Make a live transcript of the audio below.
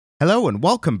Hello and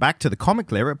welcome back to the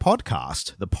Comic Lyric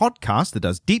Podcast, the podcast that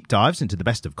does deep dives into the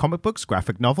best of comic books,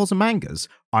 graphic novels, and mangas.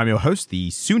 I'm your host,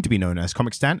 the soon-to-be-known as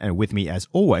Comic Stan, and with me, as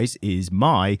always, is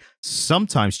my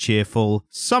sometimes cheerful,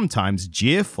 sometimes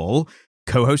jeerful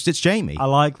co-host. It's Jamie. I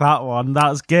like that one.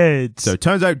 That's good. So it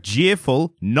turns out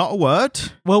jeerful, not a word.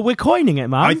 Well, we're coining it,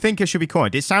 man. I think it should be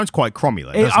coined. It sounds quite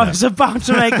cromulent, doesn't I was about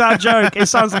to make that joke. It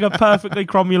sounds like a perfectly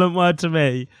cromulent word to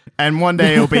me. And one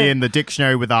day it'll be in the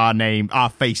dictionary with our name, our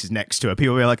faces next to it.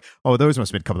 People will be like, oh, those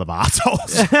must have been a couple of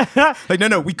arseholes. Like,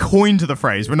 no, we coined the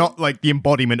phrase. We're not like the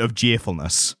embodiment of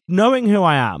jeerfulness. Knowing who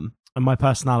I am and my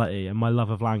personality and my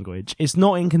love of language, it's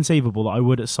not inconceivable that I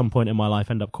would at some point in my life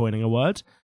end up coining a word.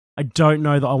 I don't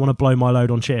know that I want to blow my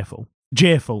load on cheerful.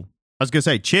 Jeerful. I was going to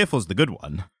say, cheerful's the good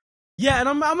one. Yeah, and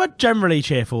I'm a generally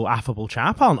cheerful, affable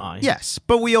chap, aren't I? Yes,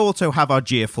 but we also have our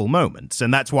jeerful moments,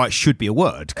 and that's why it should be a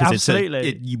word, because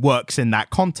it works in that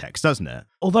context, doesn't it?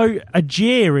 Although a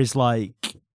jeer is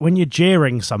like, when you're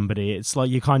jeering somebody, it's like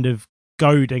you're kind of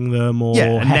goading them or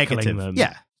heckling them.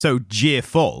 Yeah. So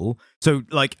jeerful. So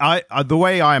like the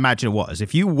way I imagine it was,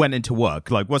 if you went into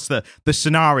work, like what's the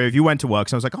scenario if you went to work,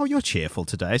 so I was like, oh, you're cheerful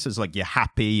today. So it's like you're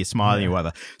happy, you're smiling, or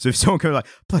whatever. So if someone comes like,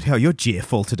 bloody hell, you're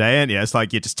jeerful today, and it's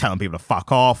like you're just telling people to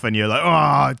fuck off, and you're like,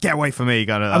 oh, get away from me.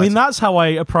 I mean, that's how I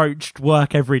approached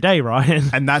work every day, Ryan.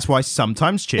 And that's why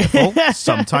sometimes cheerful,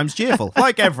 sometimes jeerful,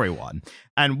 like everyone.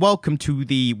 And welcome to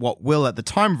what will at the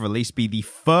time of release be the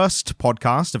first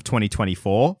podcast of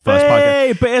 2024.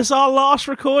 Hey, but it's our last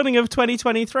recording of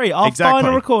 2023. Our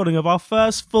final recording of our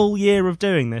first full year of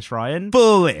doing this, Ryan.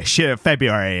 Fullish,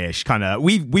 February-ish, kind of.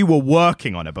 We were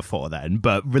working on it before then,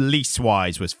 but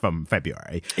release-wise was from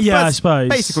February. Yeah, I suppose.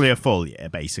 Basically a full year,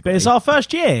 basically. But it's our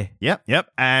first year.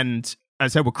 Yep. And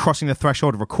as I said, we're crossing the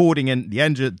threshold of recording in the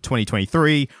end of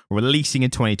 2023, releasing in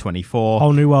 2024.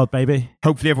 Whole new world, baby.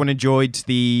 Hopefully everyone enjoyed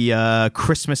the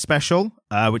Christmas special,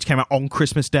 which came out on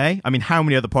Christmas Day. I mean, how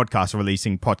many other podcasts are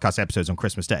releasing podcast episodes on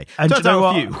Christmas Day? And turns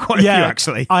out quite a few,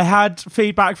 actually. I had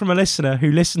feedback from a listener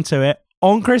who listened to it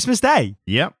on Christmas Day.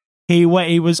 Yep. He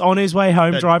was on his way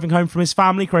home, driving home from his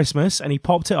family Christmas, and he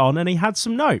popped it on, and he had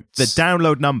some notes. The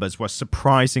download numbers were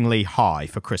surprisingly high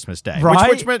for Christmas Day,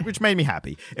 right? which made me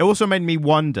happy. It also made me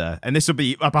wonder, and this will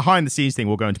be a behind-the-scenes thing,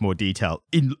 we'll go into more detail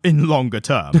in longer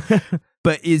term,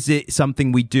 but is it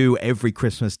something we do every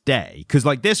Christmas Day? Because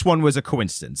like this one was a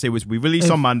coincidence. We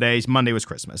released on Mondays, Monday was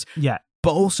Christmas. Yeah.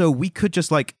 But also, we could just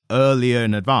like earlier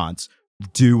in advance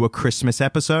do a Christmas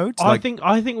episode. I think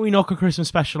we knock a Christmas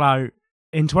special out.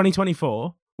 In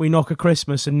 2024, we knock a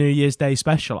Christmas and New Year's Day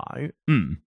special out.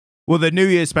 Well, the New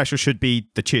Year's special should be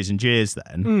the Cheers and Jeers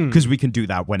then, because we can do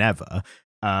that whenever.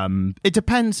 It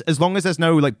depends, as long as there's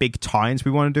no like big tie-ins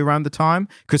we want to do around the time,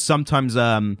 because sometimes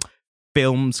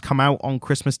films come out on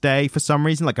Christmas Day for some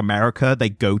reason. Like America, they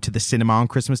go to the cinema on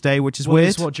Christmas Day, which is weird.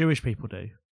 It's what Jewish people do.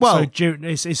 Well, so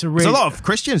it's a lot of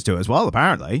Christians do as well,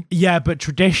 apparently. Yeah, but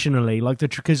traditionally, like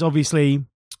because obviously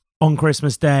on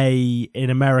Christmas Day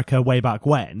in America, way back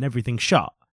when, everything's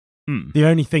shut. The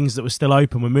only things that were still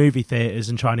open were movie theaters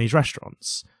and Chinese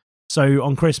restaurants. So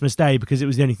on Christmas Day, because it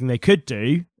was the only thing they could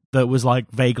do that was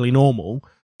like vaguely normal,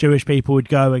 Jewish people would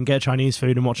go and get Chinese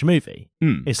food and watch a movie.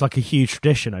 It's like a huge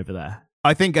tradition over there.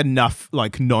 I think enough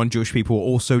like non-Jewish people were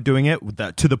also doing it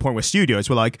to the point where studios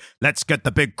were like, let's get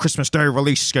the big Christmas Day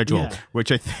release schedule,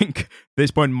 which I think at this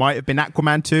point might have been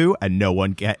Aquaman 2 and no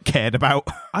one cared about.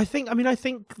 I think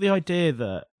the idea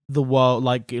that the world,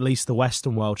 like at least the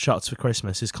Western world, shuts for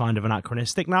Christmas is kind of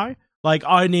anachronistic now. Like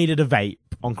I needed a vape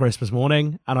on Christmas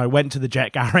morning and I went to the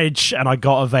Jet Garage and I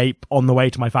got a vape on the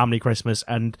way to my family Christmas,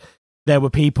 and there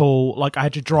were people, like I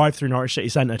had to drive through Norwich City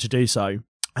Centre to do so.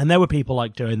 And there were people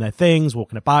like doing their things,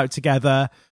 walking about together.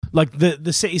 Like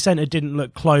the city centre didn't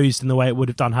look closed in the way it would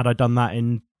have done had I done that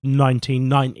in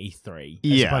 1993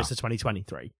 as opposed to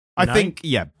 2023. I think,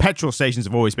 petrol stations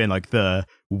have always been like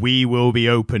we will be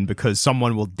open because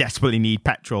someone will desperately need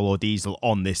petrol or diesel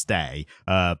on this day.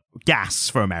 Gas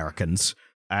for Americans.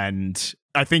 And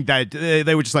I think that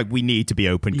they were just like, we need to be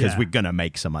open because we're going to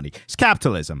make some money. It's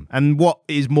capitalism. And what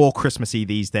is more Christmassy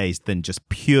these days than just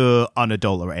pure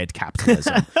unadulterated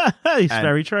capitalism? It's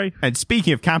very true. And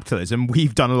speaking of capitalism,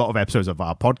 we've done a lot of episodes of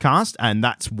our podcast. And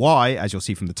that's why, as you'll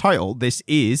see from the title, this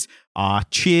is our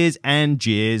Cheers and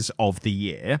Jeers of the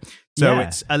year. So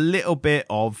it's a little bit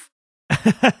of...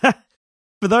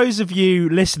 For those of you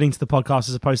listening to the podcast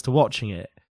as opposed to watching it,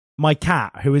 my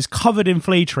cat, who is covered in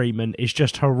flea treatment, is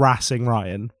just harassing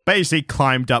Ryan. Basically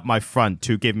climbed up my front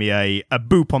to give me a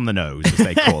boop on the nose, as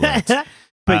they call it.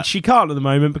 But she can't at the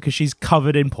moment because she's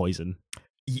covered in poison.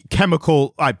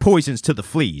 Chemical poisons to the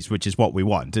fleas, which is what we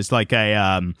want. It's like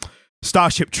a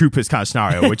Starship Troopers kind of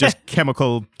scenario. We're just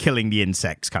chemical killing the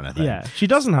insects kind of thing. Yeah, she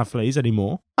doesn't have fleas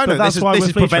anymore. Oh no, that's this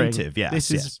is preventive. Yeah, this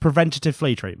is preventative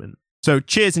flea treatment. So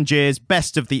cheers and jeers,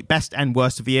 best and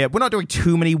worst of the year. We're not doing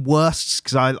too many worsts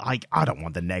because I don't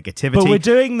want the negativity. But we're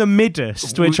doing the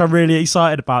middest, which I'm really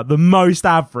excited about. The most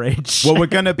average. Well, we're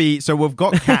going to be, so we've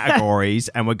got categories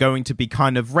and we're going to be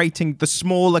kind of rating the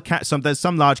smaller, there's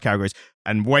some large categories,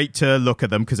 and wait to look at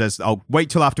them because I'll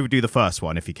wait till after we do the first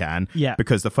one if you can. Yeah.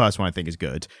 Because the first one I think is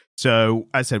good. So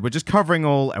as I said, we're just covering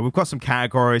all, and we've got some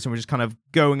categories and we're just kind of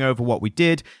going over what we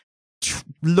did.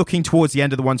 Looking towards the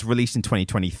end of the ones released in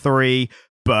 2023,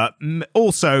 but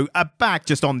also back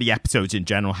just on the episodes in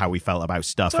general, how we felt about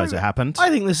stuff as it happened. I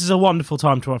think this is a wonderful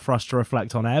time for us to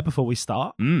reflect on air before we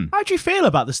start. How do you feel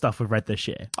about the stuff we've read this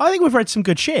year? I think we've read some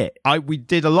good shit. We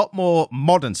did a lot more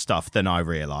modern stuff than I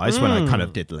realised when I kind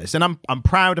of did the list. And I'm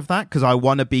proud of that because I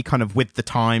want to be kind of with the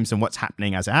times and what's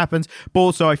happening as it happens. But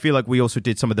also I feel like we also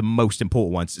did some of the most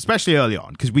important ones, especially early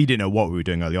on, because we didn't know what we were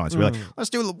doing early on. So we were like, let's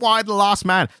do Why the Last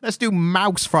Man. Let's do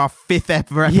Mouse for our 5th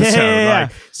ever episode. Yeah.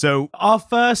 So our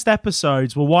first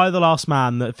episodes were Why the Last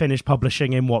Man that finished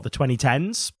publishing in, the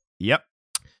 2010s? Yep.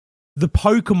 The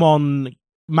Pokemon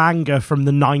manga from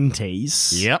the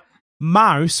 90s. Yep.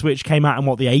 Mouse, which came out in,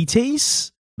 the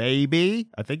 80s? Maybe.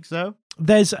 I think so.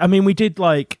 There's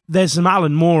some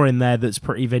Alan Moore in there that's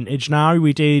pretty vintage now.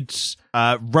 We did...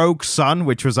 Rogue Sun,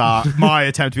 which was my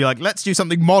attempt to be like, let's do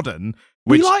something modern.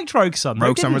 We liked Rogue Sun.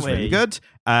 Rogue Sun was really good.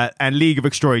 And League of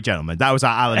Extraordinary Gentlemen. That was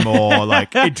our Alan Moore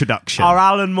introduction. Our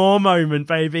Alan Moore moment,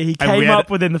 baby. He came up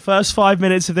within the first 5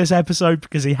 minutes of this episode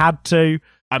because he had to.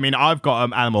 I mean, I've got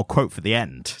an Alan Moore quote for the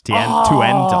end. To end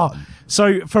on.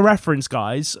 So, for reference,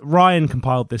 guys, Ryan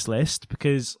compiled this list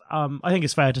because I think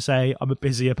it's fair to say I'm a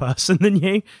busier person than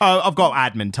you. I've got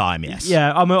admin time, yes.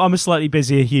 Yeah, I'm a slightly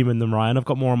busier human than Ryan. I've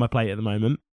got more on my plate at the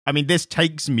moment. I mean, this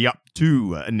takes me up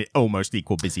to an almost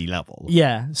equal busy level.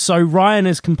 Yeah, so Ryan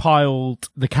has compiled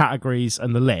the categories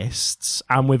and the lists,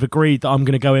 and we've agreed that I'm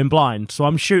going to go in blind. So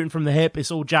I'm shooting from the hip.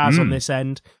 It's all jazz on this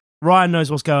end. Ryan knows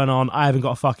what's going on. I haven't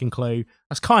got a fucking clue.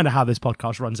 That's kind of how this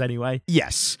podcast runs anyway.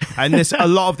 Yes. And a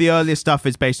lot of the earlier stuff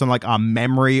is based on our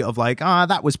memory of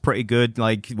that was pretty good.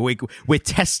 We're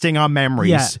testing our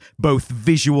memories, both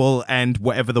visual and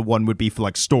whatever the one would be for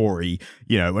story,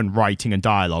 and writing and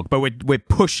dialogue. But we're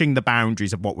pushing the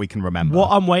boundaries of what we can remember.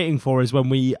 What I'm waiting for is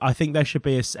I think there should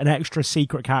be an extra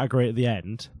secret category at the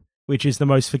end, which is the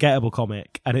most forgettable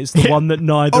comic, and it's the one that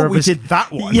neither of us... we did that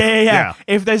one. Yeah.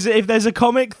 If there's a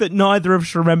comic that neither of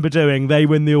us remember doing, they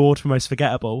win the award for most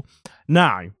forgettable.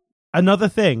 Now, another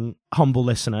thing, humble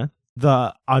listener,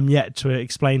 that I'm yet to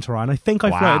explain to Ryan, I think I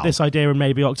floated this idea in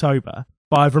maybe October,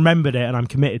 but I've remembered it and I'm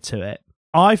committed to it.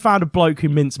 I found a bloke who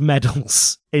mints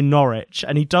medals in Norwich,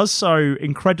 and he does so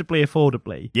incredibly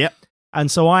affordably. Yep.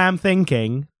 And so I am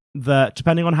thinking that,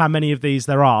 depending on how many of these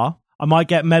there are, I might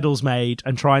get medals made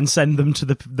and try and send them to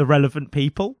the relevant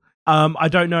people. I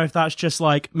don't know if that's just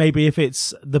maybe if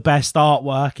it's the best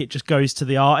artwork, it just goes to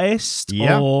the artist,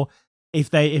 or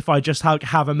if I just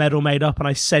have a medal made up and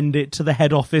I send it to the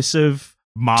head office of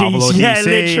Marvel or DC. Yeah,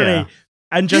 literally. Yeah.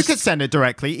 And you could send it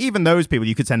directly. Even those people,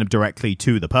 you could send them directly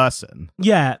to the person.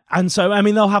 Yeah, and so I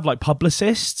mean, they'll have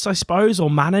publicists, I suppose, or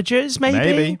managers,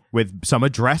 maybe with some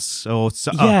address or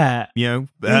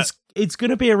It's going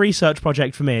to be a research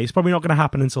project for me. It's probably not going to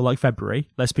happen until February.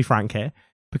 Let's be frank here,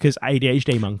 because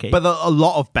ADHD monkey. But a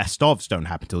lot of best ofs don't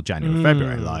happen till January,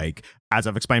 February. As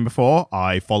I've explained before,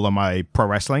 I follow my pro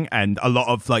wrestling, and a lot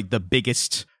of the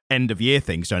biggest end of year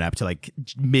things don't happen till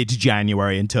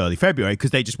mid-January into early February,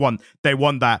 because they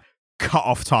want that cut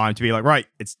off time to be right,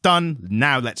 it's done,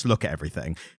 now let's look at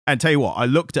everything. And tell you what, I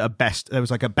looked at there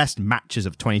was a best matches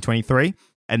of 2023,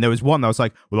 and there was one that was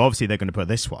well, obviously they're going to put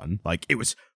this one, it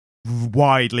was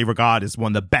widely regarded as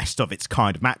one of the best of its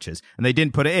kind of matches, and they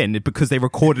didn't put it in because they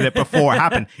recorded it before it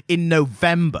happened in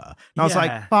November. And I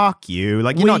was fuck you,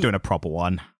 you're not doing a proper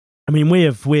one. I mean, we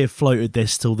have floated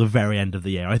this till the very end of the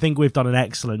year. I think we've done an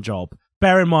excellent job.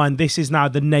 Bear in mind, this is now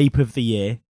the nape of the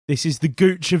year. This is the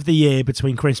gooch of the year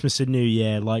between Christmas and New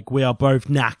Year. We are both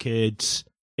knackered.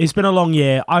 It's been a long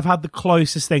year. I've had the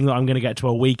closest thing that I'm going to get to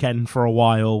a weekend for a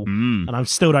while, and I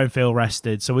still don't feel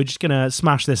rested. So we're just going to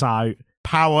smash this out.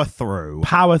 Power through,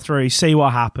 see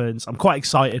what happens. I'm quite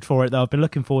excited for it, though. I've been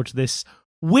looking forward to this.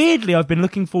 Weirdly, I've been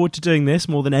looking forward to doing this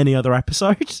more than any other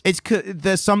episode.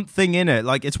 There's something in it.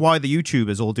 It's why the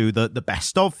YouTubers all do the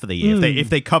best of for the year.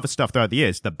 If they cover stuff throughout the year,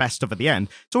 it's the best of at the end.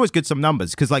 It's always good some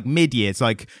numbers, because mid-year, it's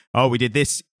we did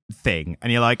this thing,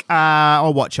 and you're like,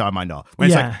 I'll watch it, I might not. When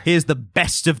it's Yeah. like, here's the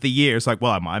best of the year, it's like,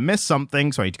 well, I might have missed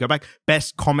something, so I need to go back.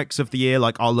 Best comics of the year,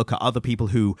 like I'll look at other people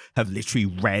who have literally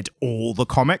read all the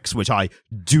comics, which I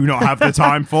do not have the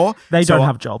time for. They So don't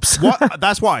have jobs.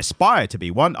 that's what I aspire to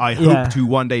be. I hope to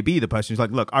one day be the person who's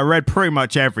like, look, I read pretty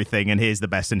much everything, and here's the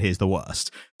best and here's the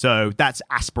worst. So that's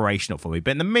aspirational for me.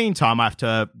 But in the meantime, I have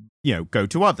to, go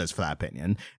to others for that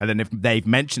opinion. And then if they've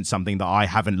mentioned something that I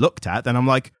haven't looked at, then I'm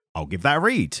like, I'll give that a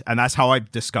read. And that's how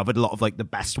I've discovered a lot of like the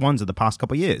best ones of the past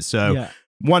couple of years. So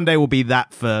one day will be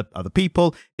that for other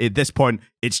people. At this point,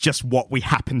 it's just what we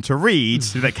happen to read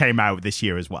that came out this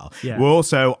year as well. Yeah. We're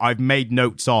also, I've made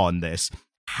notes on this,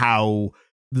 how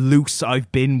loose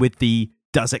I've been with the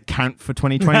does it count for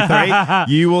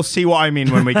 2023? You will see what I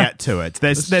mean when we get to it.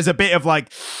 There's a bit of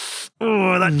like,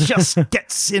 oh, that just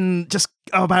gets in, just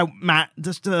about Matt,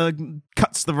 just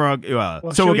cuts the rug.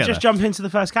 Well, so we'll get just there. jump into the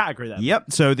first category then?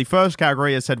 Yep. So the first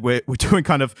category, as said, we're doing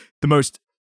kind of the most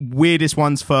weirdest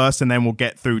ones first, and then we'll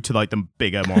get through to like the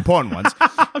bigger, more important ones.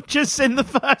 I'm just in the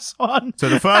first one. So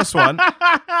the first one,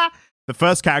 the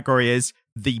first category is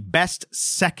the best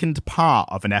second part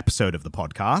of an episode of the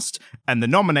podcast, and the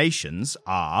nominations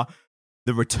are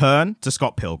The Return to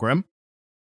Scott Pilgrim.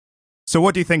 So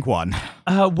what do you think won?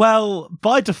 Well,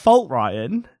 by default,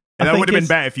 Ryan... And that would have been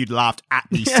better if you'd laughed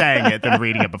at me saying it than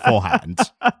reading it beforehand.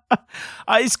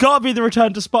 It's got to be The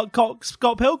Return to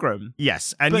Scott Pilgrim.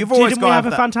 Yes, and But you've always didn't got we to have a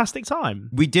that. fantastic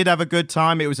time? We did have a good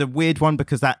time. It was a weird one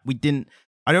because I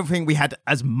don't think we had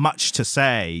as much to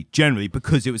say generally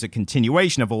because it was a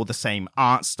continuation of all the same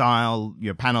art style,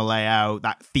 your panel layout,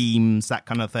 that themes, that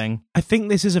kind of thing. I think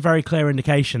this is a very clear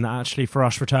indication that actually for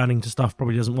us returning to stuff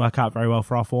probably doesn't work out very well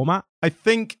for our format. I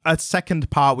think a second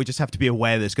part, we just have to be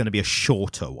aware there's going to be a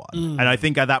shorter one. And I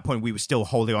think at that point, we were still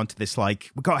holding on to this,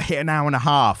 like, we've got to hit an hour and a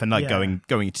half. And like going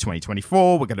into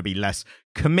 2024, we're going to be less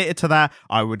committed to that.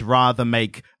 I would rather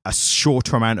make a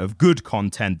shorter amount of good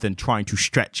content than trying to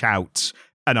stretch out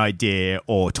an idea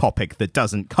or topic that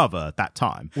doesn't cover that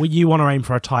time. Well, you want to aim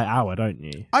for a tight hour, don't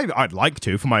you? I'd like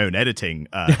to for my own editing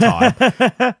time.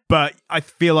 But I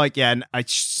feel like, a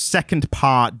second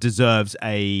part deserves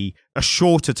a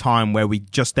shorter time where we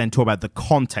just then talk about the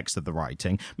context of the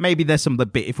writing. Maybe there's some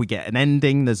bit, if we get an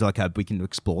ending, there's like we can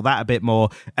explore that a bit more.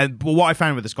 But what I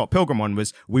found with the Scott Pilgrim one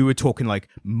was we were talking like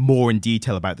more in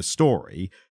detail about the story.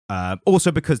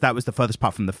 Also because that was the furthest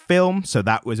part from the film, so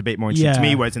that was a bit more interesting to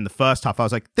me, whereas in the first half I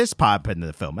was like, this part happened in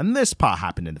the film, and this part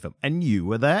happened in the film, and you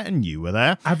were there, and you were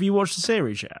there. Have you watched the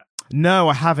series yet? No,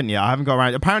 I haven't yet. I haven't got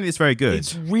around. Apparently it's very good.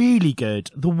 It's really good.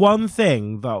 The one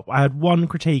thing that I had one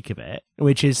critique of it,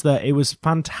 which is that it was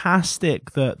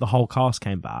fantastic that the whole cast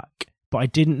came back, but I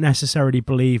didn't necessarily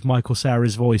believe Michael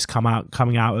Cera's voice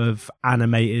coming out of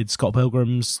animated Scott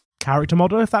Pilgrim's character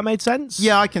model, if that made sense.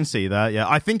 Yeah, I can see that. Yeah,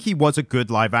 I think he was a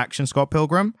good live action Scott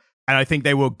Pilgrim, and I think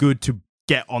they were good to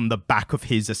get on the back of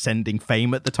his ascending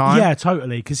fame at the time. Yeah,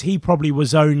 totally, because he probably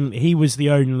was the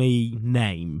only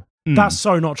name. That's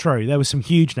so not true. There were some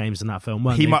huge names in that film,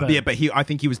 weren't there? But I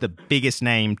think he was the biggest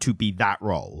name to be that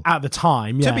role at the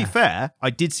time. Yeah. To be fair,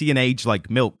 I did see an Age Like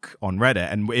Milk on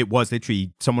Reddit, and it was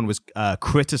literally someone was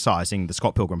criticizing the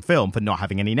Scott Pilgrim film for not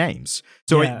having any names.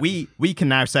 So we can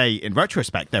now say in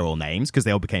retrospect they're all names because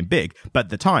they all became big. But at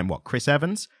the time, Chris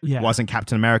Evans wasn't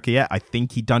Captain America yet. I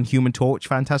think he'd done Human Torch,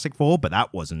 Fantastic Four, but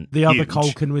that wasn't the huge. other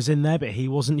Culkin was in there, but he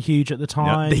wasn't huge at the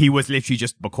time. No, he was literally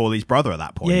just Macaulay's brother at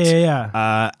that point.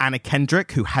 Yeah. Anna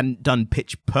Kendrick, who hadn't done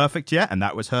Pitch Perfect yet, and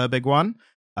that was her big one.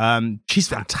 She's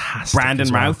fantastic. Brandon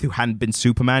Routh, who hadn't been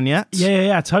Superman yet.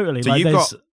 Yeah, totally. So you've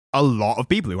got a lot of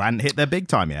people who hadn't hit their big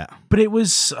time yet. But it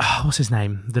was, what's his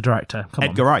name? The director.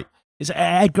 Edgar Wright. It's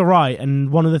Edgar Wright,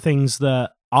 and one of the things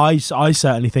that I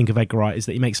certainly think of Edgar Wright is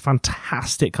that he makes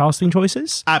fantastic casting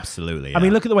choices. Absolutely. Yeah. I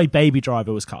mean, look at the way Baby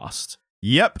Driver was cast.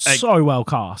 Yep. So well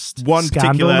cast. One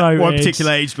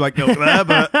particular age like Milk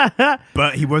there,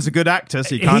 but he was a good actor,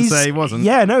 so you can't say he wasn't.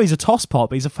 Yeah, no, he's a toss-pot,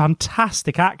 but he's a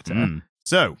fantastic actor.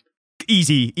 So,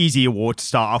 easy award to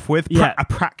start off with. A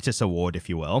practice award, if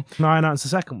you will. Can I announce the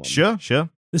second one? Sure.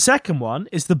 The second one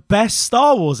is the best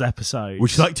Star Wars episode.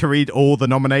 Would you like to read all the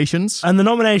nominations? And the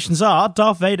nominations are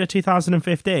Darth Vader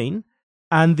 2015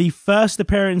 and the first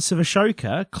appearance of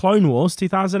Ashoka, Clone Wars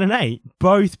 2008.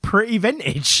 Both pretty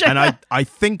vintage. And I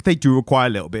think they do require a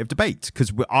little bit of debate,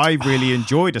 because I really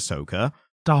enjoyed Ahsoka.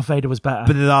 Darth Vader was better.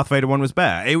 But the Darth Vader one was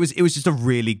better. It was just a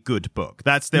really good book.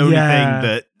 That's the only thing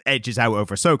that edges out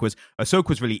over Ahsoka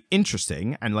was really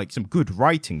interesting and like some good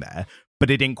writing there, but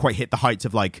it didn't quite hit the heights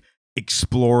of like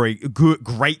exploring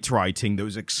great writing that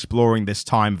was exploring this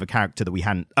time of a character that we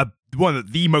hadn't one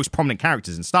of the most prominent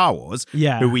characters in Star Wars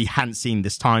who we hadn't seen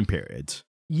this time period.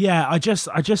 Yeah, I just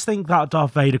think that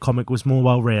Darth Vader comic was more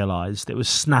well realized. It was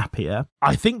snappier.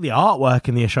 I think the artwork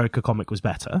in the Ashoka comic was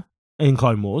better in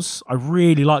Clone Wars. I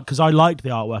really because I liked the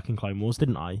artwork in Clone Wars,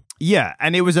 didn't I? Yeah,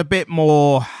 and it was a bit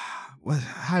more,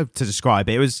 how to describe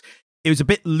it? It was a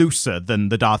bit looser than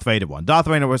the Darth Vader one. Darth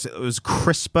Vader was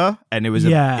crisper, and it was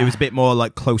a bit more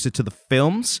like closer to the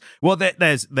films. Well,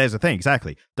 there's a thing,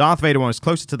 exactly. Darth Vader one was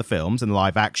closer to the films and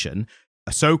live action.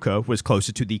 Ahsoka was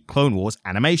closer to the Clone Wars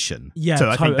animation. Yeah, so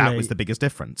I totally. think that was the biggest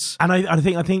difference. And I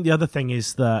think the other thing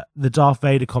is that the Darth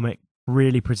Vader comic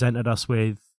really presented us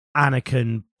with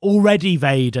Anakin, already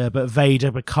Vader, but Vader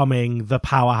becoming the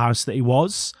powerhouse that he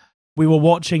was. We were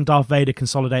watching Darth Vader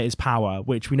consolidate his power,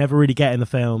 which we never really get in the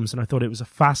films, and I thought it was a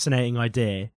fascinating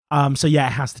idea. So yeah,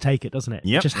 it has to take it, doesn't it?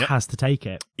 Yep, it just has to take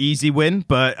it. Easy win,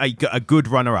 but a good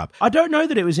runner-up. I don't know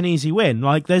that it was an easy win.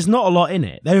 Like, there's not a lot in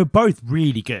it. They were both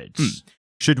really good.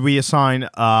 Should we assign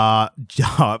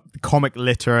comic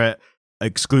literate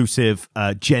exclusive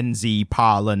Gen Z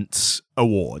parlance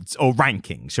awards or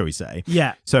rankings, shall we say?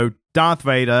 Yeah. So Darth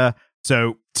Vader.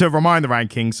 So to remind the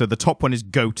rankings, so the top one is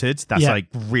GOATed. That's like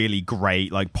really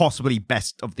great, like possibly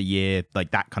best of the year,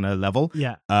 like that kind of level.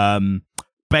 Yeah.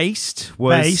 Based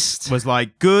was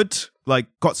like good, like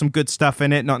got some good stuff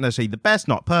in it. Not necessarily the best,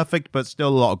 not perfect, but still a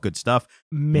lot of good stuff.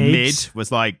 Mid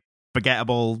was like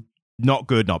forgettable, not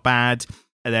good, not bad.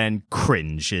 And then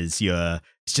cringe is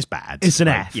it's just bad. It's an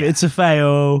F. Yeah. It's a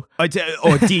fail.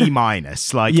 Or D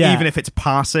minus. Like, even if it's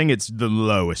passing, it's the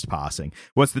lowest passing.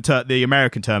 What's the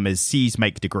American term is C's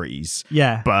make degrees.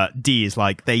 Yeah. But D is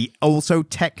like, they also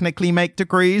technically make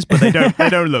degrees, but they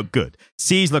don't look good.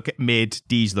 C's look at mid,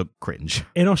 D's look cringe.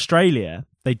 In Australia,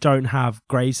 they don't have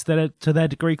grades to their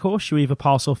degree course. You either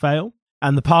pass or fail.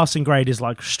 And the passing grade is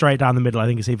like straight down the middle. I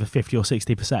think it's either 50 or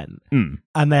 60%.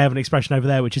 And they have an expression over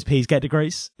there, which is P's get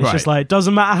degrees. It's just like,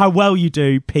 doesn't matter how well you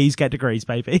do, P's get degrees,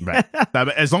 baby. Right.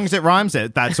 As long as it rhymes,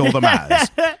 that's all that matters.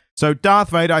 So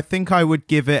Darth Vader, I think I would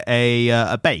give it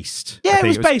a based. Yeah, it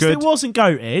was based. It wasn't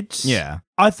goated. Yeah.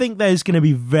 I think there's going to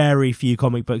be very few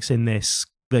comic books in this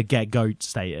that get goat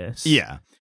status. Yeah.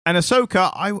 And Ahsoka,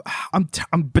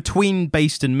 I'm between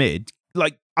based and mid.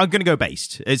 Like, I'm going to go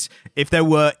based. If there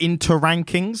were inter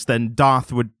rankings, then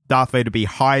Darth Vader would be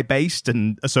high based,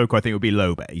 and Ahsoka I think would be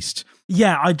low based.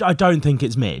 Yeah, I don't think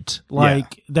it's mid.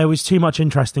 Like, there was too much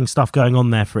interesting stuff going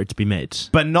on there for it to be mid,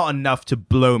 but not enough to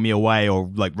blow me away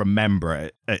or like remember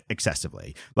it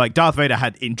excessively. Like, Darth Vader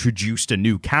had introduced a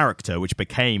new character, which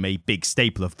became a big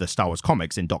staple of the Star Wars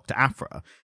comics in Dr. Aphra.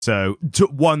 So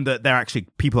one that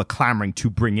people are clamoring to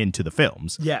bring into the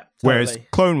films. Yeah, totally. Whereas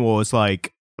Clone Wars,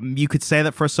 like, you could say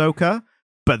that for Ahsoka,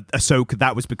 but Ahsoka,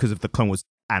 that was because of the Clone Wars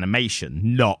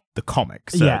animation, not the comic.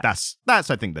 So that's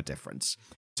I think the difference.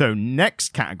 So next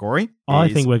category, I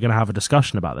think we're going to have a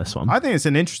discussion about this one. I think it's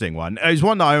an interesting one. It's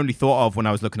one that I only thought of when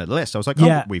I was looking at the list. I was like,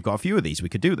 we've got a few of these. We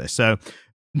could do this. So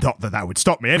not that would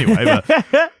stop me anyway.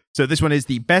 But so this one is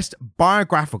the best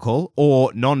biographical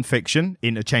or non-fiction,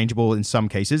 interchangeable in some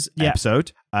cases,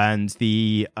 episode. And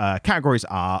the categories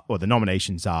the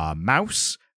nominations are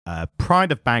Mouse,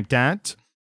 Pride of Baghdad,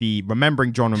 the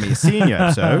Remembering John Romita Sr.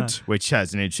 episode, which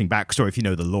has an interesting backstory if you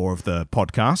know the lore of the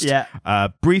podcast. Yeah.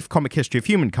 Brief Comic History of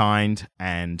Humankind,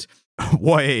 and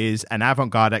what is an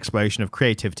avant-garde exploration of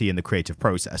creativity in the creative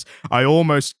process. I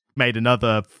almost made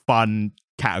another fun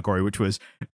category, which was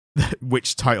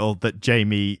which title that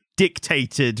Jamie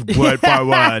dictated word by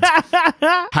word,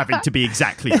 having to be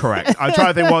exactly correct. I'm trying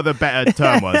to think what the better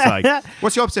term was. Like,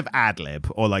 what's the opposite of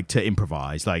ad-lib or like to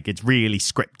improvise? Like, it's really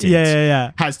scripted.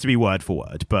 Yeah. Has to be word for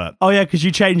word, but... Oh, yeah, because you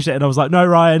changed it and I was like, no,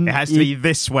 Ryan. It has to be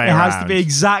this way It around. has to be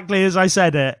exactly as I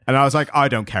said it. And I was like, I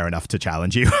don't care enough to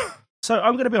challenge you. So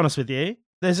I'm going to be honest with you.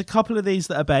 There's a couple of these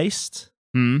that are based,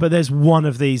 but there's one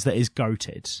of these that is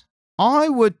goated. I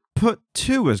would put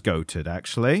two as goated,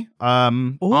 actually.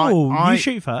 You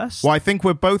shoot first. Well, I think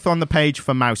we're both on the page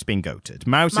for Mouse being goated.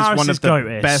 Mouse is one of the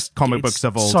goated. best comic books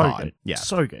of all time. Good. Yeah,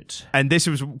 so good. And this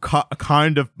was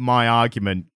kind of my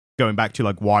argument going back to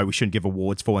like why we shouldn't give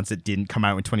awards for ones that didn't come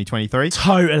out in 2023.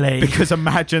 Totally. Because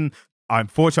imagine...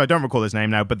 Unfortunately, I don't recall his name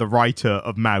now, but the writer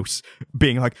of Mouse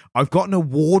being like, I've got an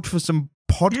award for some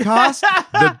podcast,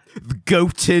 the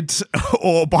goated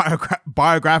or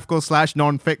biographical /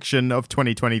 non-fiction of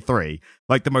 2023.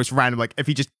 Like the most random, like if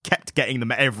he just kept getting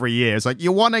them every year, it's like,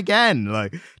 you won again.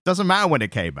 Like, doesn't matter when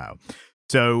it came out.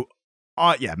 So,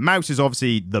 Mouse is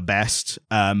obviously the best,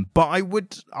 but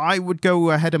I would go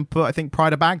ahead and put, I think,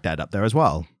 Pride of Baghdad up there as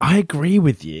well. I agree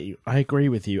with you.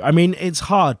 I mean, it's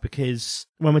hard because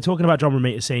when we're talking about John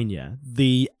Romita Sr.,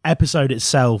 the episode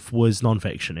itself was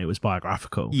non-fiction. It was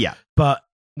biographical. Yeah. But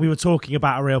we were talking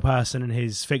about a real person and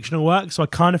his fictional work, so I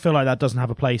kind of feel like that doesn't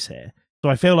have a place here. So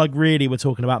I feel like really we're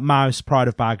talking about Mouse, Pride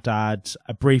of Baghdad,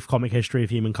 A Brief Comic History of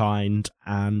Humankind,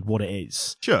 and What It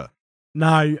Is. Sure.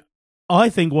 Now, I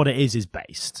think What It Is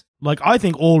based. Like, I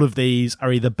think all of these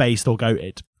are either based or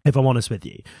goated, if I'm honest with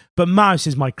you. But Mouse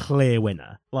is my clear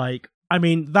winner. Like, I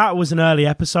mean, that was an early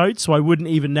episode, so I wouldn't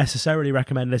even necessarily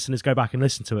recommend listeners go back and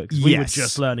listen to it, because we were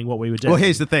just learning what we were doing. Well,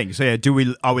 here's the thing. So, yeah,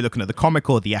 are we looking at the comic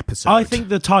or the episode? I think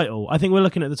the title. I think we're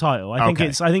looking at the title. I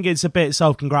think it's a bit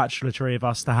self-congratulatory of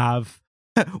us to have.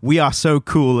 We are so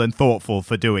cool and thoughtful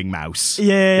for doing Mouse.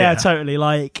 Yeah, totally.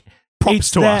 Like,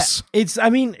 props to us. I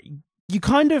mean, you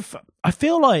kind of, I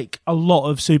feel like a lot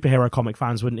of superhero comic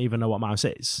fans wouldn't even know what Mouse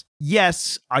is.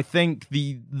 Yes, I think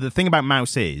the thing about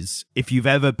Mouse is, if you've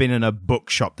ever been in a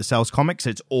bookshop that sells comics,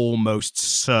 it's almost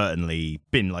certainly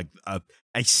been like a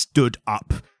stood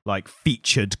up, like,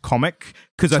 featured comic.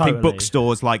 Because I think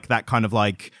bookstores like that kind of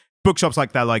like, bookshops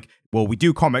like that, like, well, we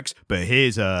do comics, but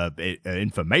here's an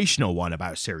informational one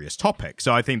about a serious topic.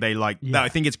 So I think they like that. I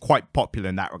think it's quite popular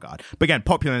in that regard. But again,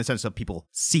 popular in the sense that people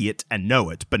see it and know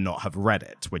it, but not have read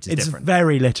it, which is different. It's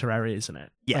very literary, isn't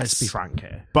it? Yes. Let's be frank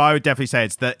here. But I would definitely say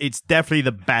it's definitely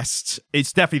the best.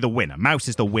 It's definitely the winner. Mouse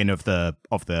is the win of the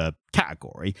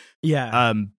category.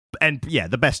 Yeah. And yeah,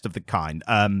 the best of the kind.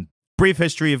 Brief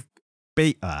history of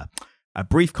a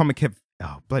brief comic.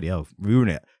 Oh, bloody hell, ruin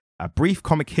it. A Brief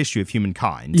Comic History of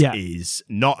Humankind is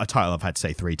not a title I've had to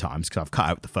say 3 times because I've cut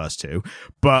out the first 2.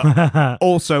 But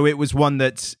also it was one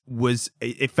that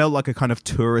it felt like a kind of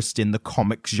tourist in the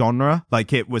comics genre.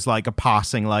 Like it was like a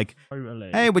passing, like,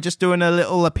 hey, we're just doing a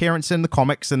little appearance in the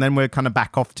comics and then we're kind of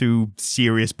back off to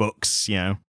serious books, you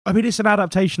know. I mean, it's an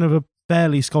adaptation of a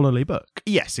fairly scholarly book.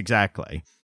 Yes, exactly.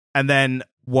 And then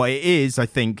what it is, I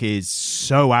think, is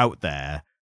so out there.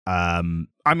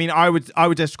 I mean, I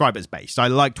would describe it as based. I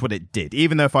liked what it did,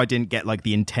 even though if I didn't get like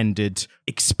the intended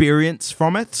experience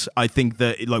from it. I think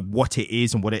that like what it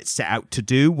is and what it set out to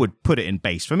do would put it in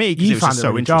base for me because it was just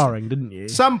so interesting. Jarring, didn't you?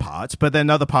 Some parts, but then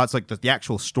other parts, like the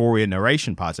actual story and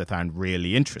narration parts, I found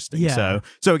really interesting. Yeah.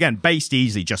 So again, based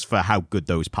easily just for how good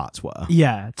those parts were.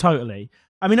 Yeah, totally.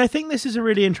 I mean, I think this is a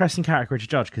really interesting category to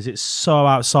judge because it's so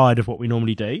outside of what we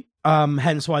normally do.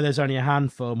 Hence why there's only a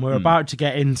handful. And we're about to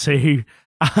get into.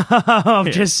 I've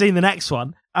just seen the next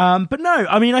one. But no,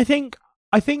 I mean, I think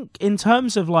in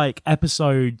terms of like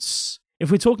episodes, if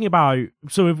we're talking about,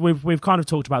 so we've kind of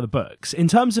talked about the books. In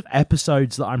terms of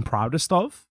episodes that I'm proudest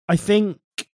of, I think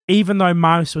even though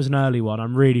Mouse was an early one,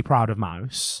 I'm really proud of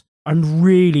Mouse. I'm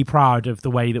really proud of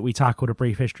the way that we tackled A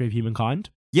Brief History of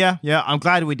Humankind. Yeah, I'm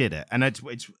glad we did it. And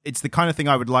it's the kind of thing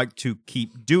I would like to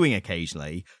keep doing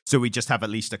occasionally, so we just have at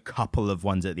least a couple of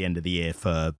ones at the end of the year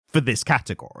for this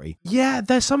category. Yeah,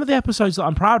 there's some of the episodes that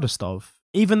I'm proudest of.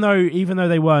 Even though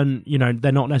they weren't, you know,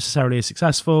 they're not necessarily as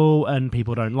successful and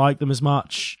people don't like them as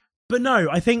much. But no,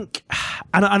 I think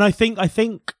and I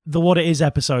think the What It Is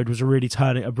episode was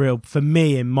for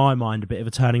me in my mind, a bit of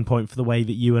a turning point for the way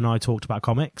that you and I talked about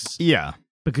comics. Yeah.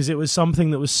 Because it was something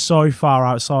that was so far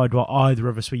outside what either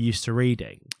of us were used to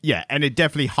reading. Yeah, and it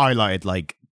definitely highlighted,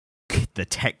 like, the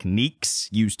techniques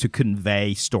used to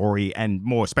convey story and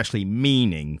more especially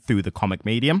meaning through the comic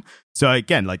medium. So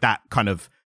again, like, that kind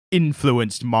of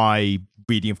influenced my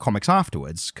reading of comics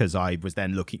afterwards, because I was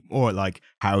then looking more at, like,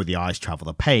 how the eyes travel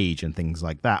the page and things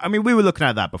like that. I mean, we were looking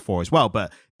at that before as well,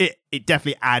 but it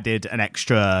definitely added an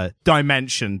extra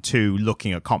dimension to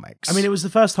looking at comics. I mean, it was the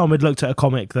first time we'd looked at a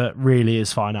comic that really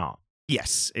is fine art.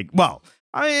 Yes.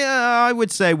 I would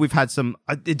say we've had some.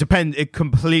 It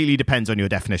completely depends on your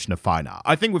definition of fine art.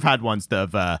 I think we've had ones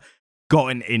that have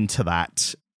gotten into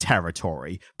that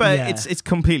territory, but it's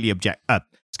completely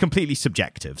it's completely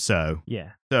subjective. So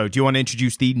yeah. So do you want to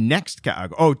introduce the next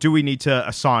category? Oh, do we need to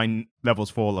assign levels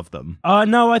for all of them?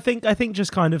 No, I think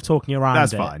just kind of talking around.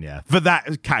 That's fine. Yeah, for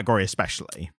that category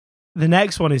especially. The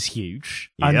next one is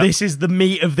huge, and this is the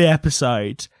meat of the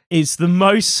episode. It's the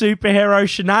most superhero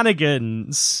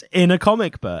shenanigans in a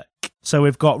comic book. So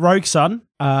we've got Rogue Sun,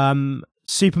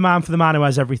 Superman for the Man Who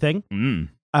Has Everything,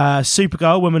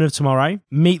 Supergirl, Woman of Tomorrow,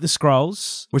 Meet the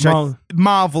Skrulls. Which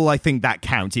Marvel, I think that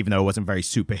counts, even though it wasn't very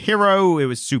superhero. It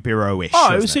was superhero-ish.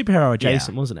 Oh, it was superhero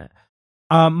adjacent, wasn't it?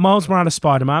 Miles Morales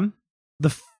Spider-Man,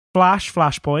 The Flash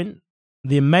Flashpoint,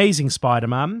 The Amazing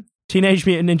Spider-Man, Teenage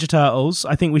Mutant Ninja Turtles.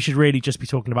 I think we should really just be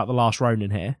talking about The Last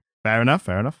Ronin here. Fair enough.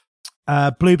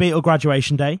 Blue Beetle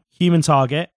Graduation Day, Human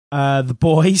Target, The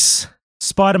Boys,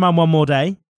 Spider-Man One More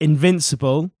Day,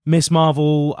 Invincible, Miss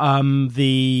Marvel,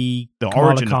 the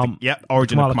origin of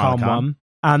Kamala Khan one,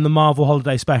 and the Marvel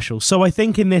Holiday Special. So I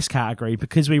think in this category,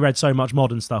 because we read so much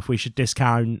modern stuff, we should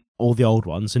discount all the old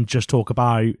ones and just talk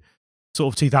about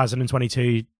sort of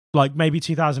 2022, like maybe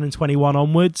 2021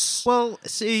 onwards. Well,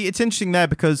 see, it's interesting there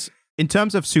because in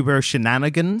terms of superhero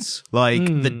shenanigans, like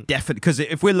the definite, because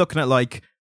if we're looking at like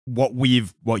what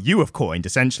you have coined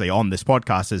essentially on this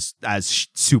podcast as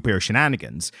superhero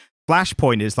shenanigans,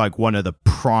 Flashpoint is like one of the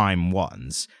prime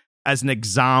ones as an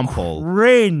example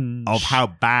Cringe. of how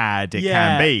bad it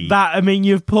can be. That, I mean,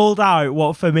 you've pulled out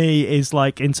what for me is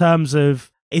like, in terms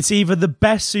of, it's either the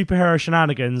best superhero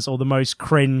shenanigans or the most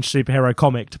cringe superhero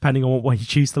comic, depending on what way you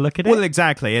choose to look at it. Well,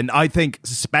 exactly. And I think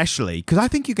especially, because I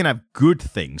think you can have good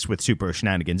things with superhero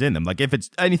shenanigans in them. Like if it's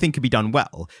anything can be done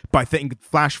well. But I think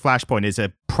Flashpoint is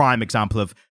a prime example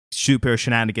of superhero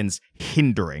shenanigans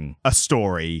hindering a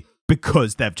story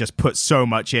because they've just put so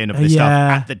much in of this stuff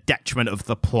at the detriment of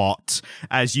the plot.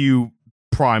 As you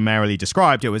primarily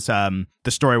described, it was the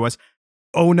story was,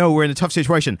 oh no, we're in a tough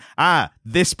situation.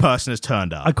 This person has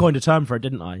turned up. I coined a term for it,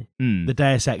 didn't I? The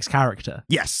Deus Ex character.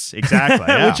 Yes, exactly.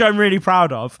 Yeah. Which I'm really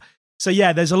proud of. So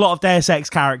yeah, there's a lot of Deus Ex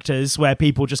characters where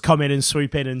people just come in and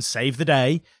swoop in and save the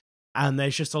day. And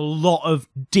there's just a lot of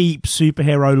deep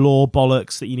superhero lore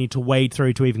bollocks that you need to wade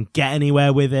through to even get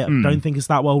anywhere with it. Don't think it's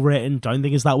that well written. Don't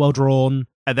think it's that well drawn.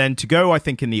 And then to go, I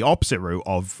think, in the opposite route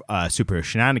of superhero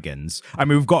shenanigans, I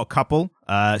mean, we've got a couple.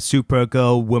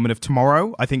 Supergirl, Woman of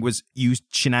Tomorrow, I think was used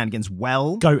shenanigans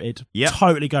well. Goated. Yep.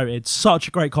 Totally goated. Such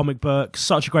a great comic book.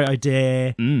 Such a great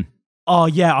idea. Oh,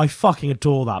 yeah, I fucking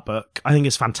adore that book. I think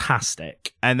it's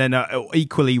fantastic. And then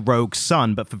equally Rogue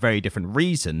Sun, but for very different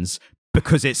reasons.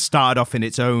 Because it started off in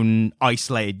its own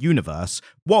isolated universe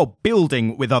while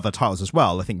building with other titles as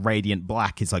well. I think Radiant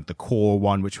Black is like the core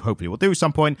one, which hopefully we'll do at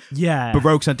some point. Yeah. But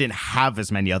Rogue Sun didn't have as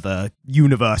many other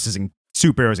universes and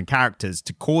superheroes and characters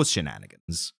to cause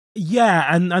shenanigans.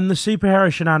 Yeah, and the superhero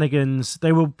shenanigans,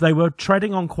 they were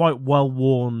treading on quite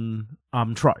well-worn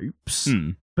tropes,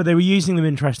 but they were using them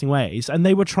in interesting ways, and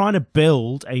they were trying to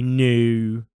build a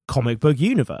new comic book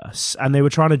universe, and they were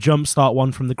trying to jumpstart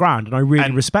one from the ground, and I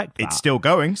really respect that. It's still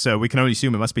going, so we can only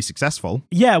assume it must be successful.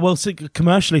 Yeah, well,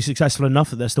 commercially successful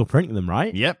enough that they're still printing them,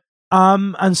 right? Yep.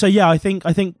 And so yeah, I think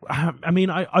I mean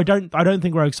I don't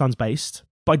think Rogue Sun's based,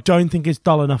 but I don't think it's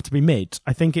dull enough to be mid.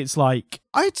 I think it's like,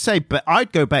 I'd say, but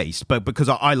I'd go based, but because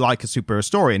I like a superhero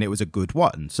story and it was a good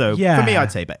one, so yeah. For me,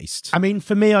 I'd say based. I mean,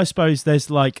 for me, I suppose there's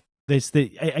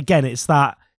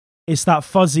that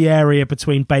fuzzy area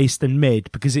between based and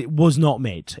mid, because it was not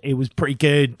mid. It was pretty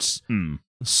good,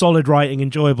 solid writing,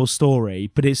 enjoyable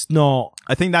story, but it's not.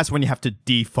 I think that's when you have to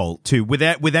default to with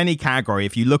any category.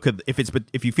 If you look at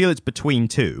if you feel it's between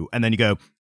two, and then you go,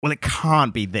 well, it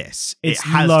can't be this. It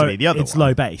has to be the other one. It's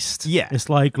low based. Yeah, it's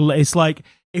like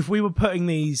if we were putting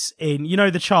these in, you know,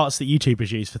 the charts that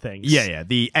YouTubers use for things. Yeah,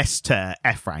 the S to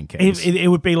F rankings. It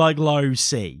would be like low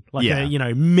C, like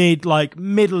mid, like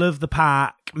middle of the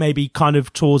pack, maybe kind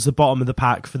of towards the bottom of the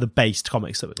pack for the based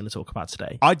comics that we're going to talk about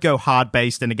today. I'd go hard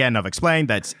based, and again, I've explained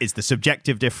that it's the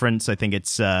subjective difference. I think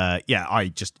it's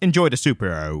I just enjoyed a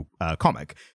superhero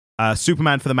comic.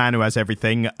 Superman for the Man Who Has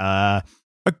Everything.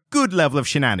 A good level of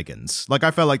shenanigans. Like,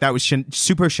 I felt like that was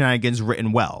super shenanigans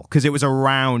written well, because it was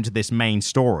around this main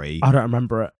story. I don't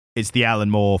remember it. It's the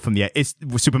Alan Moore from it's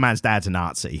Superman's dad's a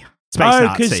Nazi. Space Nazi.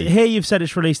 Nazi. Because here you've said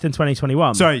it's released in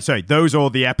 2021. Sorry. Those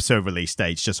are the episode release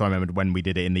dates, just so I remembered when we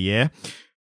did it in the year.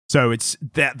 So it's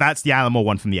that's the Alan Moore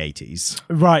one from the 80s.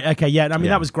 Right, okay, yeah. I mean,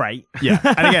 that was great. Yeah,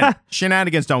 and again,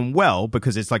 shenanigans done well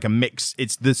because it's like a mix.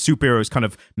 It's the superheroes kind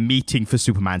of meeting for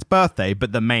Superman's birthday,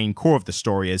 but the main core of the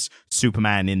story is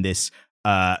Superman in this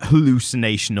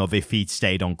hallucination of if he'd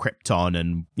stayed on Krypton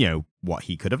and, you know, what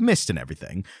he could have missed and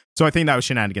everything. So I think that was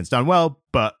shenanigans done well,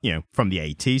 but, you know, from the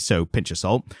 80s, so pinch of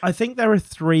salt. I think there are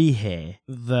three here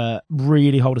that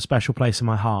really hold a special place in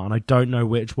my heart, and I don't know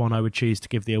which one I would choose to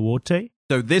give the award to.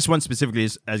 So this one specifically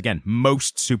is, again,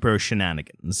 most superhero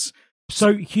shenanigans.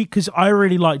 So, because I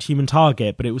really liked Human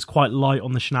Target, but it was quite light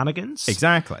on the shenanigans.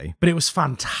 Exactly. But it was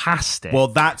fantastic. Well,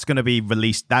 that's going to be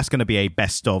released. That's going to be a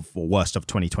best of or worst of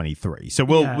 2023. So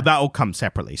that'll come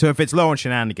separately. So if it's low on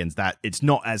shenanigans, that it's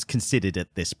not as considered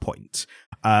at this point.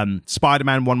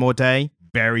 Spider-Man One More Day,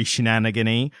 very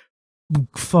shenanigan-y.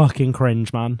 Fucking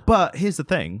cringe, man. But here's the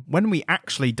thing. When we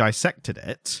actually dissected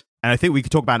it, and I think we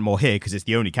could talk about it more here because it's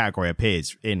the only category it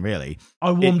appears in, really.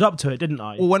 I warmed up to it, didn't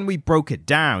I? Well, when we broke it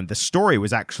down, the story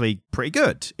was actually pretty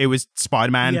good. It was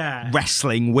Spider-Man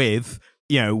wrestling with,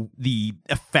 you know, the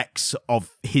effects of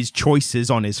his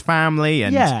choices on his family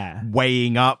and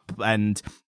weighing up, and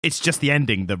it's just the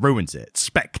ending that ruins it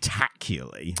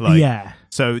spectacularly.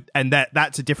 So, and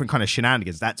that's a different kind of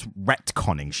shenanigans. That's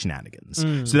retconning shenanigans.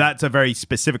 So that's a very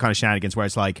specific kind of shenanigans where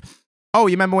it's like, oh,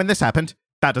 you remember when this happened?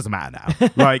 That doesn't matter now.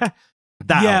 Like,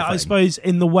 I suppose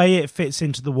in the way it fits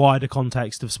into the wider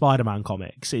context of Spider-Man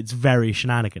comics, it's very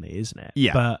shenanigan-y, isn't it?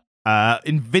 Yeah. But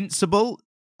Invincible,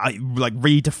 I like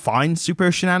redefine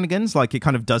super shenanigans. Like, it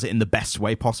kind of does it in the best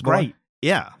way possible. Great.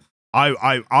 Yeah.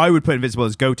 I would put Invincible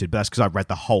as goated, but that's because I've read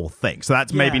the whole thing. So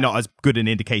that's maybe not as good an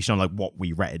indication on like what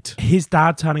we read. His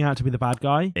dad turning out to be the bad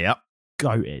guy. Yep.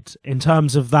 Goated. In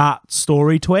terms of that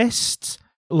story twist,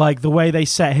 like the way they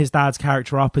set his dad's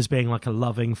character up as being like a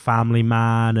loving family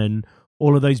man and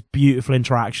all of those beautiful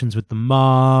interactions with the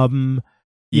mum.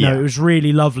 You know, it was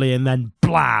really lovely. And then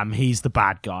blam, he's the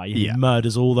bad guy. He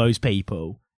murders all those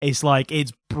people. It's like,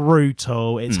 it's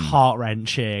brutal. It's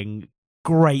heart-wrenching.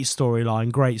 Great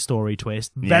storyline, great story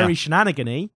twist. Very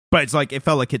shenanigan-y. But it's like, it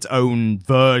felt like its own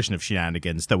version of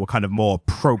shenanigans that were kind of more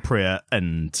appropriate,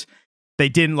 and they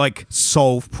didn't like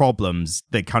solve problems.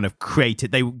 They kind of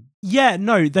created, they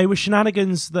were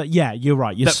shenanigans that, you're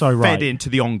right. You're so right. Fed into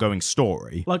the ongoing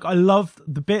story. Like, I love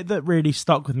the bit that really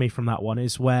stuck with me from that one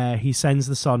is where he sends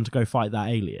the son to go fight that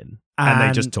alien. And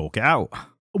they just talk it out.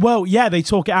 Well, yeah, they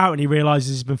talk it out and he realizes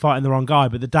he's been fighting the wrong guy,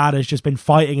 but the dad has just been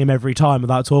fighting him every time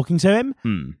without talking to him.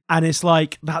 And it's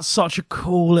like, that's such a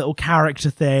cool little character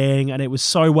thing, and it was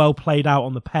so well played out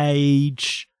on the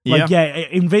page. Like,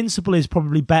 Invincible is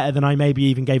probably better than I maybe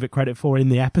even gave it credit for in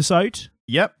the episode.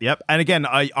 Yep. And again,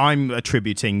 I'm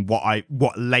attributing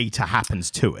what later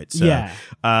happens to it. So,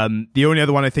 the only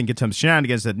other one I think in terms of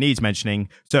shenanigans that needs mentioning,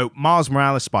 so Miles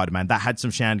Morales Spider-Man, that had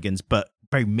some shenanigans, but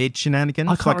very mid shenanigans.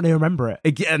 I can't really remember it.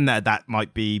 Again, that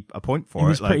might be a point for it. It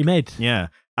was pretty mid. Yeah.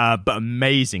 But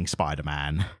Amazing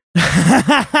Spider-Man.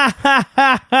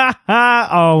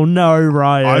 Oh no,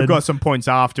 Ryan. I've got some points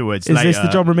afterwards. Is this the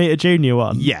John Romita Jr.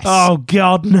 one? Yes. Oh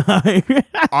God, no.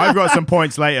 I've got some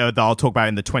points later that I'll talk about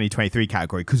in the 2023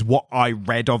 category, because what I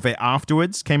read of it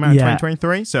afterwards came out in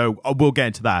 2023. So we'll get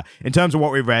into that. In terms of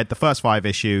what we read, the first 5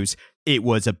 issues, it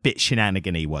was a bit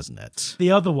shenanigan-y, wasn't it?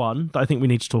 The other one that I think we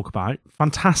need to talk about,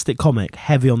 fantastic comic,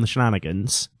 heavy on the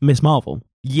shenanigans, Miss Marvel.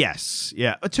 Yes.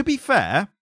 Yeah. To be fair,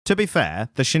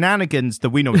 the shenanigans that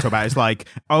we normally talk about is like,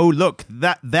 oh, look,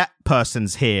 that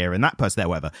person's here and that person there,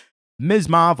 whatever. Ms.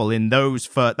 Marvel, in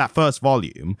that first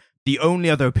volume, the only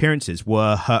other appearances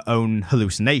were her own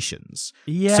hallucinations.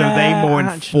 Yeah, so they more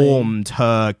informed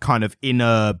her kind of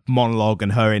inner monologue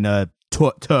and her inner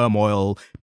turmoil,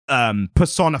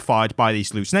 personified by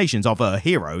these hallucinations of her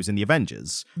heroes in the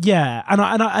Avengers. Yeah, and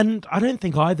I don't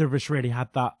think either of us really had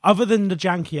that, other than the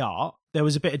janky art. There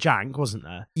was a bit of jank, wasn't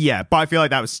there? Yeah, but I feel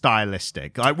like that was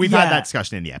stylistic. Like, we've had that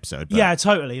discussion in the episode. But... Yeah,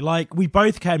 totally. Like, we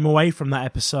both came away from that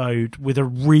episode with a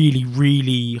really,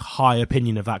 really high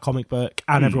opinion of that comic book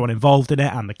and everyone involved in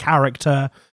it and the character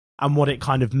and what it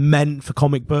kind of meant for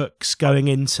comic books going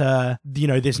into, you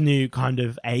know, this new kind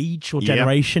of age or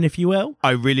generation, if you will.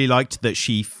 I really liked that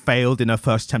she failed in her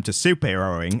first attempt at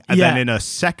superheroing, and then in her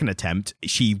second attempt,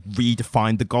 she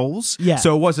redefined the goals. Yeah.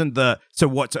 So it wasn't so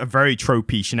what's a very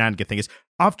tropey shenanigan thing is,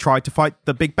 I've tried to fight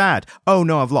the big bad. Oh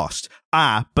no, I've lost.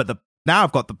 But now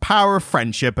I've got the power of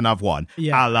friendship and I've won.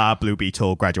 Yeah. A la Blue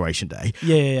Beetle graduation day.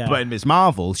 Yeah. But in Ms.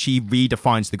 Marvel, she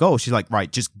redefines the goal. She's like,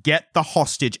 right, just get the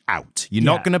hostage out. You're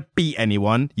not going to beat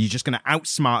anyone. You're just going to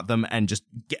outsmart them and just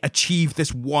achieve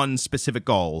this one specific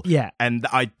goal. Yeah. And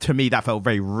to me, that felt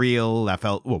very real. That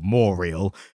felt more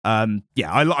real. I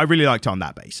really liked it on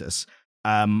that basis.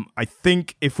 I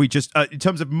think if we just, in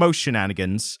terms of most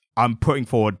shenanigans, I'm putting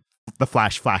forward the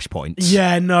Flashpoint.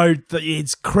 Yeah, no,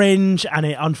 it's cringe, and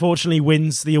it unfortunately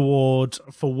wins the award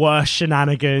for worst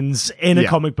shenanigans in a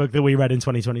comic book that we read in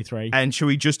 2023. And should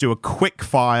we just do a quick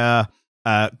fire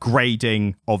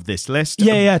grading of this list?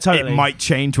 Yeah, totally. It might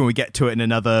change when we get to it in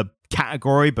another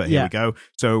category, but here we go.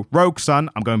 So Rogue Sun,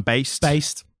 I'm going based.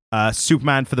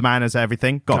 Superman for the man as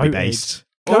everything, gotta be based.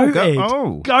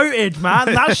 Goated,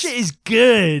 man. That shit is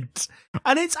good.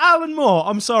 And it's Alan Moore.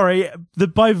 I'm sorry.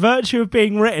 By virtue of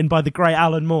being written by the great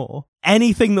Alan Moore,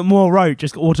 anything that Moore wrote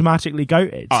just automatically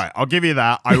goated. All right, I'll give you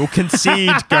that. I will concede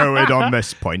goated on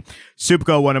this point.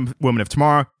 Supergirl, Woman of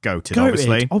Tomorrow, goated,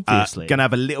 obviously. Gonna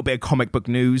have a little bit of comic book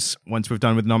news once we've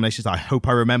done with nominations. I hope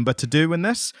I remember to do in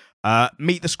this.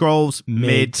 Meet the Skrulls,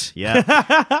 mid.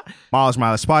 Yeah. Miles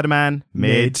Morales Spider-Man,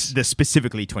 mid. The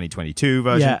specifically 2022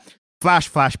 version. Yeah.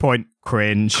 Flashpoint,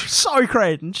 cringe. So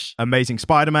cringe. Amazing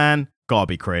Spider-Man, gotta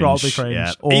be cringe.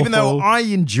 Yeah. Even though I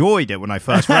enjoyed it when I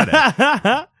first read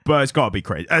it. But it's gotta be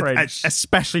cringe.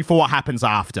 Especially for what happens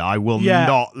after. I will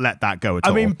not let that go at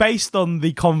all. I mean, based on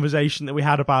the conversation that we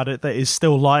had about it that is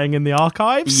still lying in the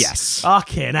archives. Yes.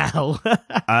 Fucking hell.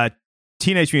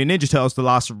 Teenage Mutant Ninja Turtles, The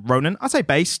Last Ronin. I'd say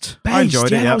based. I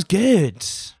enjoyed it. That was good.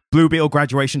 Blue Beetle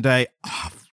Graduation Day.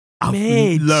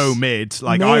 Low mid.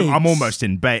 Like I'm almost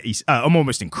in base. I'm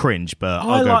almost in cringe, but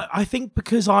I think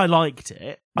because I liked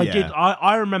it,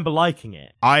 I remember liking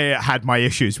it. I had my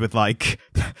issues with like,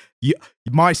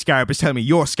 my scarab is telling me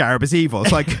your scarab is evil.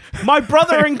 It's like my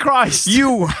brother in Christ.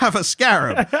 You have a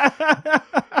scarab.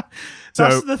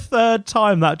 That's the third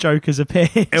time that joke has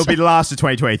appeared. It'll be the last of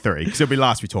 2023 because it'll be the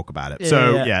last we talk about it.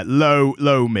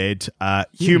 Low mid.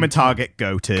 Human target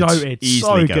goated.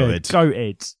 Easily so good.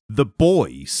 Goated. The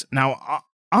boys. Now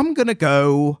I'm gonna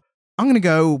go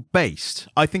based.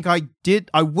 I think I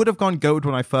would have gone goated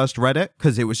when I first read it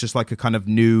because it was just like a kind of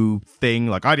new thing.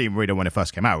 Like I didn't read it when it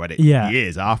first came out. I read it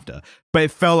years after, but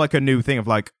it felt like a new thing of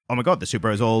like, oh my god, the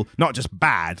superheroes all not just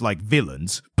bad like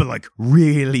villains, but like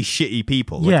really shitty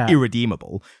people, like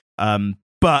irredeemable.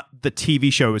 But the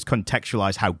TV show has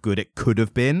contextualized how good it could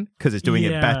have been because it's doing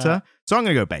it better. So I'm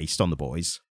gonna go based on the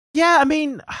boys. Yeah, I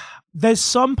mean, there's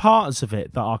some parts of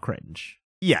it that are cringe.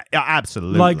 Yeah,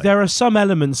 absolutely. Like there are some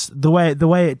elements, the way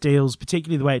it deals,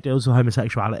 particularly the way it deals with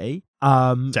homosexuality,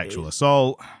 sexual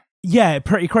assault. Yeah,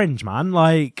 pretty cringe, man.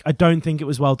 Like I don't think it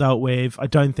was well dealt with. I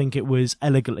don't think it was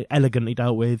elegantly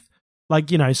dealt with.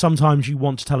 Like, you know, sometimes you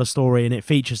want to tell a story and it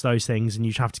features those things, and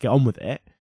you have to get on with it.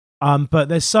 But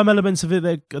there's some elements of it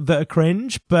that are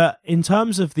cringe. But in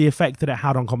terms of the effect that it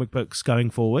had on comic books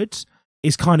going forward,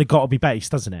 it's kind of got to be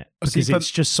based, doesn't it? Because it's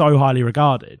just so highly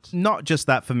regarded. Not just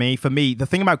that for me. For me, the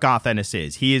thing about Garth Ennis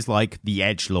is he is like the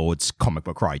edgelord's comic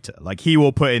book writer. Like he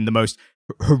will put in the most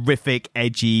horrific,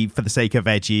 edgy, for the sake of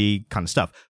edgy kind of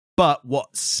stuff. But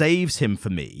what saves him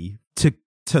for me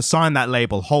to sign that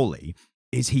label wholly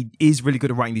is he is really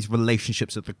good at writing these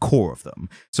relationships at the core of them.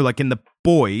 So like in The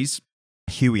Boys,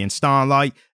 Huey and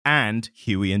Starlight, and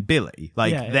Huey and Billy,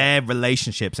 like their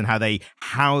relationships and how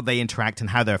they interact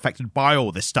and how they're affected by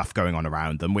all this stuff going on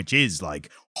around them, which is like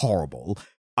horrible.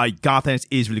 Garth Ennis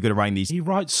is really good at writing these. He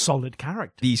writes solid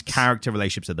characters. These character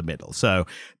relationships at the middle. So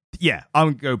yeah, I'm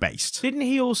gonna go based. Didn't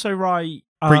he also write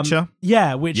Preacher?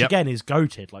 Yeah, which again is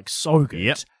goated, like so good.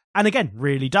 Yep. And again,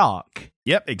 really dark.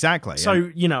 Yep, exactly.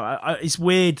 So, you know, it's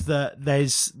weird that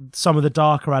there's some of the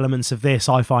darker elements of this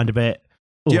I find a bit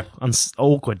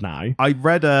awkward now. I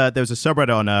read there was a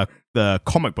subreddit on the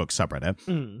comic book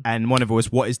subreddit, and one of it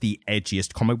was, what is the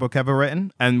edgiest comic book ever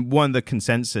written? And one of the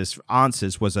consensus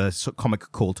answers was a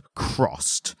comic called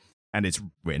Crossed, and it's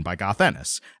written by Garth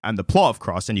Ennis. And the plot of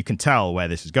Crossed, and you can tell where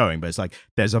this is going, but it's like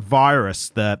there's a virus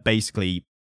that basically,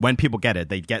 when people get it,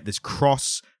 they get this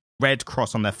red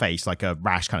cross on their face, like a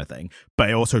rash kind of thing, but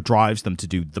it also drives them to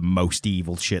do the most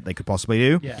evil shit they could possibly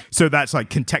do. Yeah. So that's like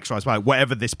contextualized by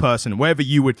whatever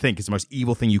you would think is the most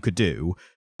evil thing you could do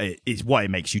is what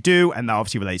it makes you do. And that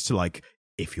obviously relates to like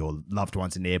if your loved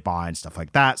ones are nearby and stuff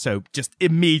like that. So just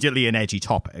immediately an edgy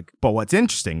topic. But what's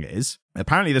interesting is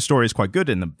apparently the story is quite good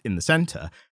in the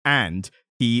center. And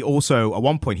he also, at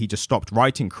one point, he just stopped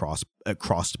writing Crossed,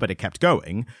 but it kept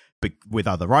going with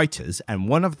other writers, and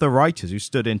one of the writers who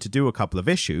stood in to do a couple of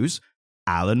issues,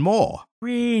 Alan Moore.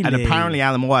 Really? And apparently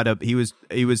Alan Moore he was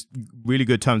really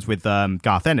good terms with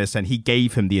Garth Ennis, and he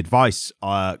gave him the advice,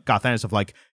 Garth Ennis, of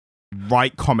like,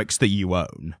 write comics that you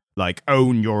own. Like,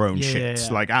 own your own shit.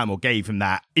 Yeah. Like, Alan Moore gave him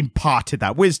that, imparted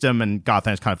that wisdom, and Garth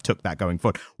Ennis kind of took that going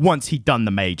forward once he'd done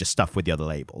the major stuff with the other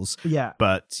labels. Yeah.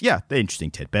 But yeah, the interesting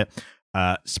tidbit.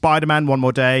 Spider-Man One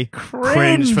More Day,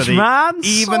 cringe for the man,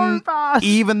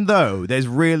 even though there's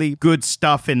really good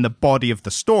stuff in the body of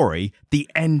the story, the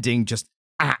ending just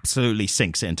absolutely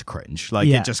sinks it into cringe. Like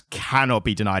it just cannot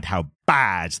be denied how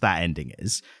bad that ending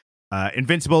is.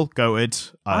 Invincible,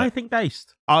 goated. I think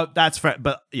based. That's fair,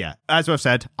 but yeah, as I've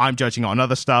said, I'm judging it on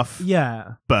other stuff.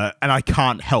 Yeah, and I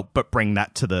can't help but bring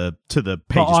that to the pages.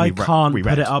 But I can't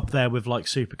put it up there with like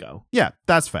Supergirl. Yeah,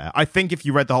 that's fair. I think if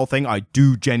you read the whole thing, I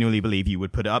do genuinely believe you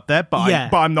would put it up there.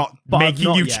 But I'm not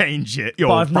making you change it.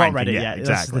 But I've not read it yet.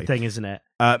 Exactly. That's the thing, isn't it?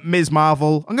 Ms.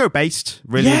 Marvel, I'm going to go based.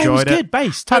 Really enjoyed it. Yeah, it was good.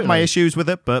 Based. Totally. Had my issues with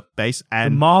it, but based.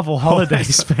 And the Marvel Holiday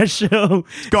Special.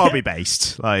 It's got to be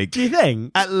based. Like, do you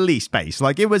think? At least based.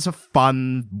 Like, it was a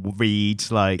fun read.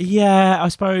 Like, yeah, I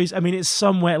suppose. I mean, it's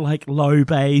somewhere like low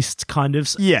based, kind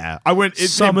of. Yeah, I went.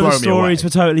 Some of the stories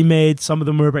were totally mid. Some of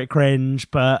them were a bit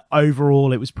cringe, but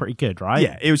overall, it was pretty good, right?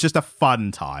 Yeah, it was just a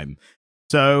fun time.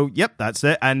 So, yep, that's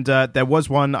it. And there was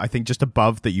one, I think, just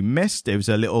above that you missed. It was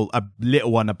a little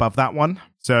one above that one.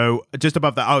 So, just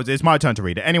above that. Oh, it's my turn to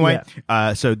read it. Anyway,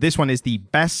 so this one is the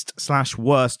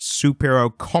best/worst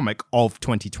superhero comic of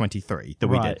 2023 that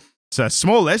we did. It's a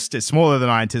small list. It's smaller than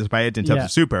I anticipated in terms of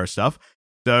superhero stuff.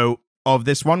 So, of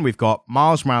this one, we've got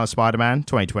Miles Morales Spider-Man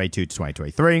 2022 to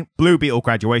 2023, Blue Beetle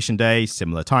Graduation Day,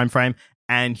 similar time frame,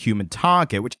 and Human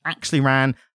Target, which actually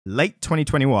ran late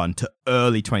 2021 to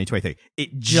early 2023.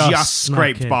 It just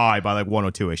scraped by like 1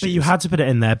 or 2 issues. But you had to put it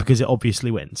in there because it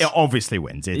obviously wins. It obviously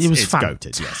wins. It's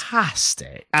goated. Yes,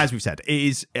 fantastic. As we've said, it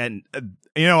is, and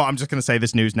you know, I'm just going to say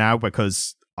this news now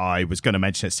because I was going to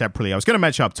mention it separately. I was going to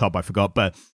mention it up top, I forgot,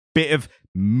 but bit of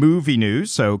movie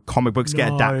news. So comic books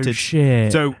get adapted.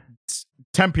 Shit. So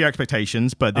temper your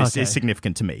expectations, but this is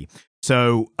significant to me.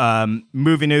 So,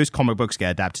 movie news, comic books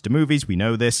get adapted to movies. We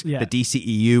know this. Yeah. The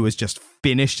DCEU has just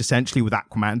finished essentially with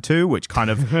Aquaman 2, which kind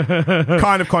of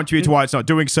contributes to why it's not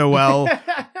doing so well.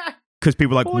 Because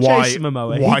people are like, why? Jason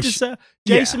Momoa.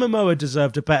 Jason Momoa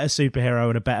deserved a better superhero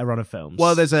and a better run of films.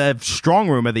 Well, there's a strong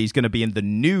rumor that he's going to be in the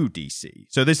new DC.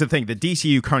 So this is the thing. The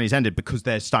DCU currently has ended because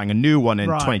they're starting a new one in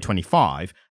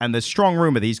 2025. And there's strong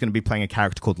rumor that he's going to be playing a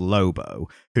character called Lobo,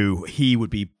 who he would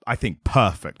be, I think,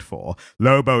 perfect for.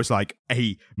 Lobo's like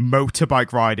a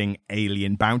motorbike riding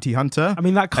alien bounty hunter. I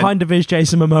mean, that kind of is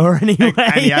Jason Momoa anyway.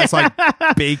 And he has like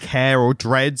big hair or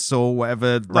dreads or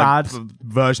whatever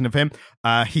version of him.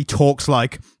 He talks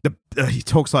like the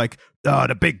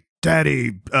big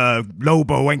daddy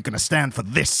Lobo ain't gonna stand for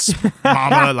this,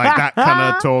 mama, like that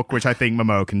kind of talk, which I think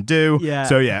Momoa can do. Yeah.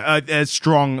 So yeah, a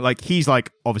strong, like, he's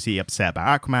like obviously upset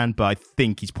about Aquaman, but I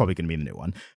think he's probably gonna be in the new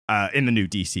one. In the new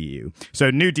DCU. So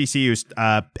new DCU is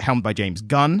helmed by James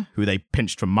Gunn, who they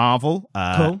pinched from Marvel.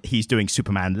 Cool. He's doing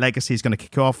Superman Legacy is going to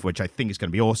kick off, which I think is going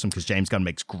to be awesome because James Gunn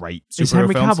makes great superhero Is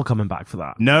Henry films. Cavill coming back for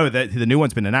that? No, the new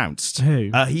one's been announced.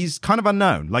 Who? He's kind of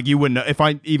unknown. Like you wouldn't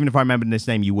know, even if I remembered his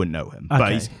name, you wouldn't know him.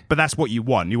 Okay. But that's what you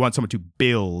want. You want someone to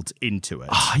build into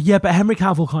it. Yeah, but Henry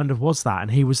Cavill kind of was that,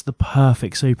 and he was the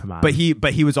perfect Superman. But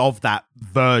he was of that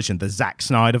version, the Zack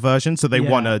Snyder version. So they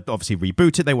want to obviously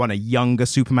reboot it. They want a younger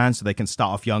Superman so they can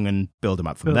start off young and build him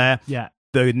up from there. Yeah.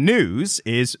 The news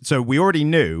is, so we already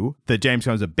knew that James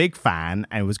Gunn was a big fan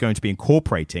and was going to be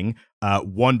incorporating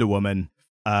Wonder Woman,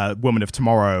 Woman of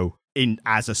Tomorrow in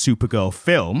as a Supergirl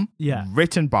film,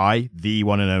 written by the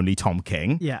one and only Tom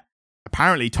King. Yeah.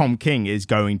 Apparently, Tom King is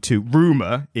going to,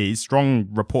 strong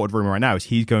reported rumor right now, is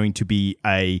he's going to be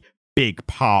a big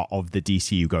part of the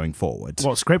DCU going forward.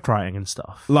 What, script writing and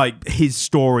stuff? Like his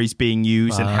stories being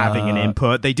used and having an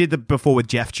input. They did that before with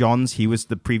Jeff Johns. He was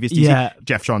the previous DC. Yeah.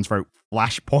 Jeff Johns wrote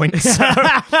Flashpoint. So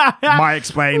might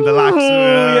explain the lack.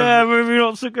 Yeah, maybe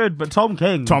not so good, but Tom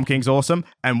King's awesome.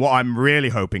 And what I'm really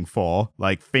hoping for,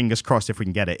 like fingers crossed if we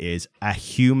can get it, is a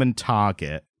Human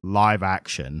Target live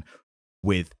action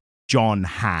with John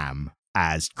Hamm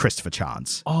as Christopher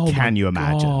Chance. Can you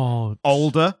imagine? God.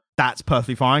 Older. That's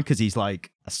perfectly fine because he's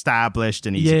like established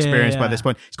and he's experienced by this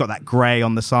point. He's got that grey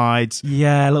on the sides.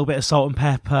 Yeah, a little bit of salt and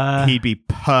pepper. He'd be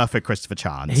perfect Christopher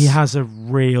Chance. He has a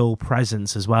real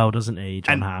presence as well, doesn't he,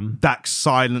 John Hamm? That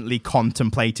silently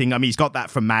contemplating. I mean, he's got that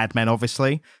from Mad Men,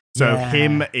 obviously. So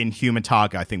him in Human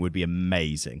Target, I think, would be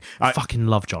amazing. I fucking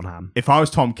love John Hamm. If I was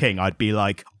Tom King, I'd be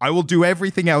like, I will do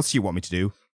everything else you want me to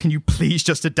do. Can you please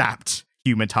just adapt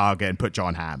Human Target and put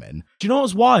John Hamm in? Do you know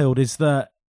what's wild is that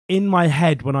in my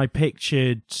head, when I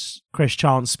pictured Chris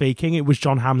Chance speaking, it was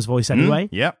John Hamm's voice anyway.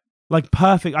 Yep. Like,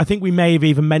 perfect. I think we may have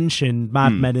even mentioned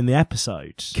Mad Men in the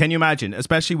episode. Can you imagine?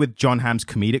 Especially with John Hamm's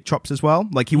comedic chops as well.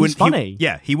 Like, He's funny.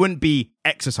 He wouldn't be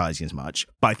exercising as much,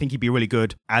 but I think he'd be really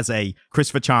good as a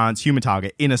Christopher Chance Human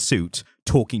Target in a suit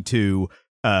talking to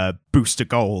Booster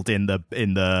Gold in the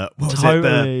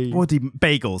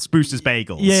bagels, Booster's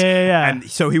Bagels. Yeah.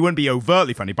 And so he wouldn't be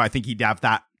overtly funny, but I think he'd have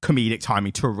that comedic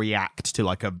timing to react to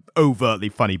like a overtly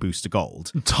funny Booster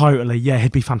Gold. Totally, yeah,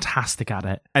 he'd be fantastic at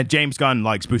it. And James Gunn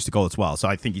likes Booster Gold as well, so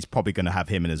I think he's probably going to have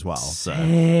him in as well.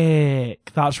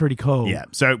 Sick. That's really cool. Yeah,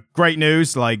 so great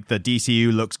news. Like the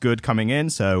DCU looks good coming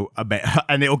in, so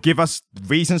and it'll give us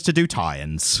reasons to do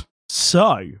tie-ins.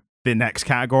 So the next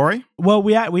category. Well,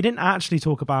 we didn't actually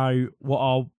talk about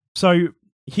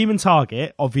Human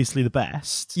Target, obviously the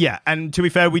best. Yeah, and to be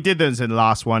fair, we did those in the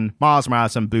last one. Miles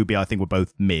Morales and Blue Beetle, I think, were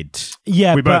both mid.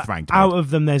 Yeah, we both ranked out mid. of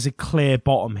them, there's a clear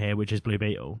bottom here, which is Blue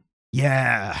Beetle.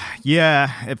 Yeah.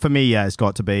 For me, it's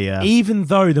got to be. Even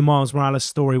though the Miles Morales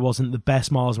story wasn't the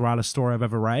best Miles Morales story I've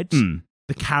ever read,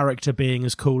 the character being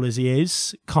as cool as he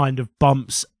is kind of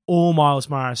bumps all Miles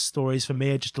Morales stories for me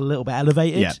are just a little bit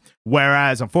elevated. Yeah.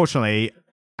 Whereas, unfortunately,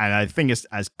 and I think it's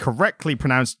as correctly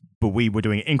pronounced, but we were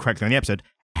doing it incorrectly on the episode,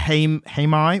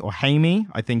 Hamai or Hamey,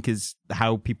 I think is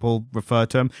how people refer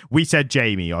to him. We said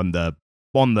Jamie on the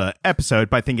episode,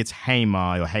 but I think it's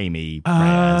Hamai or Hamey.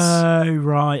 Oh,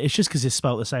 right. It's just because it's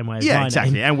spelt the same way as mine.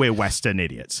 Exactly. And we're Western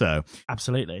idiots, so.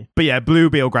 Absolutely. But yeah, Blue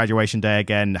Beetle Graduation Day,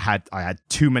 again, I had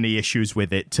too many issues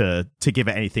with it to give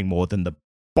it anything more than the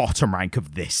bottom rank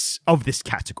of this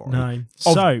category. No.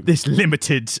 Of So this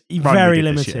limited run very we did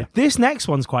limited. this year. This next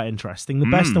one's quite interesting. The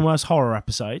best and worst horror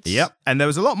episodes. Yep. And there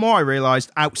was a lot more, I realised,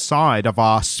 outside of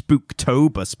our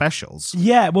Spooktober specials.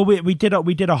 Yeah, well, we did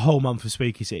a whole month of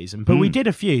spooky season, but we did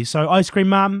a few. So Ice Cream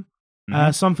Man,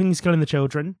 Something's Killing the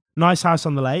Children, Nice House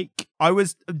on the Lake. I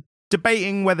was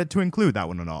debating whether to include that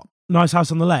one or not. Nice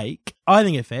House on the Lake. I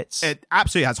think it fits. It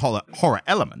absolutely has horror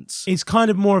elements. It's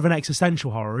kind of more of an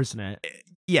existential horror, isn't it?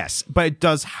 Yes, but it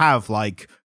does have like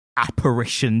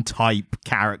apparition type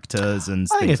characters and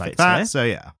I think things it like fits, that. yeah. So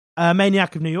yeah.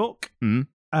 Maniac of New York. Mm.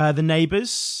 The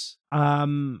Neighbours.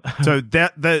 So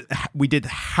we did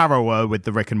Harrower with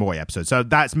the Rick and Morty episode. So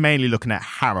that's mainly looking at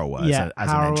Harrower as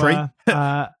an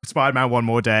entry. Spider-Man One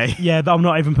More Day. Yeah, I'm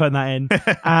not even putting that in.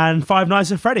 And Five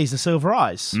Nights at Freddy's, The Silver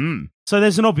Eyes. So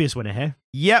there's an obvious winner here.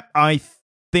 Yep, I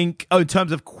think in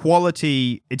terms of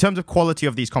quality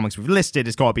of these comics we've listed,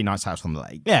 it's got to be Nice House on the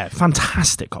Lake. Yeah,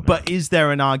 fantastic comic. But is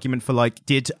there an argument for like,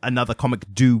 did another comic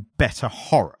do better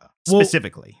horror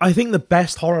specifically? I think the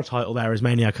best horror title there is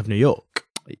Maniac of New York.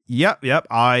 Yep.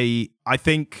 I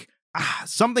think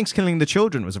Something's Killing the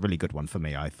Children was a really good one for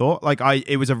me. I thought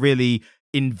it was a really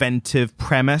inventive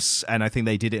premise, and I think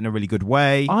they did it in a really good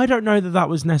way. I don't know that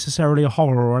was necessarily a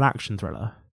horror or an action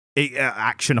thriller.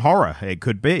 Action horror, it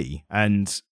could be,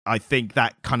 and I think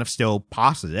that kind of still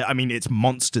passes it. I mean, it's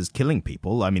monsters killing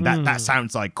people. I mean, that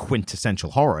sounds like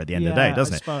quintessential horror at the end of the day,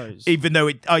 doesn't it? Suppose. Even though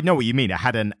I know what you mean. It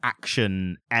had an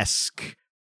action-esque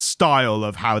style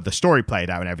of how the story played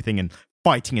out and everything, and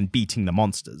fighting and beating the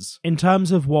monsters. In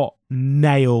terms of what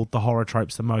nailed the horror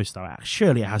tropes the most, though,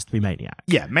 surely it has to be Maniac.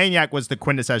 Yeah, Maniac was the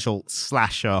quintessential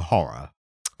slasher horror.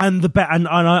 And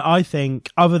I think,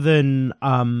 other than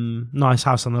Nice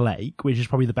House on the Lake, which is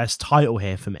probably the best title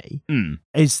here for me,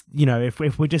 is,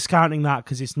 if we're discounting that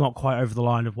because it's not quite over the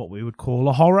line of what we would call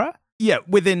a horror. Yeah,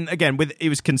 it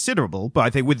was considerable, but I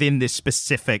think within this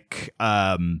specific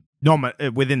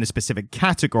within the specific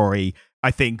category,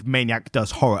 I think Maniac does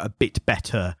horror a bit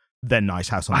better than Nice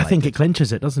House on the Lake. I think it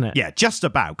clinches it, doesn't it? Yeah, just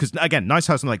about. Because, again, Nice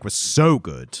House on the Lake was so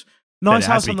good. Nice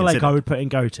House on the Lake, I would put in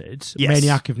goated. Yes.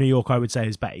 Maniac of New York, I would say,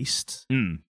 is based.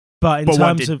 But in one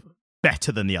terms did of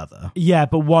better than the other. Yeah,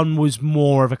 but one was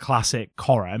more of a classic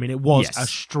horror. I mean, it was a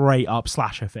straight up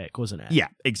slasher fic, wasn't it? Yeah,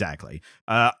 exactly.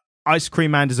 Ice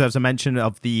Cream Man deserves a mention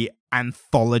of the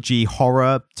anthology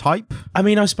horror type. I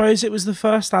mean, I suppose it was the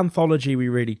first anthology we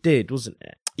really did, wasn't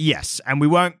it? Yes, and we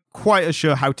weren't quite as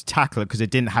sure how to tackle it because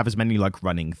it didn't have as many like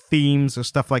running themes or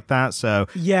stuff like that. So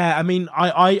yeah, I mean,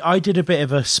 I did a bit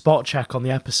of a spot check on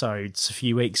the episodes a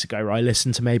few weeks ago where I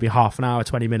listened to maybe half an hour,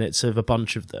 20 minutes of a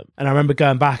bunch of them. And I remember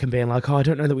going back and being like, I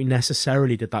don't know that we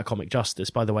necessarily did that comic justice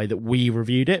by the way that we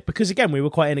reviewed it. Because again, we were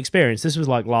quite inexperienced. This was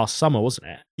like last summer, wasn't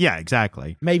it? Yeah,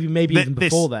 exactly. Maybe even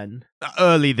before then.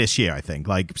 Early this year, I think.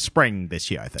 Like spring this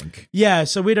year, I think. Yeah,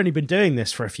 so we'd only been doing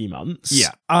this for a few months.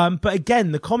 Yeah. But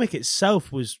again, the comic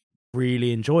itself was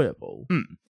really enjoyable.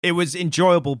 It was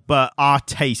enjoyable, but our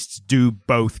tastes do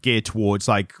both gear towards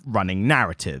like running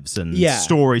narratives and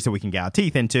stories that we can get our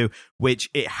teeth into, which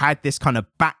it had this kind of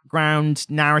background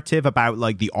narrative about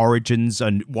like the origins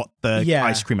and what the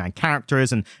Ice Cream Man character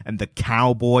is, and the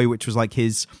cowboy, which was like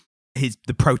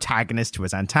the protagonist to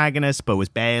his antagonist, but was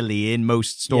barely in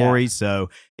most stories. So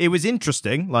it was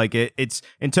interesting. Like it's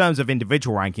in terms of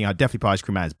individual ranking, I'd definitely put Ice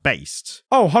Cream Man as based.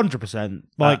 Oh, 100%.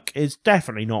 Like it's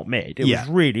definitely not mid. It was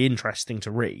really interesting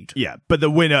to read. Yeah, but the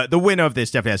winner of this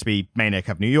definitely has to be Maniac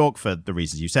of New York for the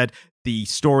reasons you said. The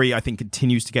story, I think,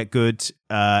 continues to get good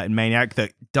in Maniac.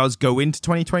 That does go into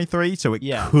 2023, so it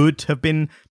could have been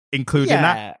included in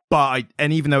that. But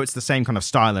even though it's the same kind of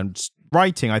style and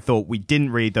writing, I thought we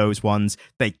didn't read those ones.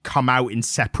 They come out in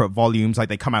separate volumes, like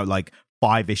they come out like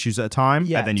 5 issues at a time,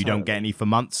 and then you don't get any for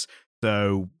months.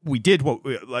 So we did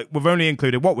we've only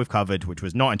included what we've covered, which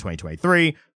was not in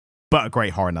 2023, but a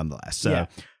great horror nonetheless. So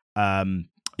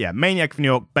Maniac of New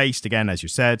York, based again, as you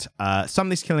said.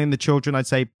 Something's Killing the Children, I'd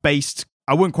say based.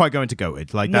 I wouldn't quite go into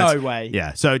goated. Like no way.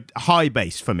 Yeah, so high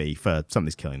base for me for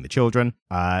Something's Killing the Children.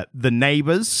 The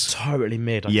Neighbours. Totally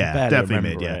mid.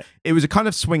 Definitely mid. Yeah, it was a kind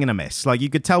of swing and a miss. Like you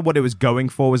could tell what it was going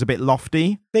for was a bit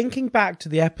lofty. Thinking back to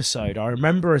the episode, I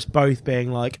remember us both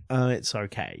being like, "Oh, it's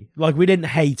okay." Like we didn't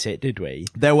hate it, did we?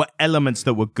 There were elements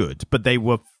that were good, but they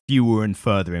were fewer and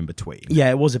further in between. Yeah,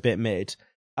 it was a bit mid.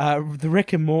 The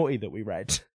Rick and Morty that we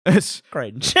read,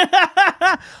 cringe.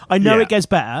 I know it gets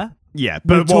better. Yeah,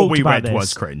 but what we read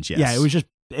was cringe. Yes. Yeah, it was just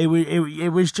it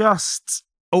was just.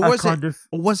 Or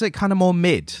was it kind of more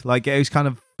mid? Like it was kind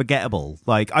of forgettable.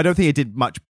 Like I don't think it did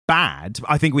much bad.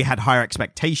 I think we had higher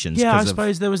expectations. Yeah, I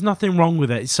suppose there was nothing wrong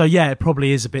with it. So yeah, it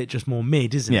probably is a bit just more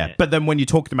mid, isn't it? Yeah, but then when you're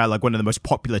talking about like one of the most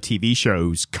popular TV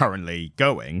shows currently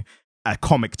going, a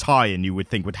comic tie-in, you would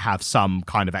think would have some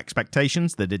kind of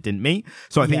expectations that it didn't meet.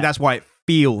 So I think that's why it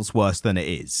feels worse than it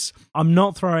is. I'm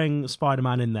not throwing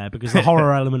Spider-Man in there because the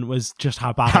horror element was just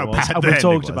how bad it was. And we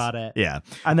talked about it. Yeah.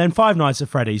 And then Five Nights at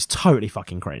Freddy's, totally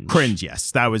fucking cringe. Cringe,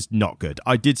 yes. That was not good.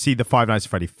 I did see the Five Nights at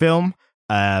Freddy film,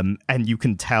 and you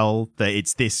can tell that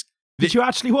it's this... Did you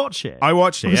actually watch it? I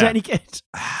watched it, Was it any good?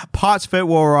 Parts of it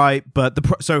were all right, but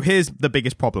so here's the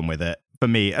biggest problem with it for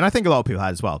me, and I think a lot of people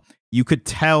had as well. You could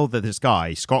tell that this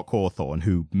guy, Scott Cawthon,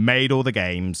 who made all the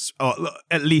games, or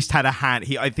at least had a hand.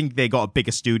 I think they got a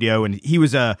bigger studio, and he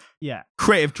was a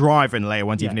creative driver in the later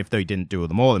ones, even if he didn't do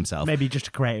them all himself. Maybe just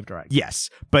a creative director. Yes,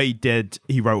 but he did.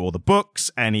 He wrote all the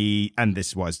books, and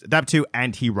this was adapted to,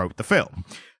 and he wrote the film.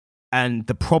 And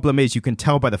the problem is, you can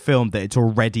tell by the film that it's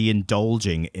already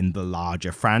indulging in the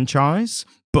larger franchise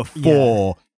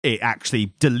before it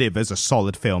actually delivers a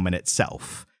solid film in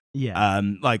itself. Yeah.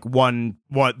 Like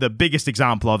what the biggest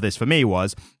example of this for me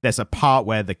was there's a part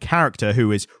where the character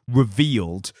who is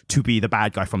revealed to be the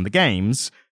bad guy from the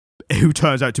games, who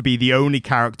turns out to be the only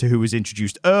character who was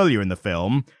introduced earlier in the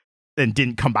film and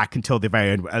didn't come back until the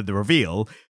very end of the reveal,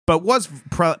 but was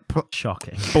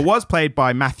shocking. But was played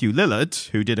by Matthew Lillard,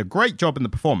 who did a great job in the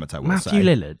performance. I will say. Matthew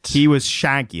Lillard. He was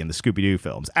Shaggy in the Scooby-Doo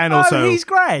films, and also he's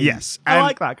great. Yes, I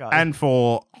like that guy. And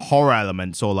for horror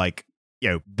elements or like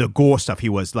the gore stuff, he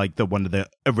was like one of the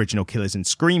original killers in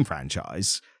Scream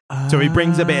franchise. So he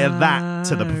brings a bit of that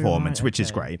to the performance, which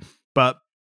is great. But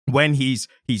when he's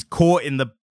caught in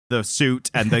the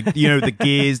suit and the the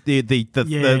gears,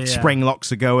 the spring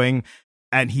locks are going,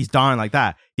 and he's dying like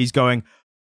that, he's going.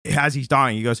 As he's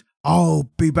dying, he goes, "I'll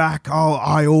be back.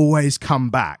 I always come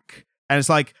back." And it's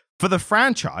like, for the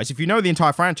franchise, if you know the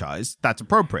entire franchise, that's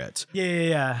appropriate.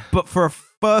 Yeah. But for a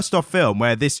first-off film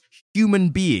where this human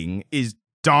being is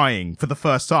dying for the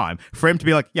first time, for him to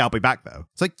be like, "Yeah, I'll be back though."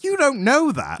 It's like, you don't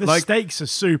know that. The stakes are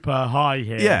super high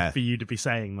here for you to be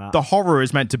saying that. The horror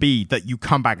is meant to be that you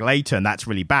come back later and that's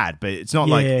really bad, but it's not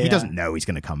he doesn't know he's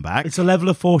going to come back. It's a level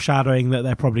of foreshadowing that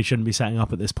they probably shouldn't be setting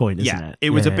up at this point, isn't it?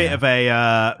 It was a bit of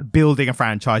a building a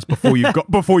franchise before you've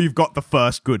got the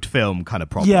first good film kind of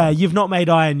problem. Yeah, you've not made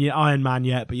Iron Man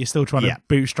yet, but you're still trying to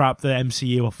bootstrap the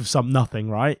MCU off of some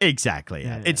nothing, right? Exactly.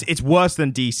 Yeah. It's worse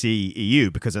than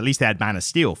DCEU because at least they had Man of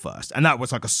Steel first, and that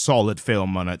was like a solid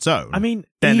film on its own. I mean,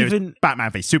 then even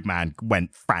Batman v Superman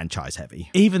went franchise heavy.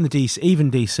 Even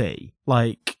DC,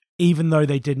 like, even though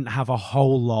they didn't have a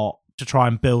whole lot to try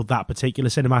and build that particular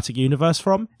cinematic universe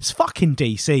from, it's fucking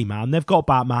DC, man. They've got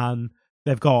Batman,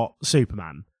 they've got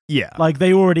Superman. Yeah. Like,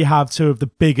 they already have two of the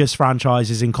biggest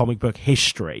franchises in comic book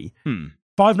history.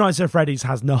 Five Nights at Freddy's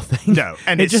has nothing. No,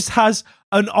 and it just has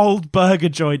an old burger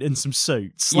joint and some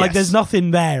suits. Like, there's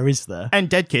nothing there, is there? And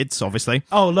dead kids, obviously.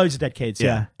 Oh, loads of dead kids,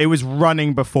 yeah. It was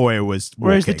running before it was walking.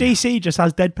 Whereas the DC just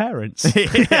has dead parents.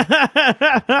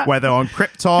 Whether on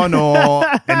Krypton or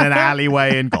in an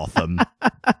alleyway in Gotham.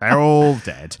 They're all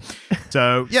dead.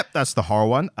 So, yep, that's the horror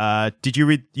one. Did you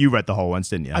read the horror ones,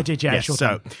 didn't you? I did, yeah. Yes, sure.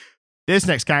 So, this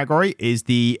next category is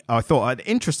I thought, an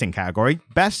interesting category.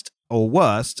 Best or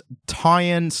worst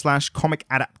tie-in / comic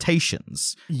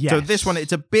adaptations. Yes. So this one,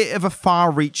 it's a bit of a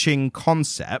far-reaching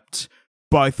concept,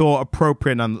 but I thought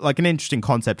appropriate and like an interesting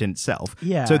concept in itself.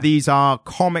 Yeah. So these are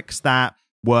comics that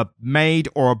were made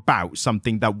or about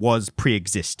something that was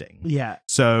pre-existing. Yeah.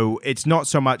 So it's not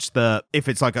so much if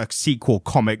it's like a sequel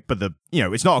comic, but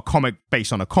it's not a comic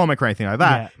based on a comic or anything like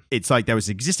that. Yeah. It's like there was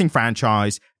an existing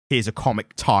franchise. Here's a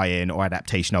comic tie-in or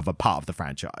adaptation of a part of the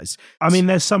franchise. I mean,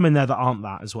 there's some in there that aren't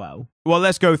that as well. Well,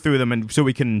 let's go through them and so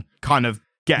we can kind of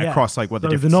get across like what the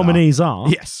differences are. The nominees are.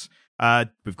 Yes.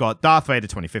 We've got Darth Vader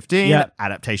 2015,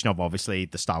 adaptation of obviously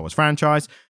the Star Wars franchise.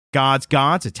 Guards,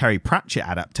 a Terry Pratchett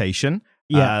adaptation.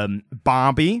 Yeah.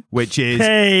 Barbie, which is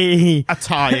a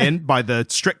tie-in by the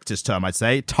strictest term, I'd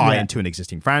say, tie-in to an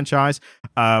existing franchise.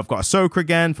 I've got Ahsoka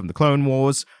again from the Clone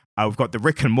Wars. We've got the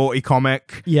Rick and Morty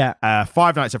comic. Yeah.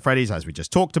 Five Nights at Freddy's, as we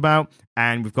just talked about.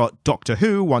 And we've got Doctor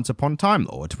Who, Once Upon a Time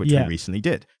Lord, which we recently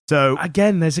did. So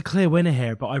again, there's a clear winner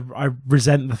here, but I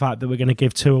resent the fact that we're going to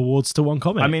give 2 awards to one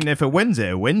comic. I mean, if it wins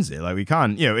it wins it. Like, we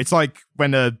can't, it's like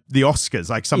when the Oscars,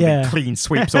 like something clean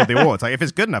sweeps all the awards. Like, if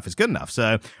it's good enough, it's good enough.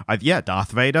 So,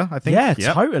 Darth Vader, I think. Yeah,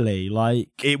 totally. Like,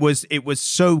 it was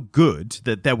so good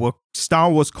that there were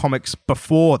Star Wars comics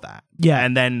before that. Yeah.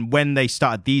 And then when they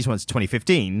started these ones in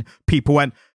 2015, people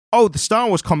went, oh, the Star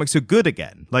Wars comics are good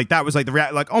again. Like, that was like the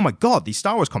like, oh my God, these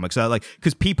Star Wars comics are like,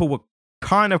 because people were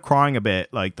kind of crying a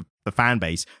bit, like the fan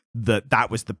base,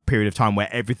 that was the period of time where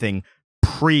everything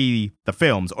pre the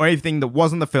films, or anything that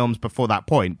wasn't the films before that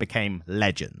point, became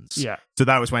legends. Yeah. So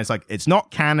that was when it's like, it's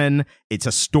not canon, it's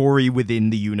a story within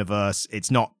the universe.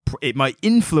 It's not, it might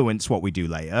influence what we do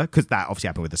later, because that obviously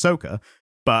happened with Ahsoka,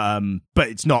 but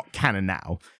it's not canon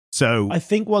now. So I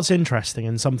think what's interesting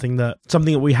and something that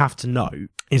we have to know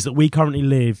is that we currently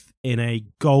live in a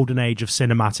golden age of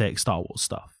cinematic Star Wars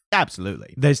stuff.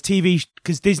 absolutely. There's TV,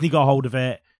 because Disney got hold of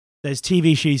it. There's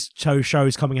TV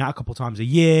shows coming out a couple times a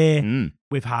year.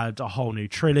 We've had a whole new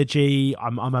trilogy.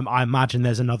 I imagine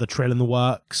there's another trill in the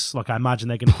works. Like, I imagine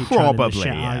they're going to keep churning this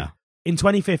shit out. In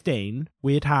 2015,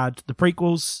 we had the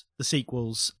prequels, the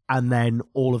sequels, and then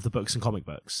all of the books and comic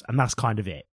books. And that's kind of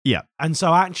it. Yeah. And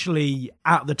so actually,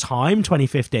 at the time,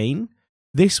 2015,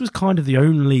 this was kind of the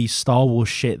only Star Wars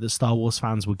shit that Star Wars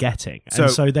fans were getting.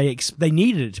 And so they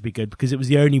needed it to be good because it was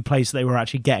the only place they were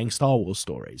actually getting Star Wars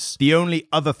stories. The only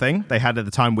other thing they had at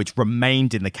the time which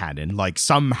remained in the canon, like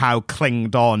somehow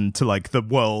clinged on to like the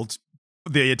world,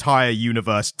 the entire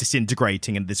universe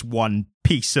disintegrating, and this one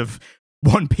piece of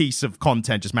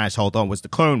content just managed to hold on, was the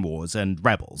Clone Wars and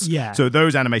Rebels. Yeah. So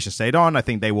those animations stayed on. I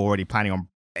think they were already planning on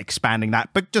expanding that,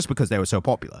 but just because they were so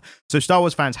popular. So Star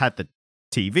Wars fans had the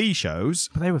TV shows.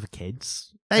 But they were for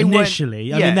kids.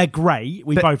 Initially. I mean, they're great.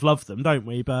 We both love them, don't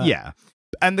we? But yeah.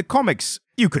 And the comics,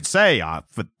 you could say, I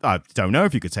don't know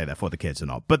if you could say they're for the kids or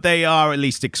not, but they are at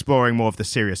least exploring more of the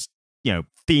serious,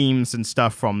 themes and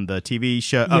stuff from the TV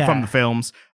show, from the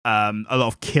films. A lot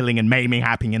of killing and maiming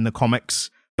happening in the comics.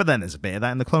 But then there's a bit of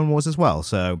that in the Clone Wars as well.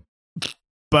 So,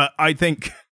 but I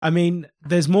think... I mean,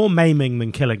 there's more maiming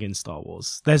than killing in Star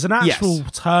Wars. There's an actual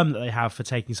term that they have for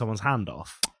taking someone's hand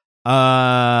off.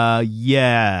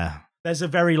 Yeah. There's a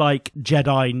very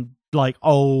Jedi,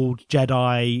 old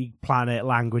Jedi planet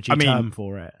languagey term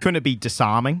for it. Couldn't it be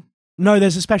disarming? No,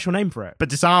 there's a special name for it. But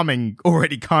disarming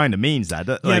already kind of means that.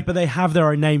 But they have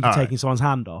their own name for taking someone's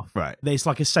hand off. Right. It's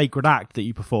like a sacred act that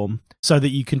you perform so that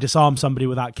you can disarm somebody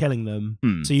without killing them.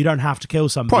 So you don't have to kill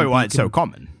somebody. Probably why it's so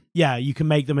common. Yeah, you can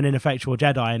make them an ineffectual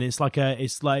Jedi, and it's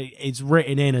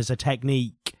written in as a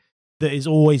technique that has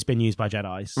always been used by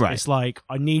Jedis. Right. It's like,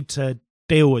 I need to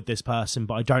deal with this person,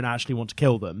 but I don't actually want to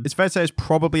kill them. It's fair to say it's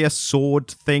probably a sword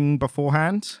thing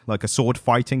beforehand, like a sword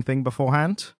fighting thing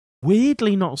beforehand.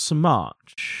 Weirdly, not so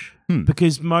much,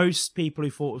 because most people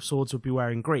who fought with swords would be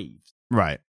wearing greaves.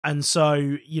 Right. And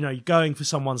so, going for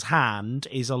someone's hand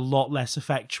is a lot less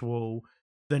effectual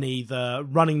than either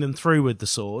running them through with the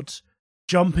sword,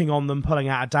 jumping on them, pulling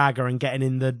out a dagger and getting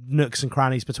in the nooks and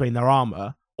crannies between their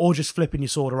armor, or just flipping your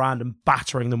sword around and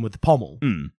battering them with the pommel.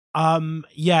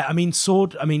 Particularly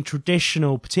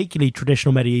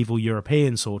traditional medieval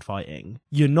European sword fighting,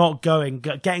 you're not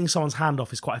getting someone's hand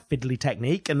off is quite a fiddly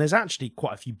technique, and there's actually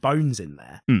quite a few bones in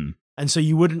there. And so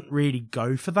you wouldn't really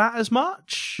go for that as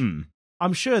much.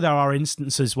 I'm sure there are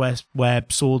instances where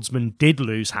swordsmen did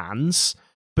lose hands,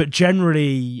 but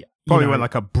generally... Probably when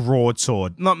a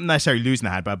broadsword, not necessarily losing the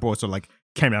hand, but a broadsword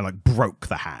came down broke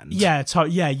the hand. Yeah,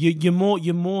 you're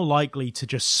more likely to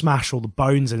just smash all the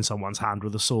bones in someone's hand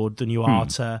with a sword than you are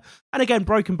to. And again,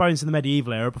 broken bones in the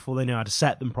medieval era, before they knew how to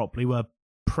set them properly, were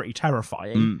pretty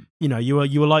terrifying. You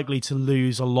were likely to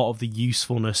lose a lot of the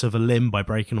usefulness of a limb by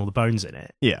breaking all the bones in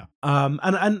it. Yeah.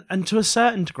 And to a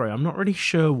certain degree, I'm not really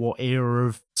sure what era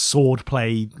of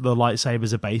swordplay the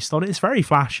lightsabers are based on. It's very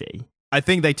flashy. I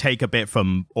think they take a bit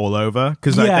from all over,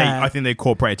 because I think they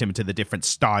incorporate them into the different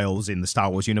styles in the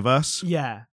Star Wars universe.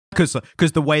 Yeah.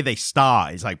 Because the way they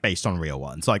start is based on real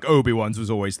ones. Obi-Wan's was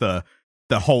always the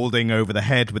holding over the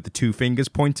head with the two fingers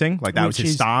pointing. That was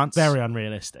his stance. Very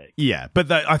unrealistic. Yeah, but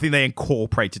I think they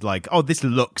incorporated this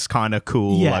looks kind of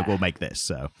cool. Yeah. We'll make this.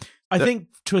 So I think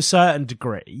to a certain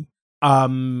degree,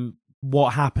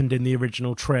 what happened in the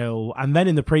original trill and then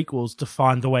in the prequels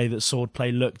defined the way that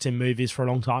swordplay looked in movies for a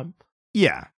long time.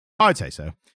 Yeah, I'd say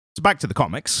so. So back to the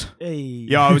comics. Hey.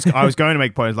 Yeah, I was going to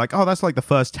make points that's the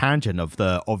first tangent of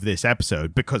this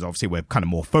episode, because obviously we're kind of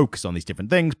more focused on these different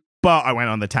things. But I went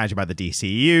on the tangent about the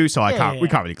DCEU, so we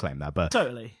can't really claim that. But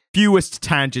totally fewest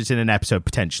tangents in an episode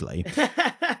potentially.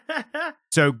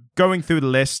 So going through the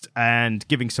list and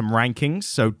giving some rankings.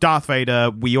 So Darth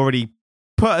Vader, we already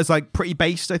put as pretty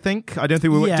based, I think. I don't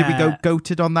think did we go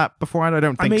goated on that beforehand? I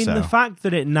don't think so. The fact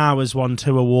that it now has won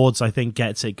 2 awards, I think,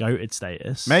 gets it goated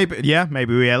status. Maybe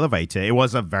we elevate it. It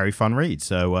was a very fun read.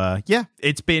 So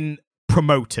it's been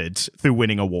promoted through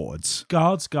winning awards.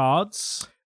 Guards.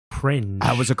 Cringe.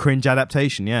 That was a cringe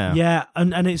adaptation, yeah. Yeah,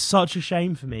 and it's such a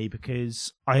shame for me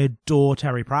because I adore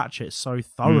Terry Pratchett so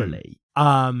thoroughly.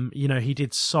 He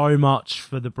did so much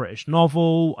for the British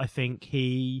novel. I think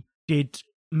he did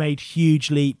made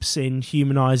huge leaps in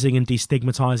humanizing and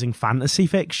destigmatizing fantasy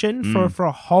fiction for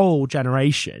a whole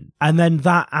generation. And then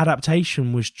that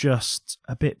adaptation was just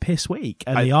a bit piss weak.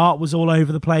 And the art was all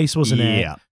over the place, wasn't it?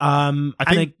 Yeah.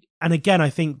 And again, I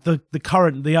think the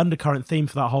undercurrent theme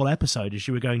for that whole episode is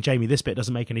you were going, Jamie, this bit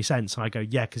doesn't make any sense. And I go,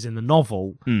 yeah, because in the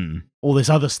novel, all this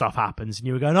other stuff happens. And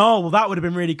you were going, oh, well, that would have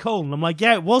been really cool. And I'm like,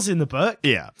 yeah, it was in the book.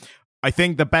 Yeah. I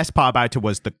think the best part about it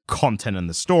was the content and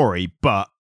the story, but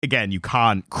again, you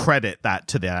can't credit that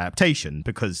to the adaptation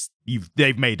because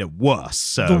they've made it worse.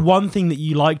 So the one thing that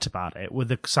you liked about it were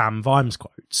the Sam Vimes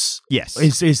quotes. Yes.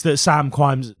 Is that Sam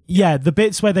Vimes, the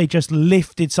bits where they just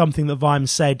lifted something that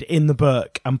Vimes said in the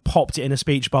book and popped it in a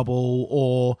speech bubble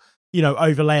or,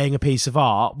 overlaying a piece of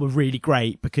art were really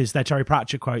great because they're Terry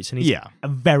Pratchett quotes and he's a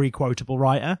very quotable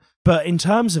writer. But in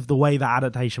terms of the way that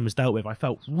adaptation was dealt with, I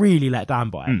felt really let down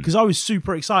by it because I was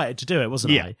super excited to do it,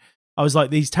 wasn't I? I was like,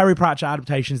 these Terry Pratchett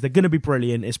adaptations, they're going to be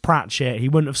brilliant. It's Pratchett. He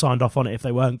wouldn't have signed off on it if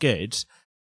they weren't good.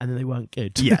 And then they weren't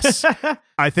good. Yes.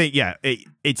 I think,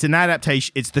 it's an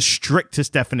adaptation. It's the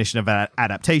strictest definition of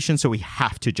adaptation, so we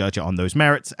have to judge it on those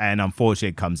merits. And unfortunately,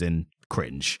 it comes in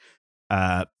cringe.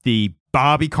 The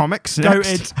Barbie comics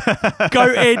next.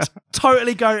 Goated.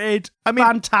 Totally goated. I mean,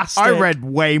 fantastic. I read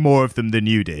way more of them than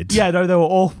you did. Yeah, no, they were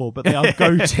awful, but they are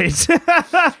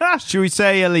goated. Should we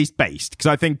say at least based? Because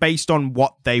I think based on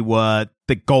what they were,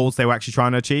 the goals they were actually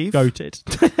trying to achieve. Goated.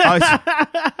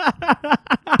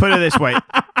 Put it this way.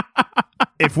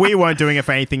 If we weren't doing it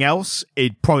for anything else,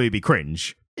 it'd probably be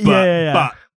cringe.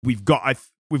 But we've got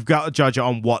to judge it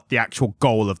on what the actual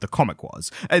goal of the comic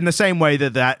was. In the same way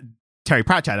that Terry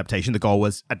Pratchett adaptation, the goal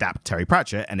was adapt Terry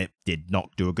Pratchett, and it did not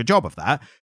do a good job of that.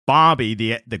 Barbie,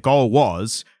 the goal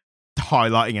was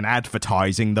highlighting and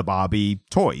advertising the Barbie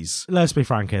toys. Let's be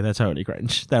frank here, they're totally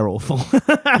cringe. They're awful.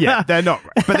 Yeah, they're not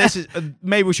great. But this is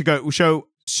maybe we should go.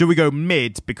 Should we go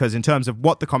mid? Because in terms of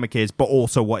what the comic is, but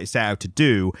also what it's set out to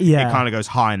do, it kind of goes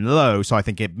high and low. So I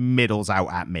think it middles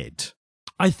out at mid.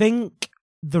 I think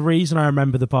the reason I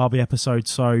remember the Barbie episode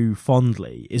so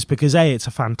fondly is because it's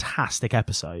a fantastic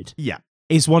episode. Yeah.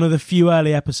 It's one of the few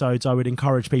early episodes I would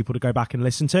encourage people to go back and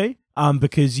listen to,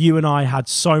 because you and I had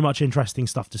so much interesting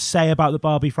stuff to say about the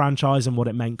Barbie franchise and what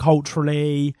it meant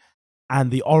culturally,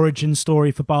 and the origin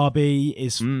story for Barbie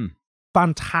is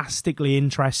fantastically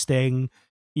interesting.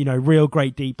 Real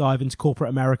great deep dive into corporate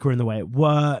America and the way it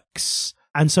works.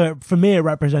 And so for me, it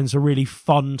represents a really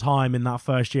fun time in that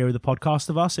first year of the podcast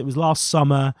of us. It was last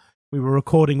summer. We were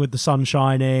recording with the sun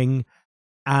shining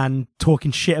and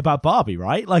talking shit about Barbie,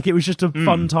 right? Like, it was just a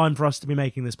fun time for us to be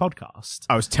making this podcast.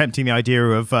 I was tempting the idea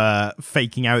of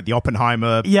faking out the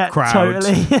Oppenheimer crowd.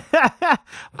 Totally. I'm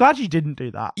glad you didn't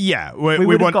do that. Yeah. We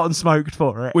would have gotten smoked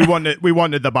for it. We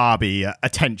wanted the Barbie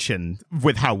attention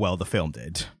with how well the film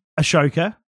did.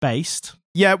 Ashoka, based.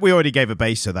 Yeah, we already gave a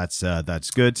base, so that's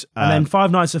good. And then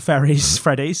Five Nights at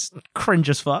Freddy's, cringe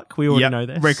as fuck. We already know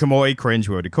this. Rick and Morty, cringe,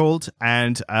 we already called.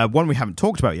 And one we haven't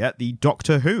talked about yet, the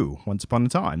Doctor Who, Once Upon a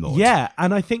Time, Lord. Yeah,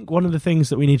 and I think one of the things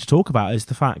that we need to talk about is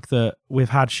the fact that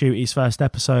we've had Shooty's first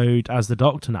episode as the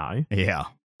Doctor now. Yeah.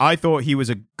 I thought he was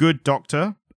a good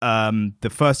Doctor. The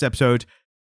first episode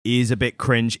is a bit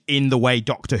cringe in the way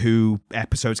Doctor Who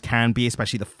episodes can be,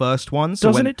 especially the first one. So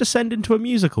doesn't it descend into a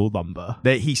musical number?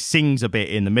 He sings a bit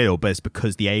in the middle, but it's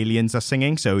because the aliens are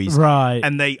singing. So he's right.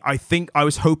 And I think I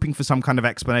was hoping for some kind of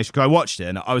explanation, because I watched it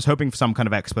and I was hoping for some kind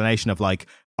of explanation of like,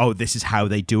 oh, this is how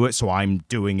they do it, so I'm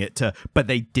doing it too. But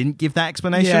they didn't give that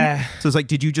explanation. Yeah. So it's like,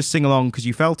 did you just sing along because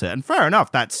you felt it? And fair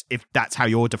enough. If that's how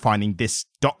you're defining this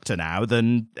Doctor now,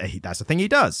 then that's the thing he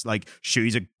does. Like,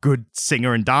 he's a good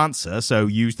singer and dancer, so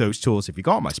use those tools if you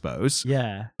got them, I suppose.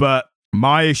 Yeah. But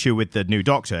my issue with the new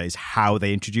Doctor is how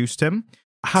they introduced him.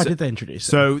 How did they introduce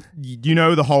him?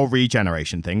 So, the whole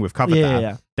regeneration thing. We've covered that.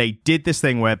 Yeah. They did this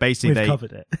thing where basically We've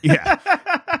covered it. Yeah.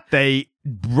 They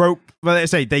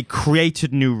they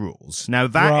created new rules. Now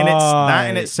that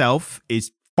in itself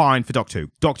is fine for Doctor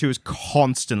Who. Doctor Who is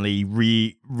constantly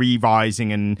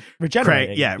revising and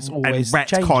regenerating. and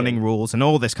retconning rules and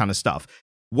all this kind of stuff.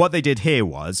 What they did here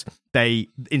was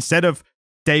instead of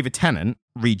David Tennant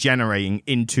regenerating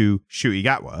into Ncuti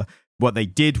Gatwa, what they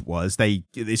did was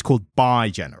it's called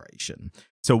bi-generation.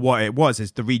 So what it was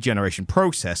is the regeneration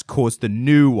process caused the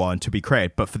new one to be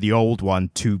created, but for the old one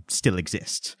to still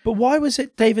exist. But why was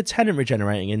it David Tennant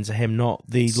regenerating into him, not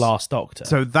the last Doctor?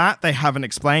 So that they haven't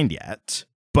explained yet,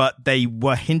 but they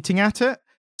were hinting at it.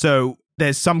 So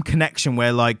there's some connection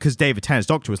where, like, because David Tennant's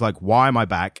Doctor was like, why am I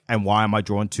back and why am I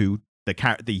drawn to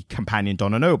the companion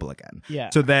Donna Noble again?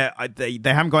 Yeah. So they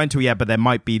haven't gone into it yet, but there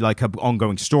might be like an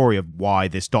ongoing story of why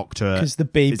this Doctor, because the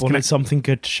Beeb wanted something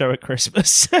good to show at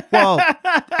Christmas. Well,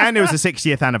 And it was the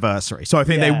 60th anniversary. So I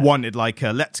think they Yeah. wanted like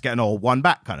a let's get an old one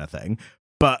back kind of thing.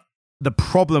 But the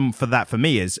problem for that for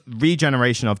me is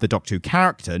regeneration of the Doctor Who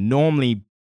character. Normally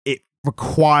it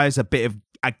requires a bit of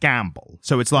a gamble.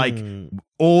 So it's like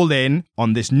all in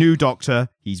on this new Doctor.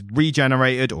 He's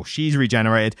regenerated or she's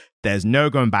regenerated. There's no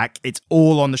going back. It's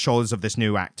all on the shoulders of this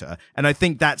new actor. And I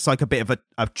think that's like a bit of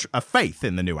a faith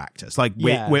in the new actors. Like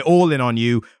we're all in on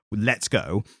you. Let's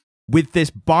go. With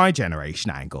this bi-generation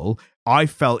angle, I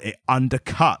felt it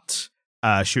undercut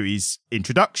Shui's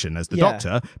introduction as the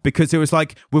Doctor, because it was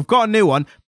like, we've got a new one,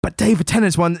 but David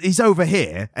Tennant's one, he's over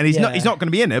here, and he's not going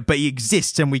to be in it, but he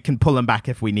exists, and we can pull him back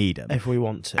if we need him. If we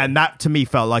want to. And that, to me,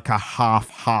 felt like a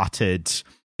half-hearted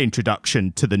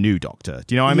introduction to the new Doctor.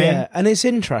 Do you know what I mean? Yeah, and it's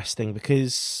interesting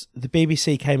because the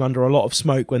BBC came under a lot of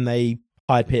smoke when they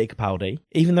hired Peter Capaldi,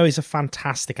 even though he's a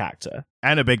fantastic actor.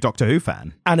 And a big Doctor Who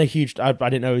fan. And a huge... I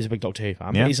didn't know he was a big Doctor Who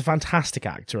fan, but he's a fantastic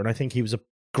actor, and I think he was a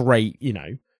great,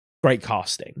 great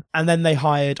casting. And then they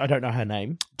hired, I don't know her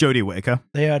name. Jodie Whittaker.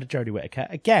 They hired Jodie Whittaker.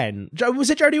 Again, was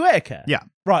it Jodie Whittaker? Yeah.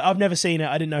 Right, I've never seen it.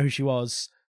 I didn't know who she was.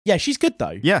 Yeah, she's good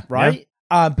though. Yeah. Right?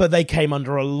 Yeah. But they came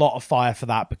under a lot of fire for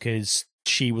that because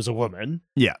she was a woman.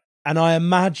 Yeah. And I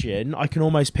can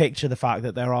almost picture the fact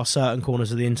that there are certain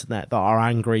corners of the internet that are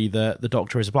angry that the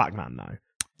Doctor is a black man now.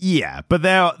 Yeah, but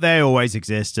they always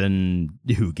exist, and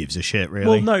who gives a shit, really?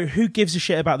 Well, no, who gives a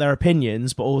shit about their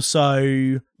opinions, but also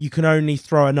you can only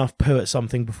throw enough poo at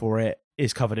something before it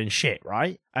is covered in shit,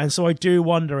 right? And so I do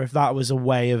wonder if that was a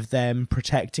way of them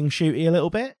protecting Ncuti a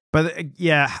little bit. But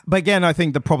but again, I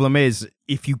think the problem is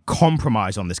if you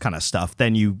compromise on this kind of stuff,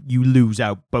 then you lose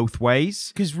out both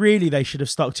ways. Because really, they should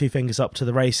have stuck two fingers up to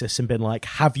the racists and been like,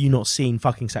 have you not seen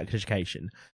fucking Sex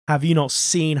Education? Have you not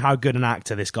seen how good an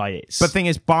actor this guy is? But the thing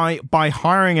is, by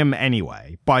hiring him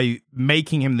anyway, by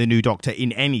making him the new Doctor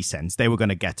in any sense, they were going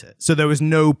to get it. So there was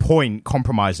no point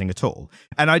compromising at all.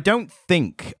 And I don't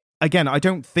think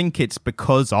it's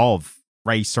because of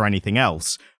race or anything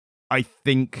else. I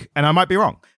think, and I might be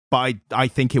wrong, but I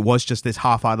think it was just this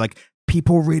half-eyed, like,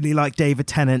 people really like David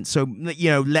Tennant, so,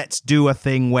 let's do a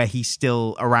thing where he's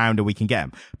still around and we can get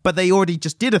him. But they already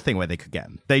just did a thing where they could get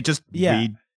him. They just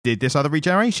did this other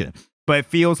regeneration. But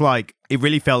it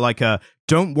really felt like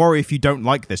don't worry if you don't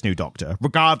like this new Doctor,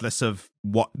 regardless of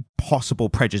what possible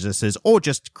prejudices or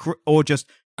just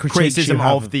criticism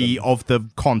of the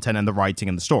content and the writing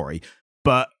and the story.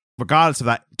 But regardless of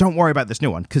that, don't worry about this new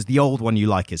one, because the old one you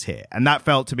like is here. And that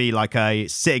felt to me like a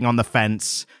sitting on the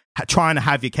fence, trying to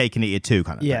have your cake and eat it too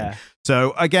kind of thing.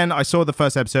 So again, I saw the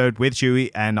first episode with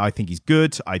Ncuti, and I think he's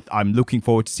good. I'm looking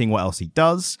forward to seeing what else he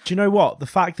does. Do you know what? The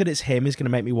fact that it's him is going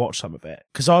to make me watch some of it,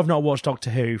 because I've not watched Doctor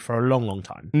Who for a long, long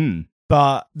time.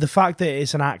 But the fact that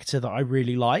it's an actor that I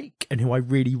really like and who I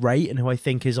really rate and who I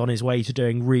think is on his way to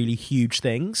doing really huge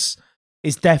things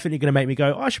is definitely going to make me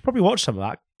go, I should probably watch some of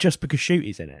that just because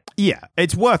Ncuti's in it. Yeah,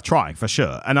 it's worth trying for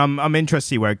sure. And I'm interested to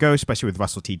see where it goes, especially with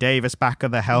Russell T Davies back at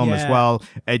the helm as well.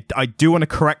 I do want to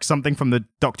correct something from the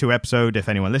Doctor Who episode if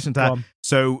anyone listened to that.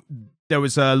 So there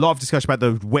was a lot of discussion about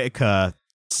the Whittaker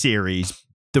series,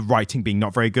 the writing being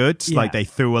not very good. Yeah. Like they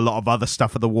threw a lot of other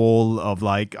stuff at the wall of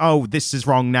like, oh, this is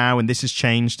wrong now and this has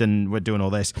changed and we're doing all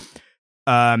this.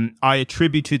 I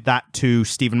attributed that to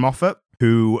Stephen Moffat,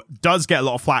 who does get a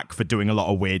lot of flack for doing a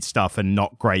lot of weird stuff and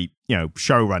not great,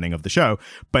 show running of the show.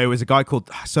 But it was a guy called,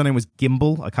 his surname was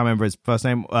Gimble. I can't remember his first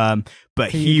name.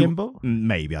 But Gimble?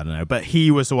 Maybe, I don't know. But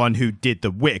he was the one who did the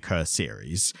Whittaker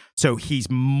series. So he's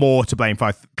more to blame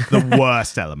for the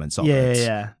worst elements of it.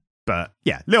 Yeah. But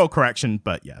yeah, little correction,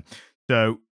 but yeah.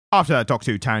 So after that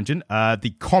Doctor Who tangent,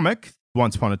 the comic,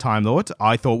 Once Upon a Time Lord,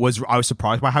 I was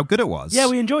surprised by how good it was. Yeah,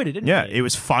 we enjoyed it, didn't we? Yeah, it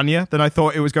was funnier than I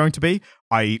thought it was going to be.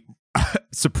 I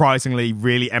surprisingly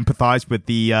really empathized with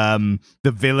the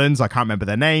villains. I can't remember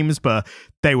their names, but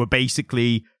they were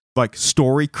basically like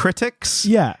story critics.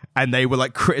 Yeah. And they were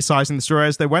like criticizing the story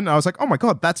as they went. And I was like, oh my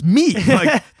God, that's me.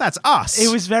 Like, that's us. It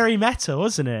was very meta,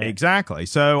 wasn't it? Exactly.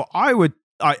 So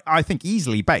I think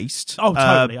easily based. Oh,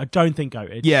 totally. I don't think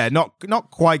goated. Yeah,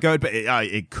 not quite good, but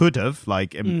it could have.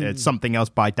 Like, something else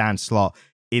by Dan Slott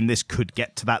in this could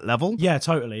get to that level. Yeah,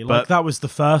 totally. Like, that was the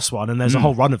first one, and there's a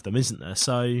whole run of them, isn't there?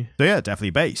 So yeah,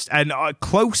 definitely based. And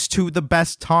close to the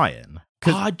best tie-in.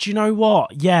 Do you know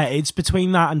what? Yeah, it's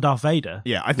between that and Darth Vader.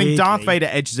 Yeah, I think Darth Vader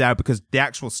edges out because the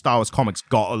actual Star Wars comics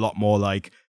got a lot more,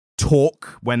 like,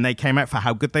 talk when they came out for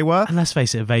how good they were. And let's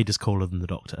face it, Vader's cooler than the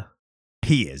Doctor.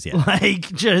 He is, yeah.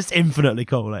 Like, just infinitely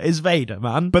cooler. It's Vader,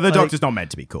 man. But the Doctor's not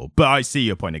meant to be cool. But I see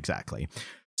your point exactly.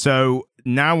 So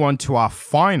now on to our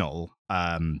final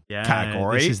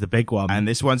category. This is the big one. And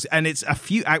this one's, and it's a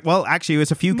few, well, actually,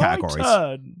 it's a few My categories.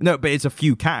 turn. No, but it's a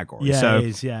few categories. Yeah, so, it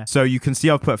is, yeah. So you can see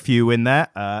I've put a few in there.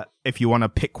 If you want to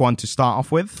pick one to start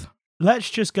off with. Let's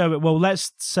just go, well,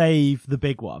 let's save the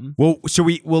big one. Well, so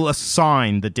we'll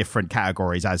assign the different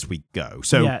categories as we go.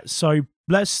 So yeah, so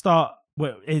let's start,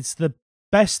 it's the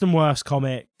best and worst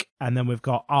comic, and then we've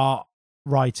got art,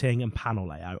 writing, and panel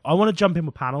layout. I want to jump in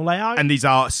with panel layout. And these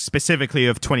are specifically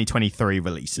of 2023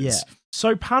 releases. Yeah.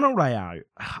 So panel layout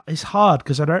is hard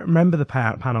because I don't remember the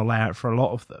panel layout for a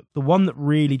lot of them. The one that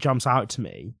really jumps out to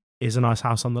me is A Nice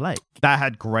House on the Lake. That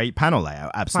had great panel layout,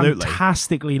 absolutely.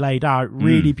 Fantastically laid out,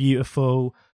 really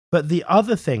beautiful. But the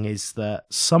other thing is that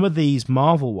some of these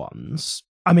Marvel ones,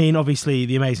 I mean, obviously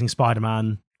The Amazing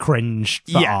Spider-Man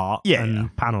cringed for art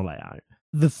and panel layout.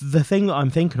 The thing that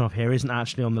I'm thinking of here isn't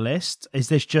actually on the list. Is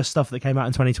this just stuff that came out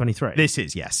in 2023? This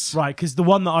is, yes. Right, because the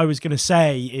one that I was going to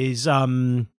say is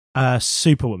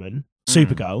Superwoman,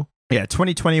 Supergirl. Yeah,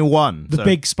 2021. The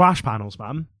big splash panels,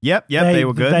 man. Yep, they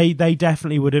were good. They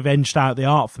definitely would have inched out the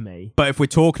art for me. But if we're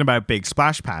talking about big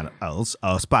splash panels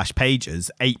or splash pages,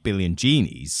 8 billion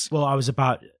genies. Well, I was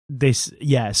about this,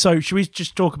 yeah. So should we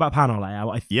just talk about panel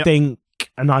layout? I Yep. think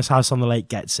A Nice House on the Lake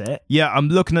gets it. Yeah, I'm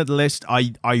looking at the list.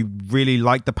 I really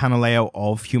like the panel layout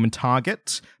of Human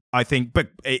Target. I think, but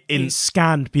it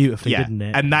scanned beautifully, didn't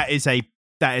it? And that is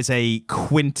a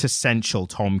quintessential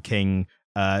Tom King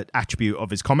attribute of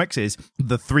his comics is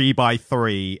the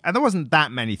 3x3, and there wasn't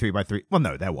that many 3x3. Well,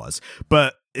 no, there was,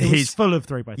 but he's full of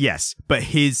 3x3. Yes, but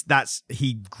he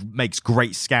makes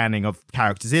great scanning of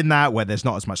characters in that where there's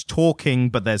not as much talking,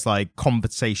 but there's like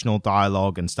conversational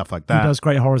dialogue and stuff like that. He does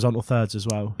great horizontal thirds as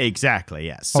well. Exactly,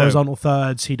 yes. Horizontal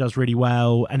thirds, he does really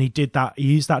well, and he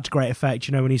used that to great effect.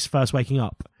 You know, when he's first waking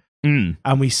up.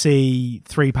 And we see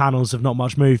 3 panels of not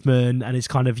much movement, and it's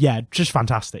kind of just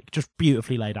fantastic, just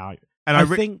beautifully laid out. And I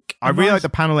really like the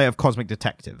panel layout of Cosmic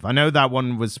Detective. I know that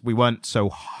one we weren't so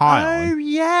high on. Oh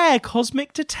yeah,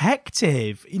 Cosmic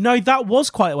Detective. You know, that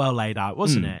was quite well laid out,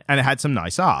 wasn't it? And it had some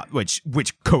nice art, which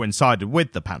coincided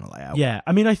with the panel layout. Yeah,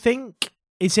 I mean, I think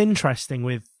it's interesting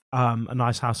with A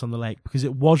Nice House on the Lake because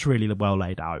it was really well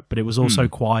laid out, but it was also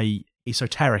quite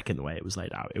esoteric in the way it was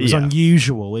laid out. It was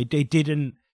unusual. It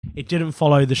didn't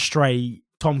follow the straight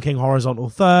Tom King horizontal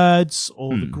thirds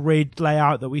or the grid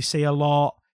layout that we see a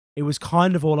lot. It was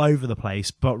kind of all over the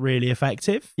place, but really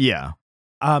effective. Yeah.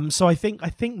 So I think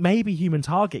maybe Human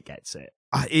Target gets it.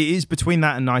 It is between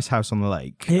that and Nice House on the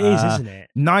Lake. It is, isn't it?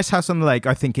 Nice House on the Lake,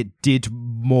 I think it did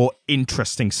more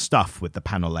interesting stuff with the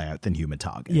panel layout than Human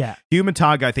Target. Yeah. Human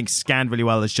Target, I think, scanned really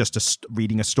well as just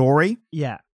reading a story.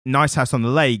 Yeah. Nice House on the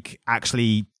Lake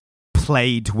actually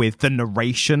played with the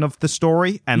narration of the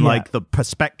story and like the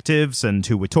perspectives and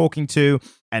who we're talking to,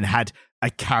 and had a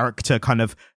character kind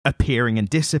of appearing and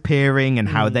disappearing and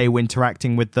how they were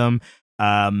interacting with them.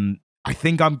 I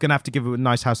think I'm gonna have to give it a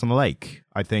Nice House on the Lake.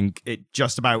 I think it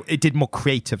did more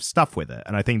creative stuff with it,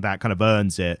 and I think that kind of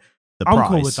earns it the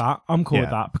prize. I'm cool with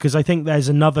that because I think there's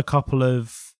another couple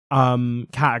of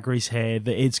categories here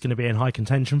that it's going to be in high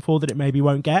contention for that it maybe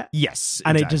won't get. Yes,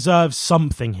 and it deserves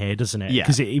something here, doesn't it? Yeah,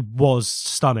 because it was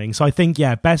stunning. So I think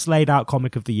best laid out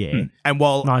comic of the year. And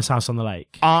while Nice House on the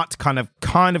Lake art kind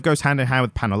of goes hand in hand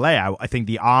with panel layout, I think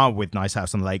the art with Nice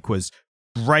House on the Lake was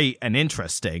great and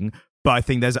interesting. But I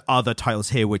think there's other titles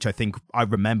here which I think I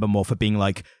remember more for being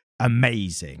like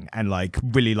amazing and like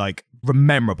really like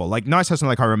memorable. Like Nice House on the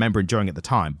Lake I remember enjoying at the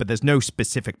time, but there's no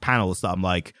specific panels that I'm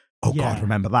like, oh God,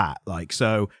 remember that. Like,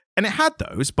 so, and it had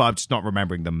those, but I'm just not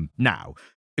remembering them now.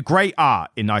 Great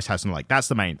art in Nice House on the Lake, that's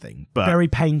the main thing. But very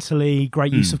painterly,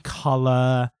 great use of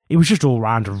colour. It was just all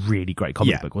around a really great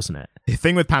comic book, wasn't it? The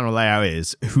thing with panel layout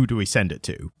is, who do we send it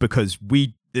to? Because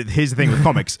here's the thing with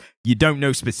comics, you don't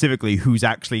know specifically who's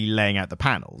actually laying out the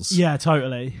panels. Yeah,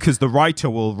 totally. Because the writer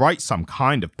will write some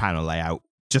kind of panel layout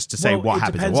just to say what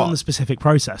happens. It depends on the specific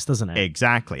process, doesn't it?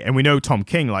 Exactly. And we know Tom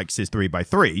King likes his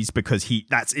 3x3s because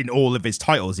that's in all of his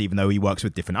titles, even though he works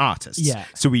with different artists. Yeah.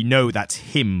 So we know that's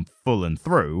him full and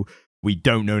through. We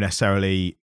don't know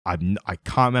necessarily, I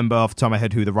can't remember off the top of my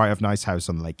head who the writer of Nice House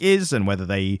on the Lake is and whether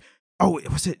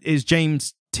is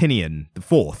James Tinian the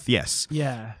fourth, yes.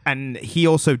 Yeah. And he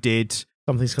also did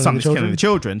Something's Killing the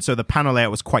Children. So the panel layout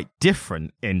was quite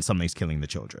different in Something's Killing the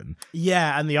Children.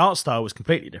 Yeah, and the art style was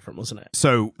completely different, wasn't it?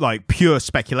 So, like, pure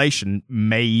speculation,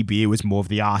 maybe it was more of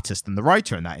the artist than the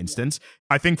writer in that instance.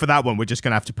 I think for that one, we're just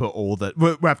going to have to put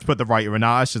we have to put the writer and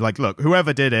artist. It's like, look,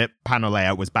 whoever did it, panel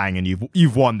layout was banging.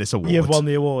 You've won this award. You've won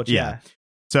the award, yeah.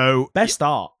 So best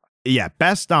art. Yeah,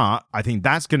 best art. I think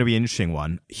that's going to be an interesting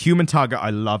one. Human Target,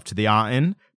 I loved the art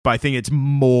in. But I think it's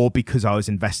more because I was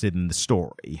invested in the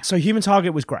story. So Human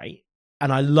Target was great.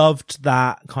 And I loved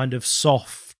that kind of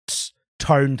soft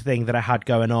toned thing that I had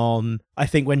going on. I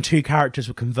think when two characters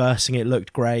were conversing, it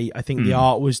looked great. I think the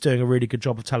art was doing a really good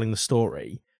job of telling the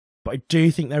story. But I do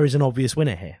think there is an obvious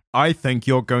winner here. I think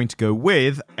you're going to go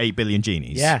with 8 Billion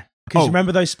Genies. Yeah. Because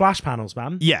remember those splash panels,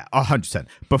 man? Yeah, 100%.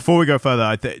 Before we go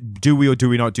further, do we or do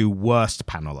we not do worst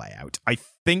panel layout? I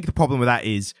think the problem with that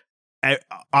is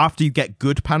after you get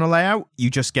good panel layout,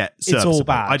 you just get serviceable. It's all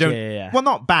bad. Well,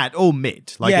 not bad, all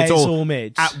mid. Like it's all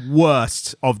mid. At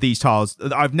worst of these tiles,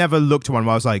 I've never looked at one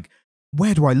where I was like,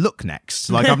 where do I look next?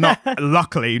 Like, I've not,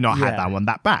 luckily, not had that one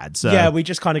that bad. So yeah, we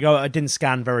just kind of go, I didn't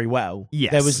scan very well.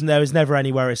 Yes. There was never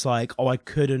anywhere it's like, I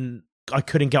couldn't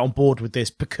get on board with this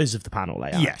because of the panel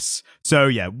layout. Yes. So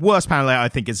yeah, worst panel layout I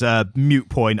think is a moot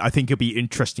point. I think it'll be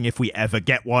interesting if we ever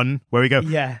get one where we go,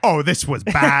 oh, this was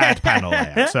bad panel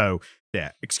layout. So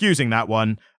yeah, excusing that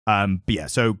one. But yeah,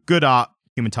 so good art,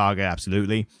 human target,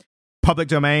 absolutely. Public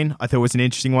domain, I thought was an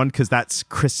interesting one because that's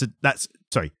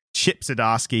Chip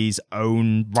Zdarsky's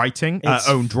own writing,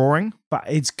 own drawing. But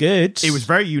it's good. It was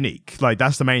very unique. Like,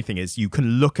 that's the main thing is you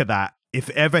can look at that. If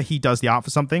ever he does the art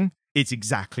for something, it's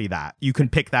exactly that. You can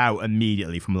pick that out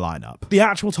immediately from the lineup. The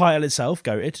actual title itself,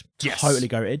 goated. Yes. Totally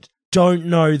goated. Don't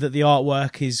know that the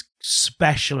artwork is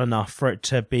special enough for it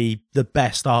to be the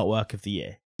best artwork of the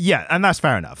year. Yeah, and that's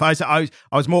fair enough. I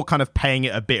was more kind of paying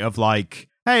it a bit of like,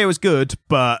 hey, it was good,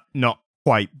 but not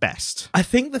quite best. I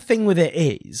think the thing with it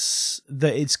is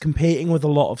that it's competing with a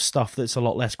lot of stuff that's a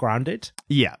lot less grounded.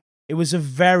 Yeah. It was a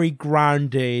very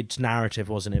grounded narrative,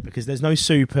 wasn't it? Because there's no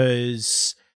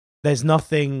supers, there's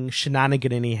nothing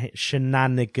shenanigan-y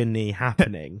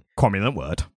happening. Cromulent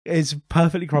word. It's a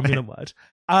perfectly cromulent word.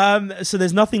 So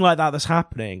there's nothing like that that's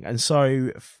happening. And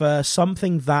so for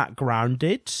something that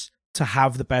grounded to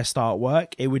have the best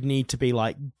artwork, it would need to be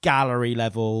like gallery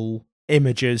level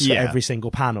images for every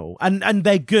single panel. And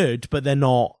they're good, but they're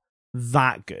not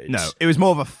that good. No, it was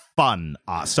more of a fun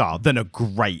art style than a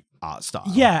great art style.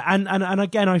 Yeah, and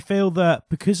again, I feel that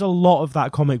because a lot of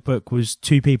that comic book was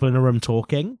two people in a room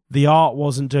talking, the art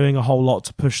wasn't doing a whole lot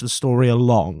to push the story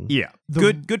along. Yeah.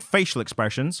 Good facial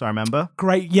expressions, I remember.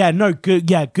 Great.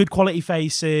 Good quality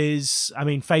faces. I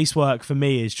mean, face work for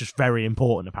me is just very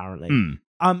important, apparently.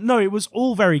 No, it was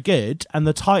all very good, and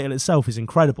the title itself is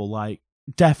incredible. Like,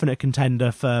 definite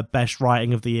contender for best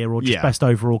writing of the year or just best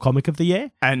overall comic of the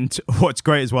year. And what's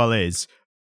great as well is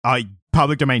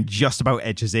Public Domain just about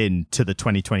edges in to the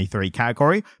 2023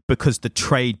 category because the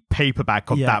trade paperback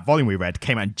of that volume we read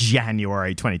came out in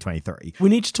January 2023. We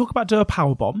need to talk about Do a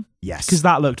Powerbomb. Yes. Because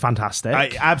that looked fantastic.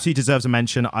 It absolutely deserves a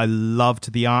mention. I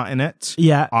loved the art in it.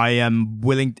 Yeah. I am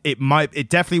willing... It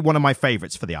definitely one of my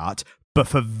favorites for the art, but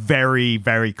for very,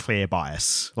 very clear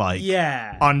bias. Like,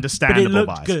 understandable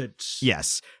bias. But it looked good.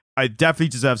 Yes. It definitely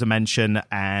deserves a mention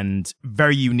and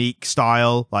very unique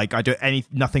style. Like,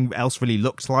 nothing else really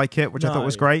looked like it, which I thought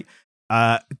was great.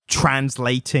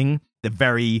 Translating the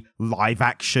very live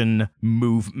action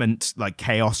movement, like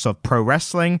chaos of pro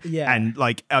wrestling. Yeah. And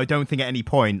like, I don't think at any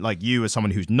point, like you as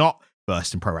someone who's not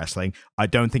versed in pro wrestling, I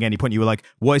don't think at any point you were like,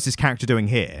 what is this character doing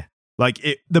here? Like,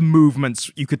 the movements,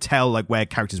 you could tell like where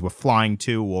characters were flying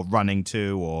to or running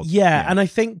to or... Yeah, and I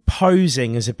think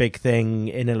posing is a big thing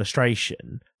in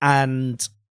illustration. And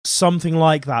something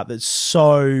like that that's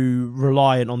so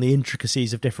reliant on the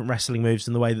intricacies of different wrestling moves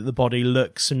and the way that the body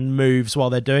looks and moves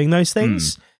while they're doing those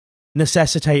things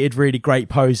necessitated really great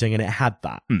posing, and it had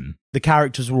that. The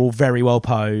characters were all very well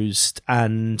posed,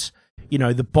 and, you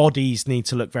know, the bodies need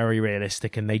to look very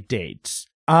realistic, and they did.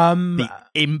 The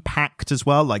impact as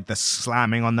well, like the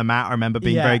slamming on the mat, I remember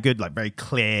being very good, like very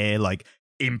clear, like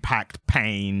impact,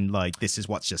 pain, like this is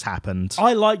what's just happened.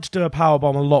 I liked Do a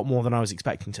Powerbomb a lot more than I was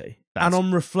expecting to. And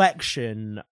on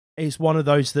reflection, it's one of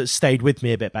those that stayed with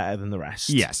me a bit better than the rest.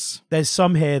 Yes. There's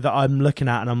some here that I'm looking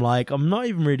at and I'm like, I'm not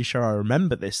even really sure I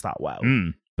remember this that well.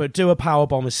 But Do a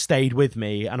Powerbomb has stayed with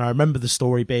me, and I remember the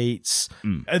story beats.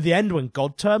 At the end, when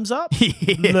God turns up,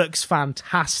 looks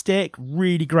fantastic.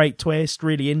 Really great twist,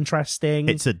 really interesting.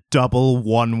 It's a double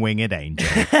one-winged angel.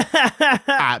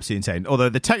 Absolutely insane. Although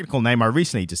the technical name I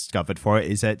recently discovered for it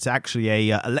is it's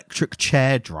actually a electric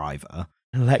chair driver.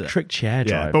 Electric chair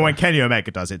driver. Yeah, but when Kenny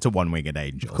Omega does it, it's a one-winged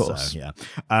angel. Of course. So,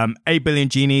 yeah. 8 Billion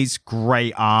Genies,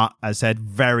 great art. As I said,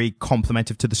 very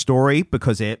complimentary to the story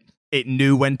because it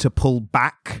knew when to pull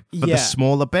back for the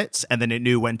smaller bits, and then it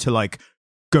knew when to like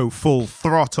go full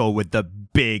throttle with the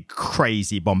big,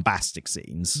 crazy, bombastic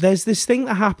scenes. There's this thing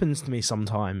that happens to me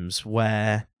sometimes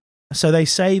where, so they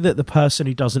say that the person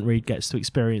who doesn't read gets to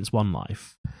experience one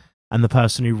life, and the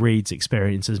person who reads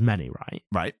experiences many, right?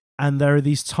 Right. And there are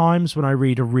these times when I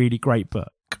read a really great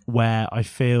book, where I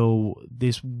feel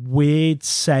this weird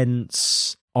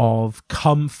sense of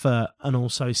comfort and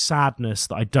also sadness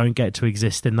that I don't get to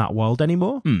exist in that world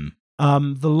anymore.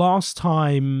 The last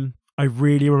time I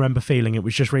really remember feeling it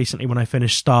was just recently when I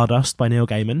finished Stardust by Neil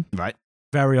Gaiman. Right.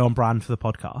 Very on brand for the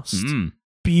podcast.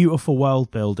 Beautiful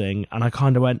world building. And I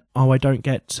kind of went, I don't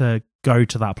get to go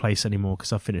to that place anymore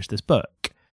because I've finished this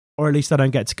book. Or at least I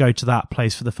don't get to go to that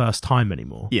place for the first time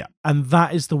anymore. Yeah. And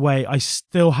that is the way I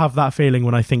still have that feeling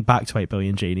when I think back to 8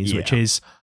 Billion Genies, which is,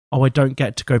 I don't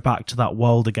get to go back to that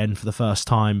world again for the first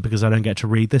time because I don't get to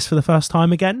read this for the first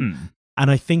time again.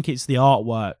 And I think it's the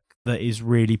artwork that is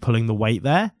really pulling the weight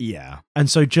there. Yeah. And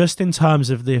so just in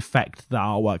terms of the effect that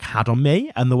artwork had on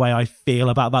me and the way I feel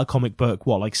about that comic book,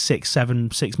 6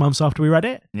 months after we read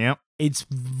it? Yeah. It's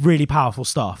really powerful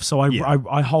stuff. So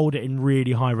I hold it in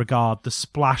really high regard. The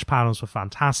splash panels were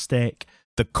fantastic.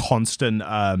 The constant,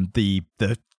 the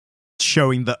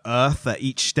showing the Earth at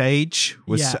each stage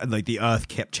was like the Earth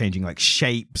kept changing like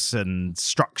shapes and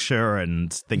structure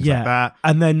and things like that.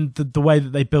 And then the way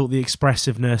that they built the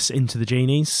expressiveness into the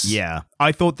genies. Yeah.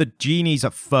 I thought the genies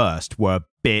at first were a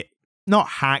bit, not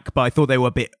hack, but I thought they were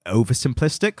a bit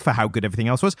oversimplistic for how good everything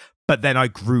else was. But then I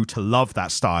grew to love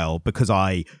that style because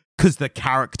the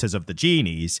characters of the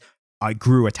genies I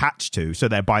grew attached to. So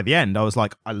that by the end, I was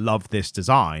like, I love this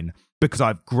design because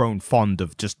I've grown fond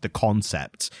of just the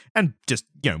concept and just,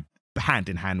 hand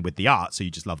in hand with the art. So you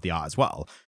just love the art as well.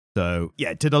 So yeah,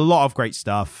 it did a lot of great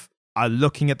stuff.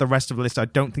 Looking at the rest of the list, I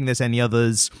don't think there's any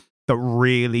others that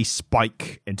really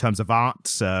spike in terms of art.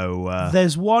 So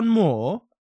there's one more,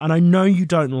 and I know you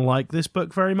don't like this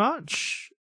book very much.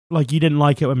 Like, you didn't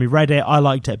like it when we read it. I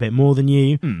liked it a bit more than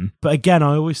you. But again,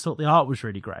 I always thought the art was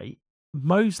really great.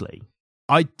 Mosley.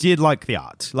 I did like the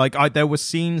art. There were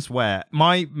scenes where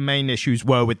my main issues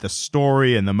were with the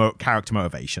story and the character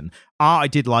motivation. Art I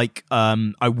did like.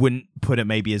 I wouldn't put it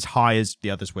maybe as high as the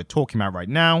others we're talking about right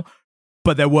now,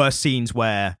 but there were scenes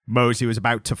where Mosley was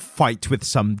about to fight with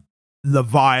some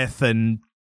Leviathan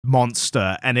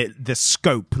monster, and the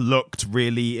scope looked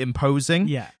really imposing.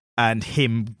 Yeah. And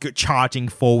him charging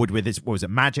forward with his, what was it,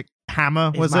 magic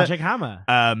hammer? Magic hammer.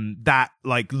 That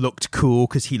looked cool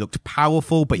because he looked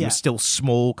powerful, but he was still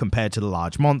small compared to the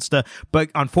large monster. But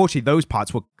unfortunately, those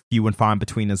parts were few and far in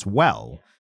between as well.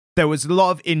 There was a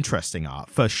lot of interesting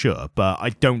art for sure, but I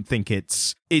don't think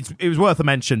it was worth a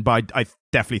mention. But I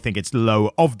definitely think it's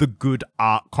low of the good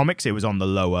art comics. It was on the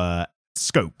lower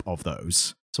scope of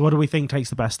those. So what do we think takes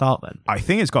the best art then? I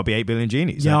think it's got to be 8 Billion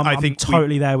Genies. Yeah, I think I'm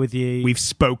totally there with you. We've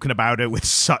spoken about it with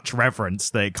such reverence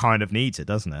that it kind of needs it,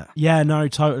 doesn't it? Yeah, no,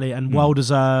 totally. And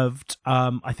well-deserved.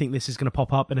 I think this is going to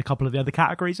pop up in a couple of the other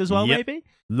categories as well, maybe?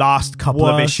 Last couple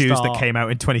of issues art that came out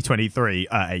in 2023,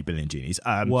 8 Billion Genies.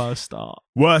 Worst art.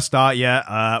 Worst art,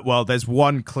 yeah. Well, there's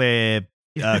one clear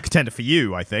contender for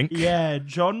you, I think. Yeah,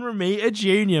 John Romita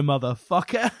Jr.,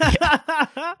 motherfucker.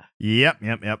 Yep.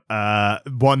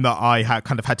 One that I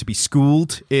had to be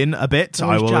schooled in a bit,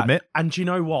 I will admit. And do you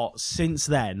know what? Since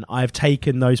then, I've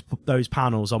taken those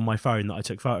panels on my phone that I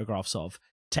took photographs of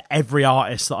to every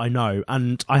artist that I know,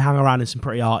 and I hang around in some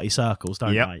pretty arty circles,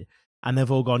 don't I? And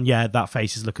they've all gone, yeah, that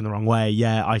face is looking the wrong way.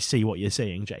 Yeah, I see what you're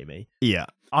seeing, Jamie. Yeah.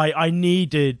 I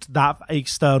needed that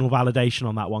external validation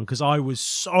on that one because I was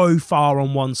so far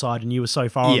on one side and you were so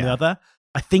far on the other.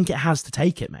 I think it has to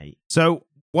take it, mate. So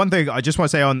one thing I just want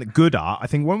to say on good art, I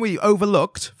think when we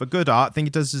overlooked for good art, I think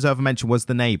it does deserve a mention, was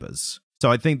the neighbors.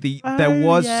 So I think there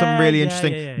was some really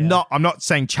interesting. I'm not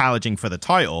saying challenging for the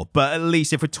title, but at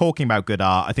least if we're talking about good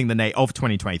art, I think of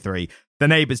 2023, the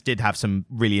neighbors did have some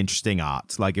really interesting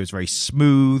art. It was very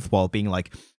smooth while being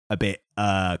a bit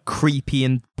creepy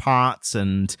in parts,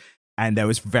 and there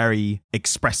was very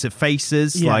expressive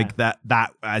faces. That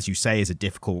as you say is a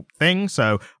difficult thing.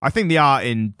 So I think the art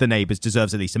in The Neighbors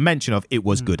deserves at least a mention of it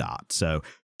was good art. So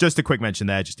just a quick mention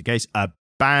there, just in case.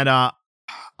 Bad art,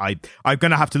 I'm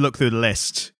gonna have to look through the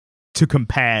list to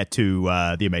compare to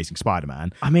The Amazing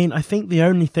Spider-Man. I mean, I think the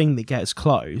only thing that gets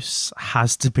close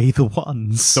has to be The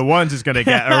Ones. The Ones is going to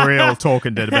get a real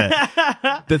talking to the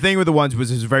bit. The thing with The Ones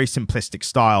was it was a very simplistic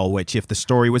style, which if the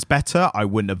story was better, I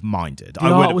wouldn't have minded. The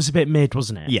art was a bit mid,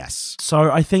 wasn't it? Yes.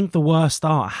 So I think the worst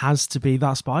art has to be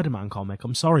that Spider-Man comic.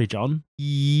 I'm sorry, John.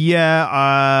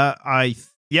 Yeah, I'm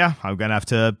going to have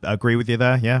to agree with you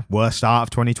there. Yeah, worst art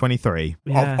of 2023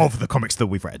 of the comics that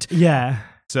we've read. Yeah.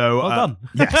 So, well done.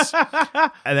 Yes.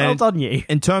 And then well done, you.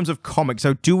 In terms of comics,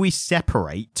 so do we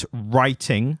separate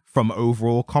writing from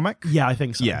overall comic? Yeah, I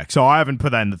think so. Yeah, so I haven't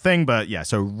put that in the thing, but yeah,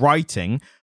 so writing,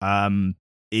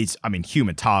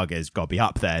 Human Target's got to be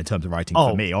up there in terms of writing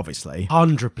for me, obviously.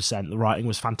 100%. The writing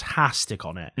was fantastic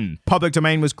on it. Public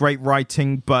Domain was great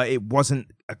writing, but it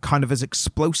wasn't kind of as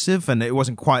explosive, and it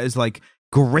wasn't quite as like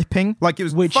gripping. Like it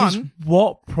was Which fun. is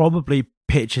what probably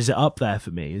pitches it up there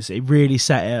for me. Is it really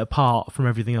set it apart from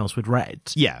everything else with Red?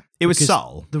 Yeah, it was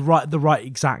subtle.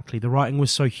 Exactly. The writing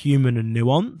was so human and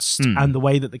nuanced, and the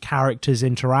way that the characters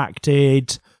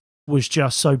interacted was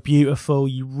just so beautiful.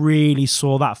 You really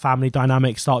saw that family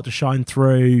dynamic start to shine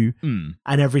through, and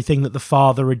everything that the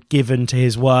father had given to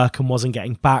his work and wasn't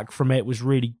getting back from it was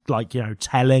really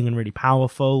telling and really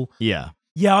powerful. Yeah.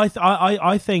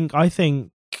 I think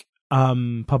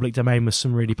Public Domain was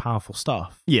some really powerful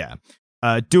stuff. Yeah.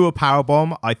 Do a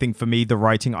Powerbomb. I think for me, the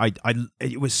writing,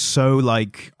 it was so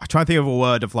like, I'm trying to think of a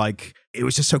word of like, it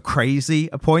was just so crazy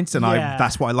at points, and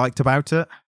that's what I liked about it.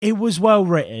 It was well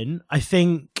written. I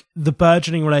think the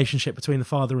burgeoning relationship between the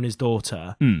father and his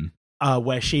daughter,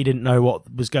 where she didn't know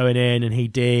what was going in and he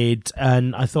did,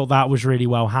 and I thought that was really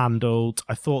well handled.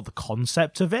 I thought the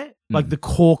concept of it, like the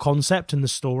core concept and the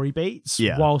story beats,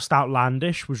 whilst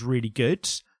outlandish, was really good.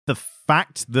 The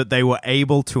fact that they were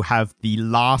able to have the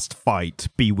last fight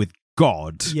be with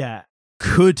God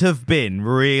could have been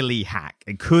really hack.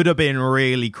 It could have been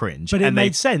really cringe. But it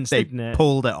made sense, didn't it? They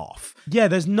pulled it off. Yeah,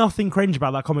 there's nothing cringe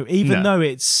about that comic, even though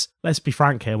it's, let's be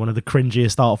frank here, one of the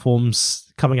cringiest art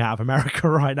forms coming out of America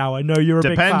right now. I know you're a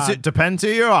big fan. Depends who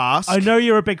you ask. I know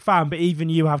you're a big fan, but even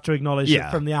you have to acknowledge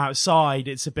that from the outside,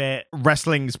 it's a bit...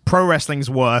 Pro wrestling's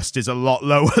worst is a lot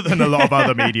lower than a lot of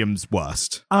other mediums'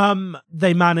 worst.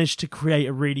 They managed to create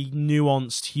a really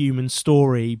nuanced human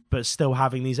story, but still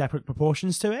having these epic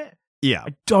proportions to it. Yeah.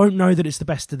 I don't know that it's the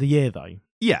best of the year, though.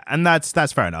 Yeah, and that's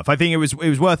fair enough. I think it was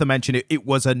worth a mention. It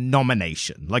was a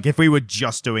nomination. Like, if we were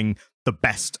just doing the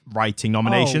best writing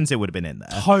nominations, it would have been in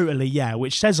there. Totally, yeah,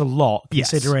 which says a lot,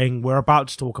 considering we're about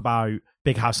to talk about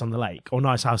Big House on the Lake, or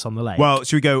Nice House on the Lake. Well,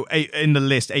 should we go in the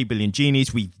list, 8 Billion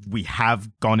Genies? We have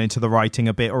gone into the writing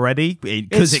a bit already,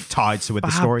 because it tied with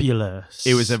the story. Fabulous.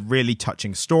 It was a really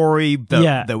touching story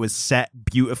that was set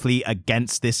beautifully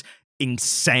against this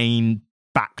insane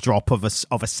backdrop of a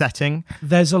setting.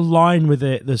 There's a line with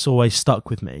it that's always stuck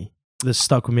with me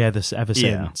ever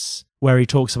since, where he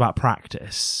talks about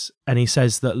practice, and he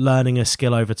says that learning a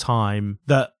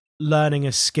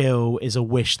skill is a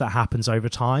wish that happens over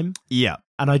time. Yeah.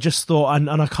 And I just thought, and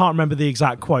I can't remember the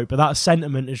exact quote, but that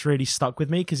sentiment has really stuck with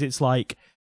me, because it's like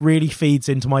really feeds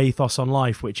into my ethos on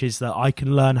life, which is that I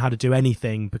can learn how to do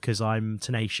anything because I'm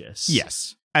tenacious.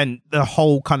 Yes. And the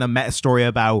whole kind of meta story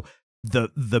about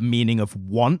the meaning of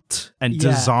want and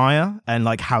desire, and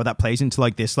like how that plays into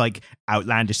like this like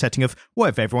outlandish setting of what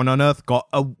if everyone on Earth got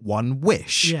a one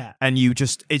wish, and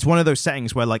it's one of those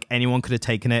settings where like anyone could have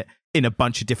taken it in a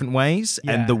bunch of different ways,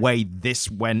 and the way this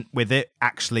went with it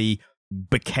actually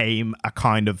became a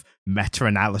kind of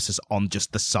meta-analysis on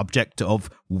just the subject of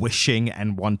wishing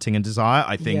and wanting and desire.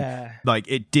 I think like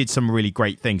it did some really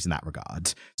great things in that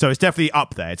regard. So it's definitely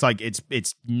up there. It's like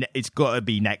it's got to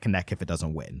be neck and neck if it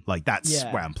doesn't win. Like that's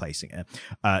where I'm placing it.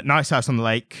 Nice House on the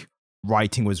Lake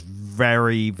writing was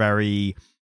very, very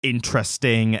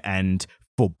interesting and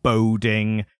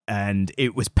foreboding, and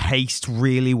it was paced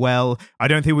really well. I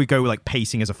don't think we go like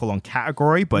pacing as a full-on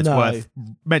category, but it's worth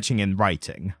mentioning in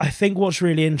writing. I think what's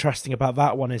really interesting about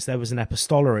that one is there was an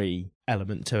epistolary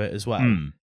element to it as well.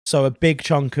 So a big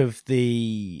chunk of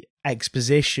the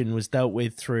exposition was dealt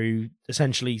with through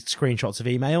essentially screenshots of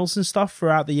emails and stuff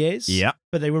throughout the years. Yeah.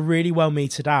 But they were really well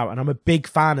meted out, and I'm a big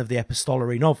fan of the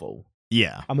epistolary novel.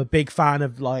 Yeah. I'm a big fan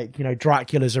of, like,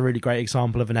 Dracula's a really great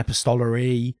example of an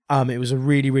epistolary. It was a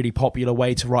really, really popular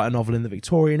way to write a novel in the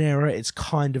Victorian era. It's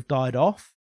kind of died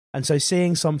off. And so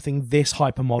seeing something this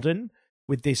hyper-modern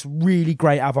with this really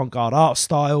great avant-garde art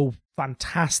style,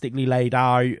 fantastically laid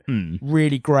out,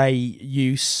 really great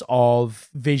use of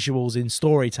visuals in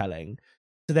storytelling,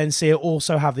 to then see it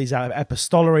also have these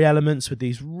epistolary elements with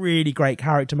these really great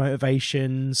character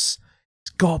motivations.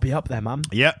 It's got to be up there, man.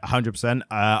 Yeah, 100%.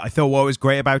 I thought what was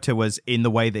great about it was in the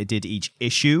way they did each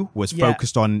issue was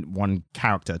focused on one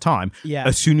character at a time. Yeah.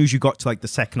 As soon as you got to like the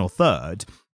second or third,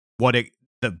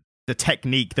 the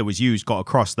technique that was used got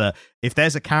across that if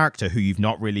there's a character who you've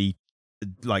not really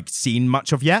like seen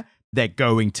much of yet, they're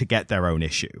going to get their own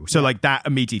issue. So like that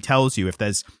immediately tells you if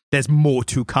there's more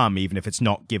to come, even if it's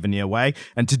not given you away.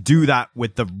 And to do that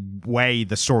with the way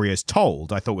the story is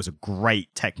told, I thought was a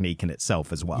great technique in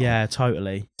itself as well. Yeah,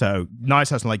 totally. So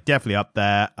Nice House, like definitely up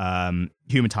there.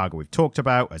 Human Target we've talked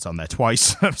about. It's on there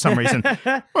twice for some reason.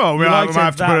 Well, we might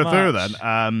have to put it through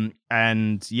then.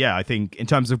 And yeah, I think in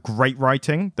terms of great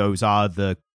writing, those are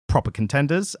the proper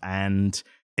contenders. And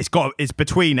It's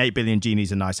between 8 Billion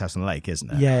Genies and Nice House on the Lake,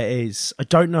 isn't it? Yeah, it is. I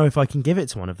don't know if I can give it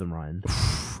to one of them, Ryan.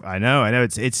 I know.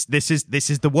 This is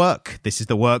the work. This is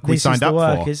the work we signed up for. This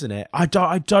is the work, isn't it?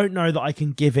 I don't know that I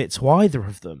can give it to either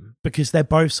of them because they're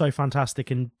both so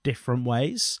fantastic in different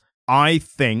ways. I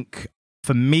think,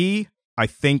 for me,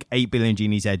 8 Billion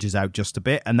Genies edges out just a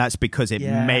bit, and that's because it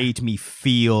made me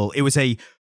feel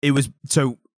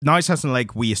so Nice House on the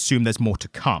Lake. We assume there's more to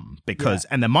come because,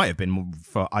 and there might have been more.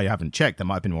 I haven't checked. There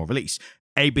might have been more release.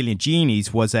 8 Billion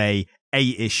Genies was a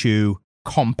 8-issue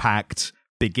compact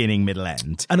beginning, middle,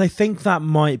 end. And I think that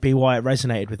might be why it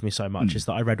resonated with me so much, is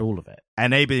that I read all of it.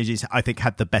 And 8 Billion Genies, I think,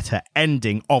 had the better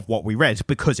ending of what we read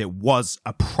because it was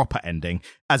a proper ending,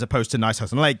 as opposed to Nice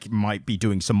House on the Lake might be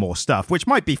doing some more stuff, which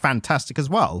might be fantastic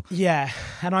as well. Yeah,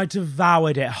 and I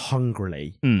devoured it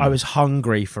hungrily. I was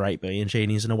hungry for 8 Billion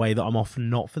Genies in a way that I'm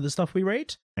often not for the stuff we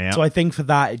read. Yeah. So I think for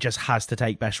that, it just has to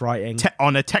take best writing.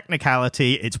 On a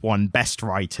technicality, it's won best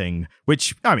writing,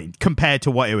 which, I mean, compared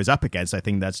to what it was up against, I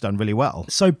think that's done really well.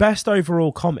 So best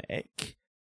overall comic,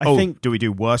 I think... do we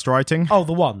do worst writing? Oh,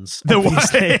 the ones. The ones.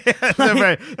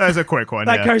 That's a quick one.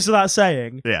 That goes without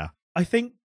saying. Yeah. I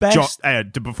think best...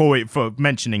 for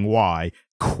mentioning why,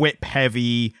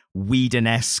 quip-heavy,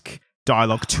 Whedon-esque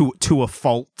dialogue to a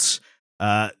fault.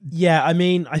 Yeah, I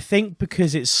mean, I think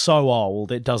because it's so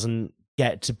old, it doesn't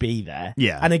get to be there.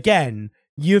 Yeah. And again,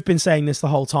 you've been saying this the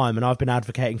whole time, and I've been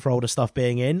advocating for older stuff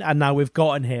being in, and now we've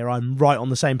gotten here, I'm right on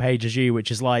the same page as you, which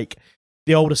is like,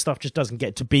 the older stuff just doesn't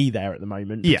get to be there at the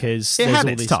moment because it had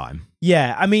its time.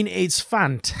 Yeah, I mean, it's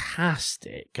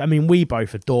fantastic. I mean, we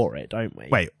both adore it, don't we?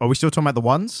 Wait, are we still talking about the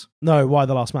ones? No, Why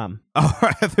the Last Man? Oh,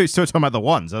 I thought we were still talking about the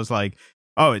ones. I was like,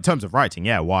 oh, in terms of writing,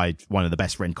 yeah, why one of the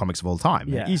best written comics of all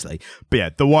time, easily. But yeah,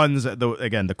 the ones,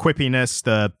 again, the quippiness,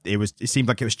 it seemed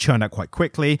like it was churned out quite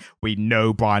quickly. We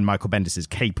know Brian Michael Bendis is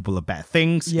capable of better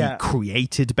things. Yeah. He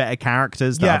created better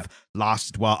characters that have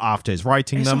lasted well after his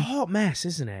writing them. It's a hot mess,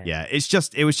 isn't it? Yeah,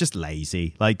 it was just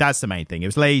lazy. Like, that's the main thing. It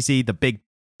was lazy. The big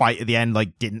fight at the end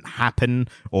didn't happen,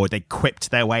 or they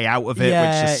quipped their way out of it,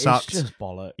 which just sucked. It's just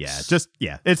bollocks.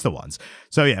 It's the ones.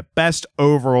 So yeah, best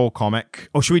overall comic,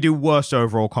 or should we do worst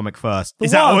overall comic first?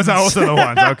 Is that also the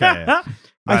ones? Okay. Yeah.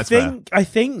 I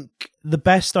think the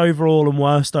best overall and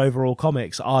worst overall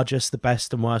comics are just the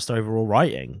best and worst overall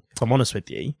writing, if I'm honest with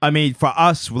you. I mean, for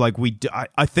us,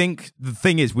 I think the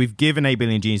thing is, we've given 8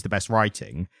 Billion Genies the best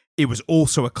writing. It was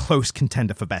also a close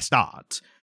contender for best art.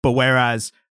 But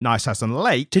whereas Nice House on the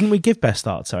Lake... Didn't we give best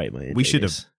art to 8 Million? We should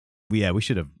have. Yeah, we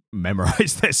should have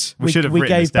memorized this. We should have written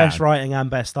gave this down. Best writing and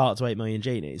best art to 8 Million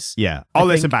Genies. Yeah, I'll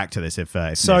listen back to this if so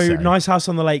necessary. Nice House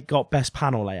on the Lake got best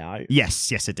panel layout.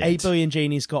 Yes, it did. 8 Billion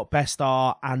Genies got best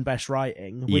art and best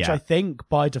writing, which I think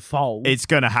by default... It's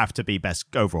going to have to be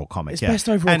best overall comic. It's best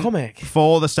overall comic.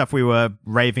 For the stuff we were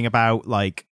raving about,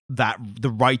 like that, the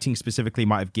writing specifically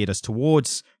might have geared us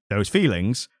towards those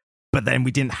feelings, but then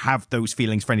we didn't have those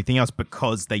feelings for anything else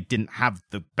because they didn't have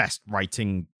the best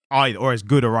writing either, or as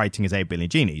good a writing as 8 Billion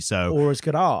Genies. So, or as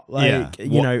good art.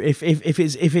 If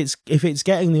it's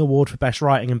getting the award for best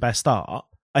writing and best art,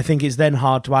 I think it's then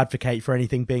hard to advocate for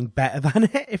anything being better than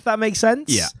it, if that makes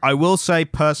sense. Yeah, I will say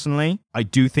personally, I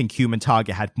do think Human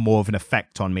Target had more of an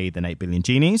effect on me than 8 Billion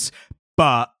Genies,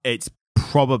 but it's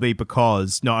probably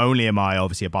because not only am I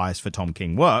obviously a bias for Tom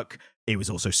King work, it was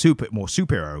also more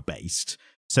superhero based.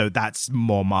 So that's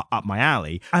more up my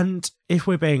alley. And if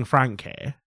we're being frank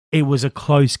here, it was a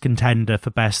close contender for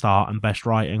best art and best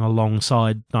writing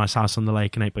alongside Nice House on the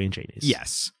Lake and 8 Billion Genies.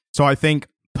 Yes. So I think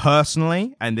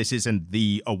personally, and this isn't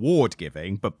the award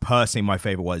giving, but personally my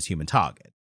favorite was Human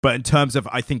Target. But in terms of,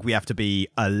 I think we have to be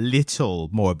a little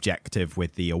more objective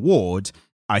with the award.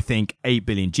 I think 8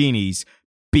 Billion Genies,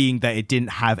 being that it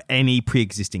didn't have any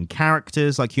pre-existing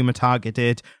characters like Human Target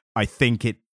did, I think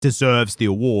it deserves the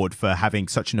award for having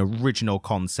such an original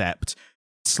concept,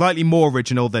 slightly more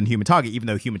original than Human Target, even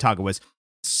though Human Target was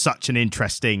such an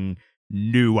interesting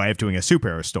new way of doing a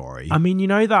superhero story. I mean, you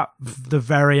know that the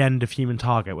very end of Human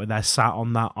Target where they're sat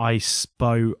on that ice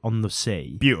boat on the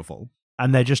sea? Beautiful.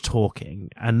 And they're just talking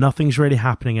and nothing's really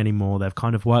happening anymore. They've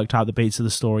kind of worked out the beats of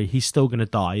the story. He's still going to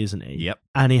die, isn't he? Yep.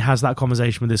 And he has that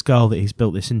conversation with this girl that he's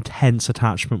built this intense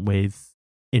attachment with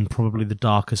in probably the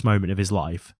darkest moment of his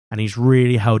life. And he's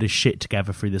really held his shit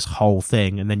together through this whole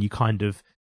thing. And then you kind of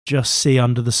just see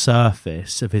under the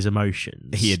surface of his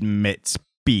emotions. He admits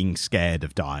being scared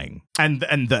of dying. And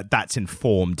that's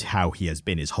informed how he has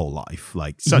been his whole life.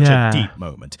 Like, such a deep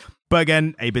moment. But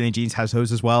again, 8 Billion Genies has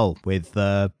those as well, with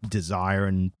desire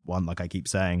and one, like I keep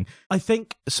saying. I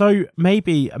think, so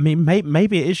maybe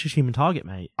it is just Human Target,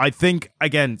 mate. I think,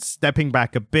 again, stepping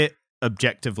back a bit,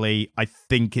 objectively, I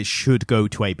think it should go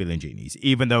to 8 Billion Genies,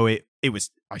 even though it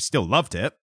was, I still loved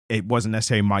it. It wasn't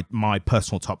necessarily my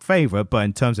personal top favorite, but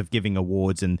in terms of giving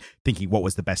awards and thinking what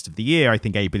was the best of the year, I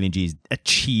think 8 Billion G's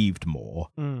achieved more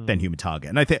than Human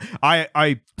Target. And I think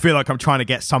I feel like I'm trying to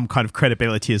get some kind of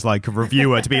credibility as like a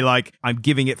reviewer to be like, I'm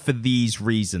giving it for these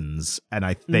reasons. And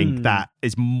I think that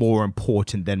is more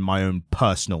important than my own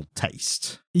personal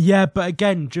taste. Yeah, but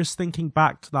again, just thinking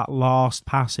back to that last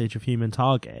passage of Human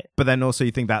Target. But then also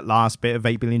you think that last bit of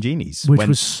 8 Billion Genies. Which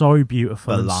was so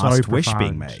beautiful. The and last so wish profound.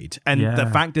 being made. And the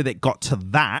fact that it got to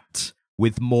that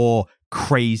with more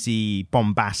crazy,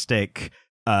 bombastic,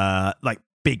 like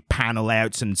big panel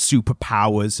layouts and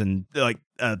superpowers and like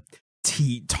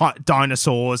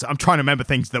dinosaurs. I'm trying to remember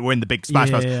things that were in the big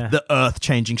splash pads. The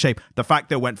earth-changing shape. The fact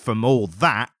that it went from all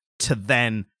that to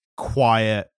then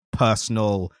quiet,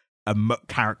 personal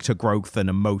character growth and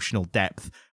emotional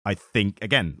depth, I think,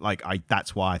 again, like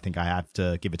that's why I think I have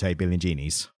to give it to 8 Billion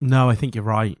Genies. No, I think you're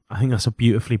right. I think that's a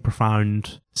beautifully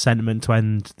profound sentiment to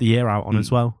end the year out on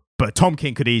as well. But Tom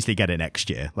King could easily get it next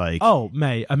year. Like, oh,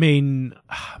 mate, I mean,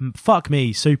 fuck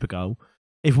me, Supergirl.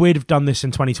 If we'd have done this in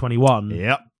 2021,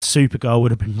 Supergirl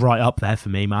would have been right up there for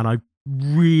me, man. I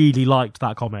really liked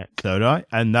that comic. So do I.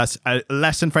 And that's a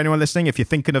lesson for anyone listening. If you're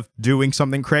thinking of doing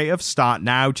something creative, start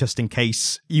now just in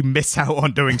case you miss out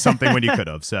on doing something when you could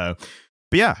have. So,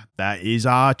 but yeah, that is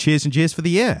our cheers and jeers for the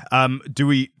year. Do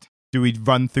we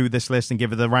run through this list and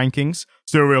give it the rankings?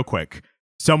 So real quick.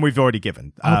 Some we've already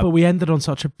given. But we ended on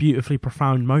such a beautifully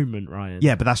profound moment, Ryan.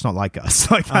 Yeah, but that's not like us.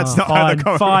 Like that's not how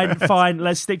the Fine.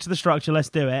 Let's stick to the structure. Let's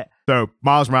do it. So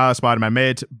Miles Morales, Spider-Man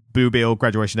mid, Blue Beetle,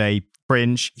 Graduation Day,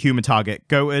 Fringe, Human Target,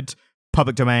 Goated,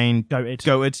 Public Domain,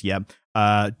 Goated, yeah.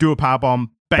 Dual Powerbomb,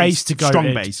 base to Goated,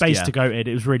 strong base to Goated.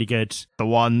 It was really good. The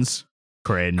Ones,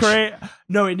 cringe.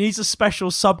 No, it needs a special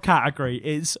subcategory.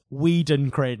 It's Whedon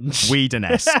cringe.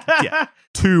 Whedon-esque, yeah.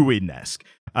 Too Whedon-esque.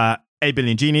 8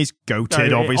 Billion Genies,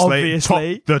 goated,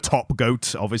 obviously. The top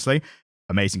goat, obviously.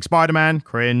 Amazing Spider-Man,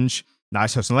 cringe.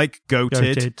 Nice House and Lake,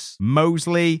 goated.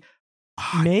 Mosley,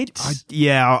 mid?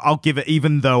 I'll give it,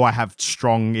 even though I have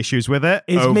strong issues with it.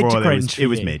 It's overall, mid to cringe. It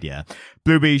was mid, yeah.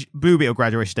 Blue Beetle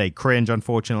Graduation Day, cringe,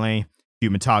 unfortunately.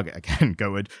 Human Target, again,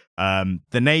 goated.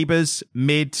 The Neighbours,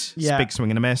 mid. Big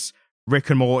swing and a miss. Rick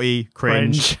and Morty,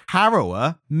 cringe.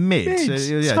 Harrower, mid.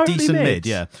 Totally decent mid,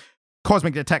 yeah.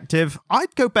 Cosmic Detective,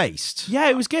 I'd go based. Yeah,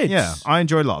 it was good. Yeah, I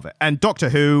enjoyed a lot of it. And Doctor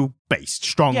Who, based.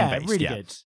 Strong based. Really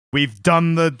good. We've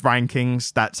done the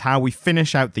rankings. That's how we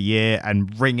finish out the year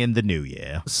and ring in the new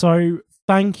year. So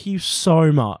thank you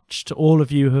so much to all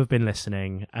of you who have been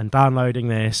listening and downloading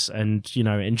this and, you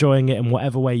know, enjoying it in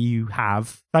whatever way you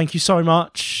have. Thank you so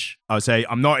much. I would say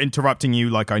I'm not interrupting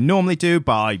you like I normally do,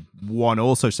 but I want to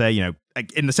also say, you know,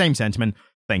 in the same sentiment,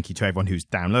 thank you to everyone who's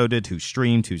downloaded, who's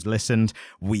streamed, who's listened.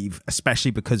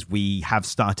 Especially because we have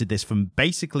started this from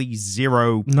basically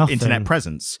zero internet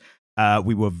presence.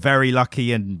 We were very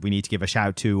lucky, and we need to give a shout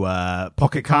out to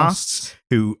Pocket Casts,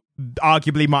 who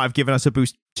arguably might have given us a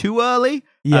boost too early.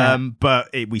 Yeah. But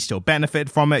we still benefit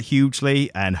from it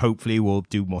hugely, and hopefully we'll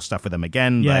do more stuff with them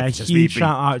again. Yeah, huge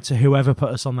shout out to whoever put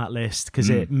us on that list, because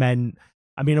it meant,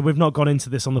 I mean, we've not gone into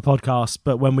this on the podcast,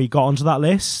 but when we got onto that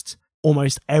list,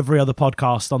 almost every other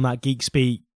podcast on that Geek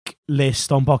Speak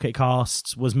list on Pocket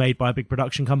Casts was made by a big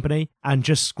production company. And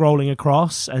just scrolling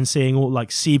across and seeing all like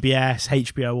CBS,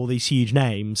 HBO, all these huge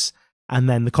names, and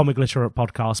then the Comic Literate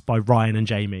podcast by Ryan and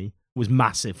Jamie was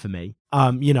massive for me.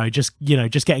 Just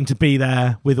getting to be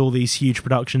there with all these huge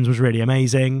productions was really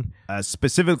amazing.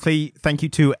 Specifically, thank you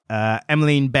to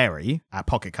Emmeline Berry at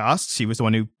Pocket Casts. She was the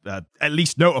one who at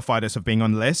least notified us of being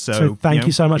on the list. So thank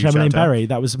you so much, Emmeline Berry.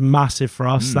 That was massive for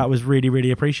us. That was really,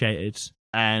 really appreciated.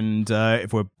 And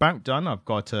if we're about done, I've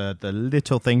got the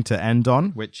little thing to end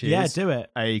on, which is do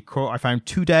it. A quote I found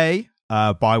today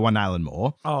by one Alan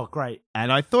Moore. Oh, great.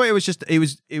 And I thought it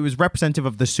was representative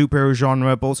of the superhero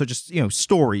genre, but also just, you know,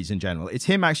 stories in general. It's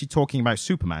him actually talking about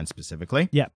Superman specifically.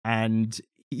 Yeah. And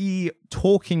he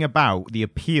talking about the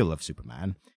appeal of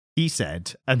Superman. He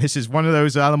said, and this is one of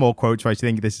those Alan Moore quotes where I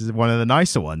think this is one of the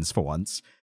nicer ones for once.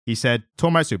 He said,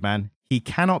 talking about Superman, he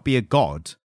cannot be a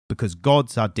god because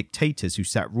gods are dictators who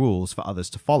set rules for others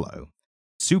to follow.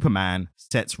 Superman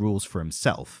sets rules for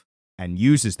himself and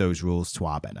uses those rules to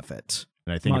our benefit.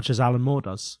 And I think much as Alan Moore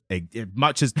does.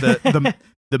 Much as the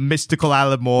mystical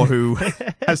Alan Moore who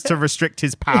has to restrict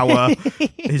his power,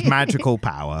 his magical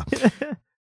power.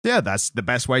 Yeah, that's the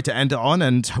best way to end it on,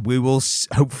 and we will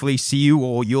hopefully see you,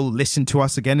 or you'll listen to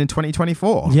us again in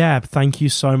 2024. Yeah, thank you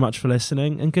so much for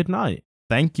listening, and good night.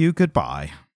 Thank you,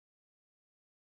 goodbye.